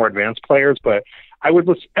somewhat more advanced players, but I would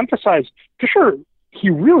emphasize, for sure, he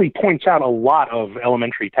really points out a lot of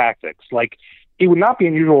elementary tactics. Like, it would not be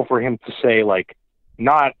unusual for him to say,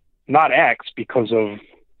 not X because of,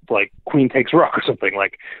 queen takes rook or something.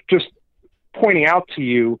 Just pointing out to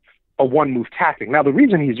you a one-move tactic. Now, the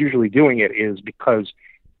reason he's usually doing it is because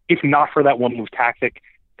if not for that one-move tactic,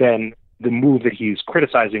 then the move that he's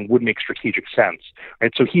criticizing would make strategic sense,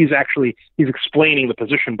 right? So he's explaining the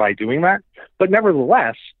position by doing that. But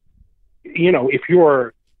nevertheless, if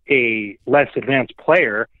you're a less advanced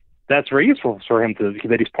player, that's very useful for him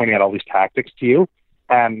that he's pointing out all these tactics to you,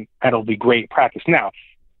 and it'll be great practice. Now,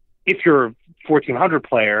 if you're a 1400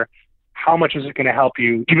 player, how much is it going to help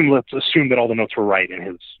you? Even let's assume that all the notes were right in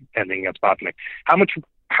his ending against Botvinnik. How much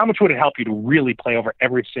would it help you to really play over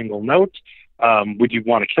every single note? Would you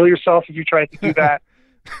want to kill yourself if you tried to do that?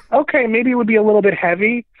 Okay, maybe it would be a little bit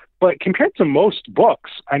heavy, but compared to most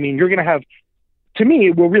books, I mean, you're going to have, to me,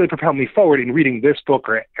 it will really propel me forward in reading this book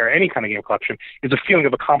or any kind of game collection is a feeling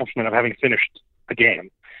of accomplishment of having finished a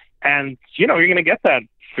game. And, you're going to get that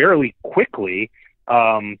fairly quickly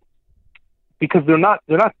because they're not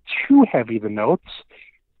too heavy, the notes,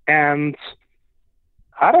 and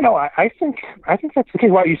I don't know. I think that's the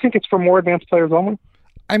case. Why, you think it's for more advanced players only?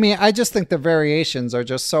 I mean, I just think the variations are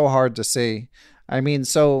just so hard to see. I mean,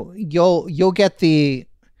 so you'll get the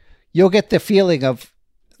feeling of,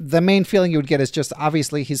 the main feeling you would get is just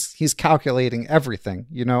obviously he's calculating everything,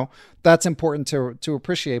 you know. That's important to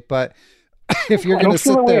appreciate. But if you're going to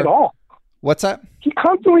sit there, at all. What's that? He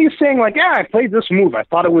constantly is saying like, "Yeah, I played this move. I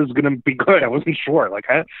thought it was going to be good. I wasn't sure." Like,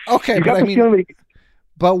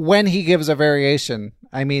 but when he gives a variation,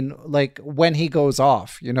 I mean, like when he goes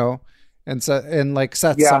off, you know, and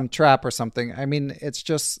sets some trap or something. I mean, it's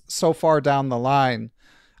just so far down the line.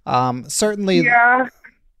 Certainly, yeah.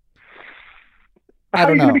 I don't know. How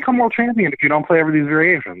are you going to become world champion if you don't play over these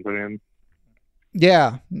variations? I mean,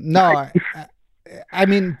 yeah, no, I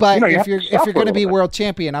mean, but if you're going to be world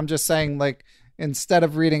champion, I'm just saying, like, instead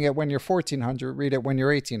of reading it when you're 1400, read it when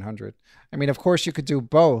you're 1800. I mean, of course you could do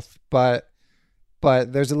both, but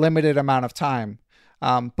there's a limited amount of time.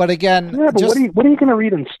 But again, what are you going to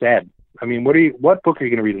read instead? I mean, what book are you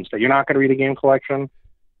going to read instead? You're not going to read a game collection?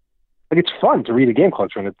 Like, it's fun to read a game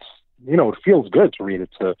collection. It's, you know, it feels good to read it.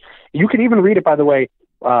 You can even read it, by the way.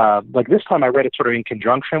 Like this time I read it sort of in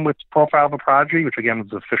conjunction with Profile of a Prodigy, which again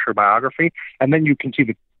was a Fisher biography. And then you can see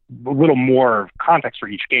a little more context for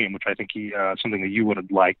each game, which I think something that you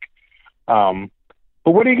would like. But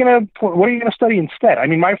what are you gonna study instead? I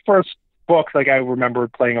mean, my first book, like I remember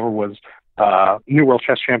playing over, was New World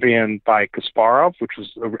Chess Champion by Kasparov, which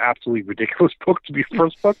was an absolutely ridiculous book to be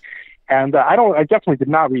first book. And I definitely did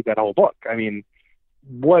not read that whole book. I mean,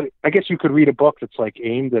 I guess you could read a book that's like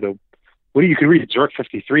aimed at you could read Zurich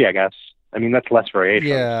 53, I guess. I mean, that's less variation.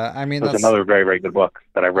 Yeah, I mean, that's another very, very good book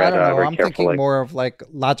that I read. I don't know. Very I'm carefully. Thinking more of like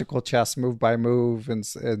logical chess, move by move, and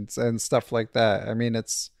stuff like that. I mean,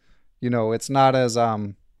 it's, you know, it's not as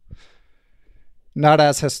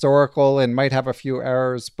historical and might have a few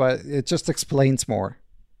errors, but it just explains more.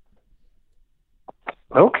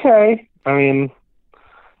 Okay, I mean,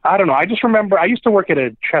 I don't know. I just remember I used to work at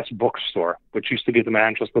a chess bookstore, which used to be the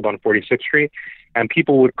Man Chess Club on 46th Street, and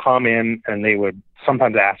people would come in and they would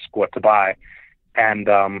sometimes ask what to buy. And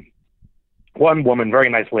one woman, very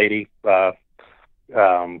nice lady, who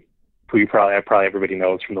probably everybody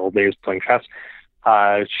knows from the old days playing chess,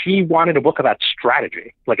 she wanted a book about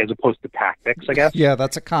strategy, like as opposed to tactics, I guess. Yeah,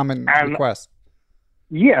 that's a common request.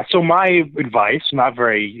 Yeah, so my advice, not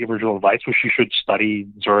very original advice, was she should study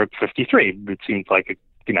Zurich 53. It seems like it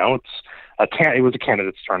was a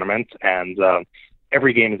candidates tournament, and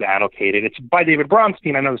every game is annotated. It's by David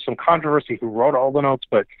Bronstein. I know there's some controversy who wrote all the notes,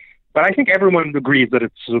 but I think everyone agrees that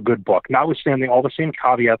it's a good book, notwithstanding all the same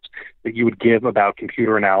caveats that you would give about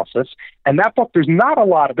computer analysis. And that book,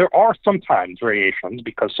 there are sometimes variations,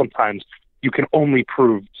 because sometimes you can only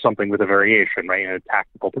prove something with a variation, right, in a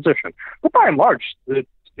tactical position. But by and large,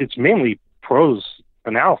 it's mainly prose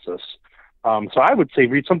analysis. So I would say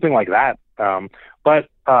read something like that. But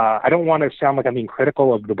I don't want to sound like I'm being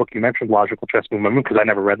critical of the book you mentioned, Logical Chess Movement, because I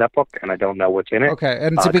never read that book and I don't know what's in it. Okay,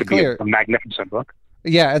 and to be clear, a magnificent book.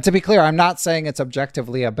 Yeah, and to be clear, I'm not saying it's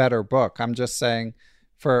objectively a better book. I'm just saying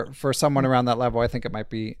for someone around that level, I think it might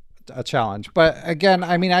be a challenge. But again,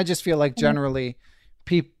 I mean, I just feel like generally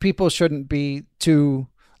people shouldn't be too,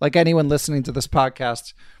 like, anyone listening to this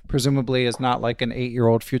podcast presumably is not like an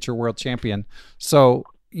 8-year-old future world champion. So,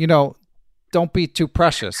 you know, don't be too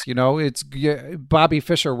precious. You know, Bobby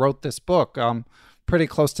Fischer wrote this book pretty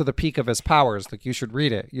close to the peak of his powers. Like, you should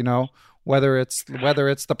read it, you know, whether it's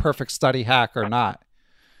the perfect study hack or not.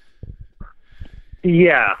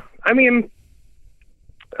 Yeah. I mean,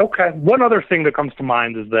 okay. One other thing that comes to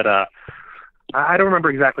mind is that I don't remember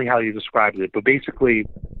exactly how you described it, but basically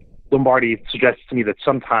Lombardi suggests to me that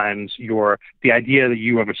sometimes the idea that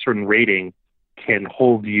you have a certain rating can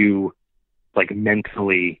hold you, like,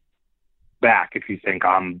 mentally back if you think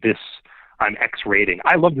I'm X rating.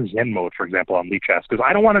 I love the Zen mode, for example, on Lichess, because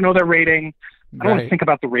I don't want to know their rating. I don't want to think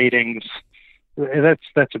about the ratings.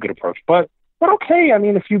 That's a good approach. But okay, I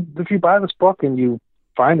mean, if you buy this book and you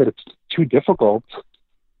find that it's too difficult,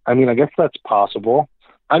 I mean, I guess that's possible.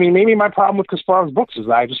 I mean, maybe my problem with Kasparov's books is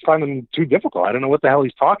that I just find them too difficult. I don't know what the hell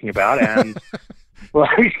he's talking about, and like,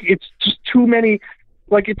 it's just too many.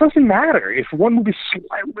 Like, it doesn't matter if one move is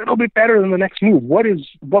a little bit better than the next move. What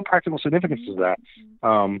practical significance is that?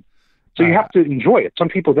 So you have to enjoy it. Some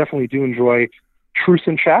people definitely do enjoy truth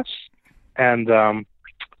in chess, and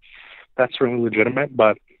that's certainly legitimate.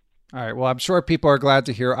 But all right, well, I'm sure people are glad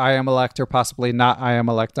to hear I Am Elect, or possibly not I Am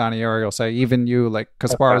Elect, Donieri will say. Even you, like,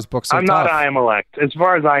 Kasparov's books are I'm tough. not I Am Elect. As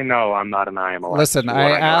far as I know, I'm not an I Am Elect. Listen,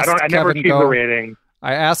 I never achieved the rating.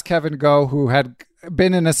 I asked Kevin Go, who had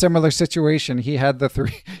been in a similar situation. He had the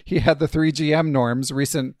three GM norms,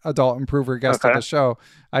 recent adult improver guest of the show.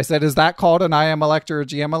 I said, "Is that called an IM elect or a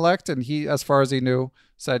GM elect?" And he, as far as he knew,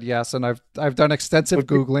 said yes. And I've done extensive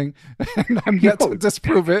Googling, and I'm yet to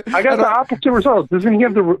disprove it. I got the opposite result. Doesn't he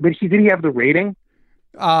have did he have the rating?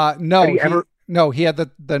 No, he had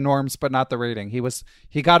the norms, but not the rating.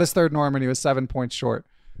 He got his third norm, and he was 7 points short.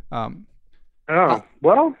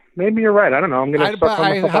 Well, maybe you're right. I don't know.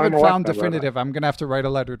 I haven't found definitive. I'm gonna have to write a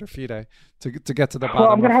letter to FIDE to get to the bottom.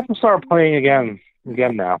 Well, I'm gonna have to start playing again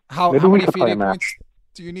now. How many FIDE points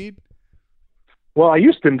do you need? Well, I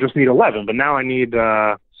used to just need 11, but now I need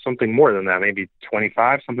something more than that. Maybe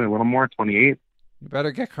 25, something a little more, 28. You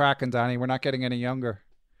better get cracking, Donnie. We're not getting any younger.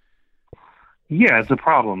 Yeah, it's a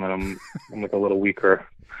problem that I'm like a little weaker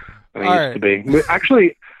than I used to be. But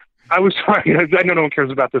actually, I was sorry. I know no one cares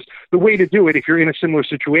about this. The way to do it, if you're in a similar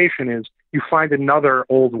situation, is you find another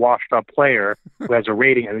old, washed-up player who has a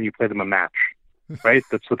rating, and then you play them a match. Right?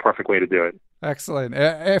 That's the perfect way to do it. Excellent.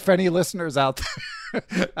 If any listeners out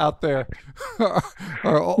there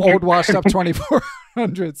are old, washed-up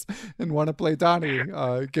 2400s and want to play Donnie,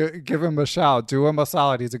 give him a shout. Do him a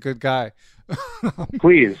solid. He's a good guy.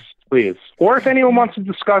 Please. Or if anyone wants to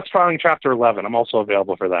discuss filing Chapter 11, I'm also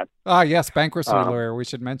available for that. Yes, bankruptcy lawyer, we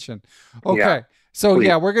should mention. Okay. Yeah, so,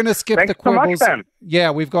 we're going to skip the quibbles. So much,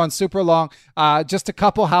 yeah, we've gone super long. Just a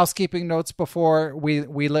couple housekeeping notes before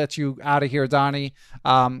we let you out of here, Donnie.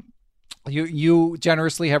 You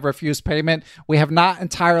generously have refused payment. We have not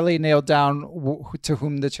entirely nailed down to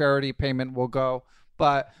whom the charity payment will go,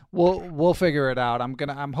 but we'll figure it out.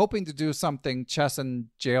 I'm hoping to do something chess and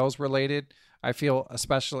jails related. I feel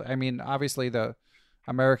obviously the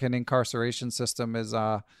American incarceration system is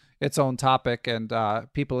its own topic, and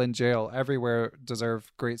people in jail everywhere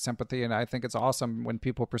deserve great sympathy. And I think it's awesome when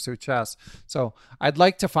people pursue chess. So I'd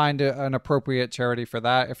like to find an appropriate charity for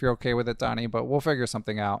that, if you're okay with it, Donnie, but we'll figure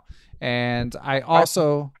something out. And I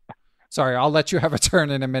also, sorry, I'll let you have a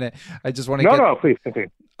turn in a minute. I just want to No, please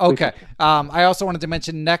continue. Okay. I also wanted to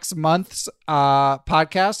mention next month's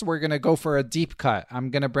podcast, we're going to go for a deep cut. I'm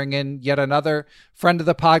going to bring in yet another friend of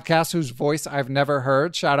the podcast whose voice I've never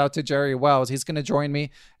heard. Shout out to Jerry Wells. He's going to join me,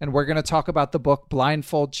 and we're going to talk about the book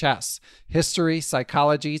Blindfold Chess: History,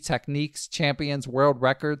 Psychology, Techniques, Champions, World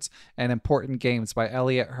Records, and Important Games by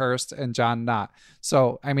Elliot Hurst and John Knott.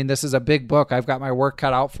 So, this is a big book. I've got my work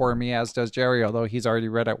cut out for me, as does Jerry, although he's already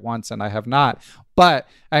read it once and I have not. But,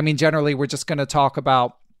 generally, we're just going to talk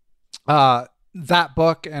about that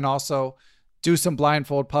book and also do some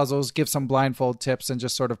blindfold puzzles, give some blindfold tips, and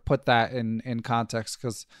just sort of put that in context,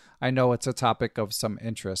 because I know it's a topic of some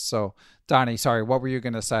interest. So, Donnie, sorry, what were you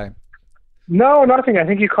going to say? No, nothing. I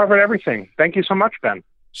think you covered everything. Thank you so much, Ben.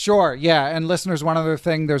 Sure. Yeah. And listeners, one other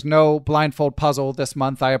thing, there's no blindfold puzzle this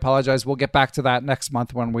month. I apologize. We'll get back to that next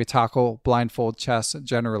month when we tackle blindfold chess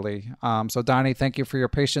generally. So Donnie, thank you for your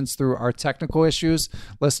patience through our technical issues.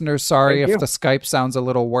 Listeners, sorry if the Skype sounds a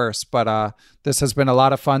little worse, but this has been a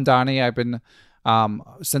lot of fun, Donnie. I've been,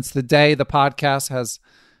 since the day the podcast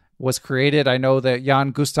was created, I know that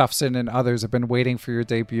Jan Gustafsson and others have been waiting for your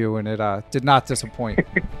debut, and it did not disappoint.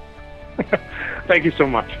 Thank you so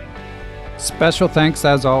much. Special thanks,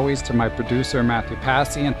 as always, to my producer, Matthew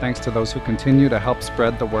Passy, and thanks to those who continue to help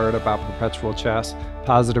spread the word about Perpetual Chess.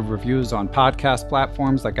 Positive reviews on podcast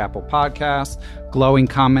platforms like Apple Podcasts, glowing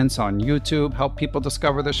comments on YouTube help people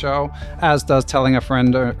discover the show, as does telling a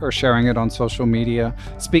friend or sharing it on social media.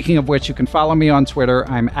 Speaking of which, you can follow me on Twitter.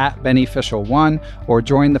 I'm at BennyFischel1, or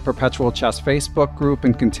join the Perpetual Chess Facebook group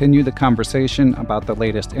and continue the conversation about the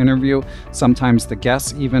latest interview. Sometimes the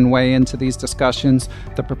guests even weigh into these discussions.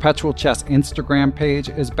 The Perpetual Chess Instagram page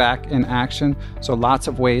is back in action, so lots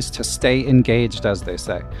of ways to stay engaged, as they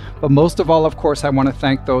say. But most of all, of course, I want to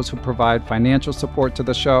thank those who provide financial support to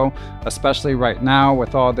the show, especially right now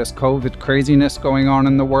with all this COVID craziness going on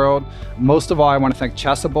in the world. Most of all, I want to thank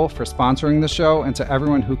Chessable for sponsoring the show, and to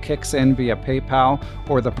everyone who kicks in via PayPal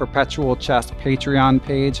or the Perpetual Chess Patreon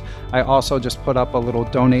page. I also just put up a little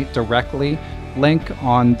donate directly link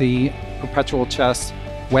on the Perpetual Chess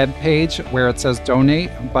webpage where it says donate.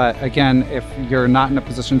 But again, if you're not in a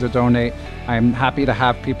position to donate, I'm happy to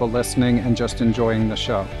have people listening and just enjoying the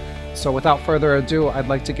show. So without further ado, I'd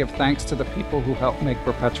like to give thanks to the people who help make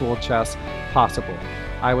Perpetual Chess possible.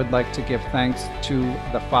 I would like to give thanks to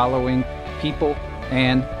the following people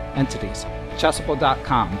and entities: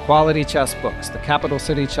 Chessable.com, Quality Chess Books, the Capital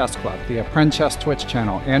City Chess Club, the Apprend Chess Twitch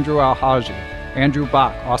channel, Andrew Al-Haji, Andrew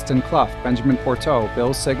Bach, Austin Clough, Benjamin Porteau, Bill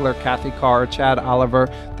Sigler, Kathy Carr, Chad Oliver,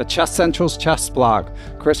 the Chess Central's Chess Blog,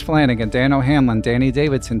 Chris Flanagan, Dan O'Hanlon, Danny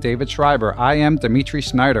Davidson, David Schreiber, I am Dimitri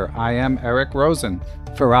Schneider, I am Eric Rosen,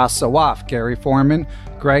 Faraz Sawaf, Gary Foreman,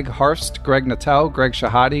 Greg Harst, Greg Natel, Greg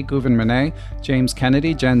Shahadi, Guven Monet, James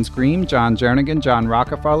Kennedy, Jens Green, John Jernigan, John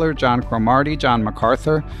Rockefeller, John Cromarty, John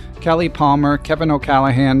MacArthur, Kelly Palmer, Kevin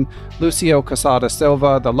O'Callahan, Lucio Casada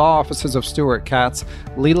Silva, the law offices of Stuart Katz,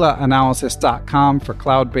 LeelaAnalysis.com for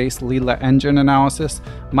cloud-based Leela engine analysis,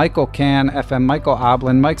 Michael Can, FM Michael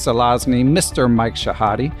Oblin, Mike Zelazny, Mr. Mike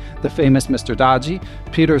Shahadi, the famous Mr. Dodgy,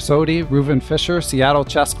 Peter Zodi, Reuven Fisher, Seattle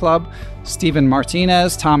Chess Club, Stephen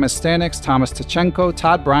Martinez, Thomas Stanix, Thomas Tachenko,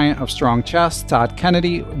 Todd Bryant of Strong Chess, Todd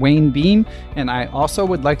Kennedy, Wayne Beam, and I also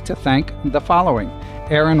would like to thank the following: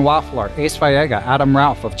 Aaron Waffler, Ace Vallega, Adam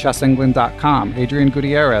Ralph of ChessEngland.com, Adrian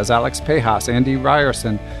Gutierrez, Alex Pejas, Andy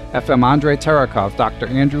Ryerson, FM Andrei Terakov, Dr.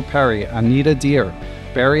 Andrew Perry, Anita Deer,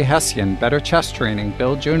 Barry Hessian, Better Chess Training,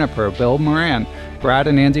 Bill Juniper, Bill Moran, Brad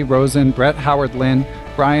and Andy Rosen, Brett Howard Lynn,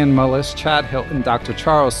 Brian Mullis, Chad Hilton, Dr.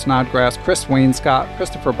 Charles Snodgrass, Chris Wainscott,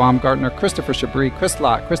 Christopher Baumgartner, Christopher Chabris, Chris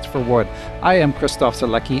Lott, Christopher Wood. I am Christoph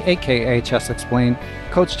Zalecki, aka Chess Explained,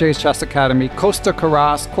 Coach Jay's Chess Academy, Costa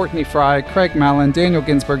Carras, Courtney Fry, Craig Mallon, Daniel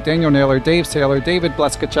Ginsberg, Daniel Naylor, Dave Saylor, David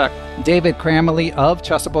Bleskacek, David Cramley of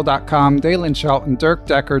Chessable.com, Dalen Shelton, Dirk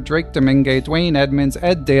Decker, Drake Domingue, Dwayne Edmonds,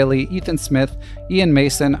 Ed Daly, Ethan Smith, Ian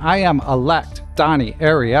Mason. I am Elect, Donnie,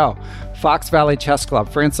 Ariel, Fox Valley Chess Club,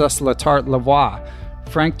 Francis Letarte Lavoie,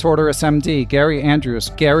 Frank Tortoris MD, Gary Andrews,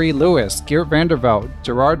 Gary Lewis, Geert Vanderveld,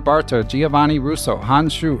 Gerard Barta, Giovanni Russo,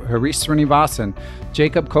 Hans Schut, Harish Srinivasan,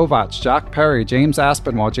 Jacob Kovac, Jock Perry, James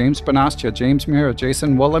Aspinwall, James Bonastia, James Muir,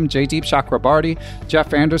 Jason Woolham, Jaydeep Chakrabarty,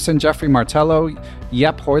 Jeff Anderson, Jeffrey Martello,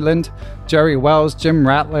 Yep Hoyland, Jerry Wells, Jim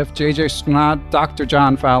Ratliff, JJ Snod, Dr.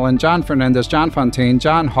 John Fallon, John Fernandez, John Fontaine,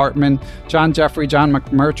 John Hartman, John Jeffrey, John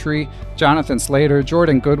McMurtry, Jonathan Slater,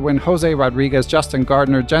 Jordan Goodwin, Jose Rodriguez, Justin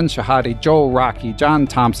Gardner, Jen Shahadi, Joel Rocky, John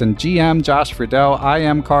Thompson, GM Josh Friedel, I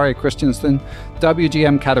am Kari Christensen,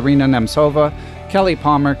 WGM Katerina Nemtsova, Kelly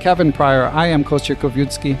Palmer, Kevin Pryor, I am Kostya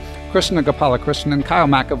Kovutsky, Krishna Gopalakrishnan, Kyle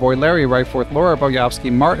McAvoy, Larry Ryforth, Laura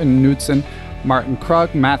Boyovsky, Martin Knudsen, Martin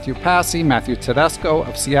Krug, Matthew Passy, Matthew Tedesco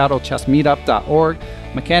of SeattleChessMeetup.org,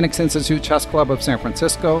 Mechanics Institute Chess Club of San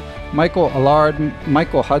Francisco, Michael Allard,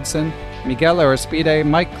 Michael Hudson, Miguel Aristide,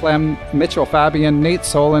 Mike Clem, Mitchell Fabian, Nate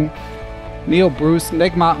Solon, Neil Bruce,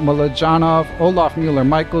 Nigmat Mulajanov, Olaf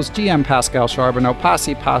Mueller-Michaels, GM Pascal Charbonneau,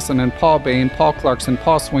 Pasi Passanen, Paul Bain, Paul Clarkson,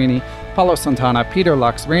 Paul Sweeney, Paulo Santana, Peter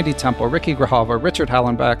Lux, Randy Temple, Ricky Grijalva, Richard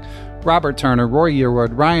Hallenbeck, Robert Turner, Roy Yearwood,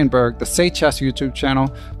 Ryan Berg, the Say Chess YouTube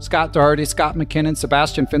channel, Scott Doherty, Scott McKinnon,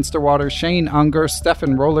 Sebastian Finsterwater, Shane Unger,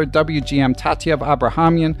 Stefan Roller, WGM Tatyev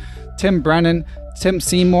Abrahamian, Tim Brennan, Tim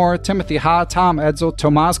Seymour, Timothy Ha, Tom Edsel,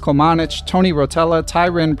 Tomas Komanich, Tony Rotella,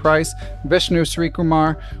 Tyrin Price, Vishnu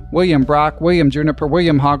Srikumar, William Brock, William Juniper,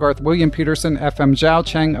 William Hogarth, William Peterson, FM Zhao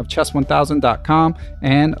Cheng of Chess1000.com,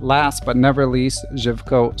 and last but never least,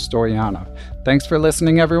 Zhivko Stoyanov. Thanks for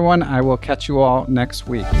listening, everyone. I will catch you all next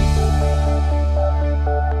week.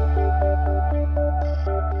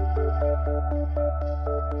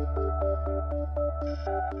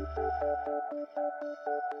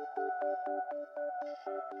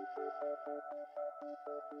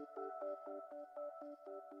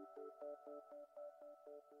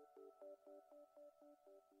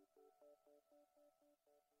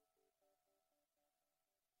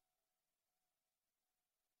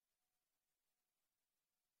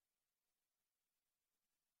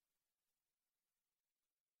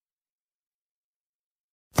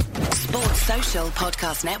 Sports Social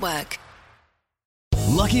Podcast Network.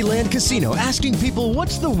 Lucky Land Casino, asking people,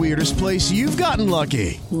 what's the weirdest place you've gotten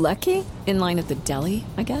lucky? Lucky? In line at the deli,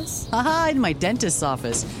 I guess? Aha, in my dentist's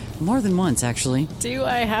office. More than once, actually. Do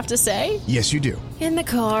I have to say? Yes, you do. In the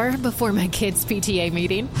car before my kids' PTA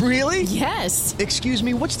meeting. Really? Yes. Excuse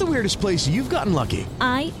me, what's the weirdest place you've gotten lucky?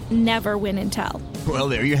 I never win and tell. Well,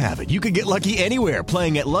 there you have it. You can get lucky anywhere,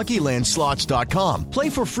 playing at LuckyLandSlots.com.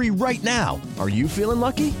 Play for free right now. Are you feeling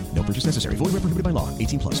lucky? No purchase necessary. Void where prohibited by law.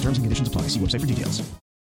 18+. Terms and conditions apply. See website for details.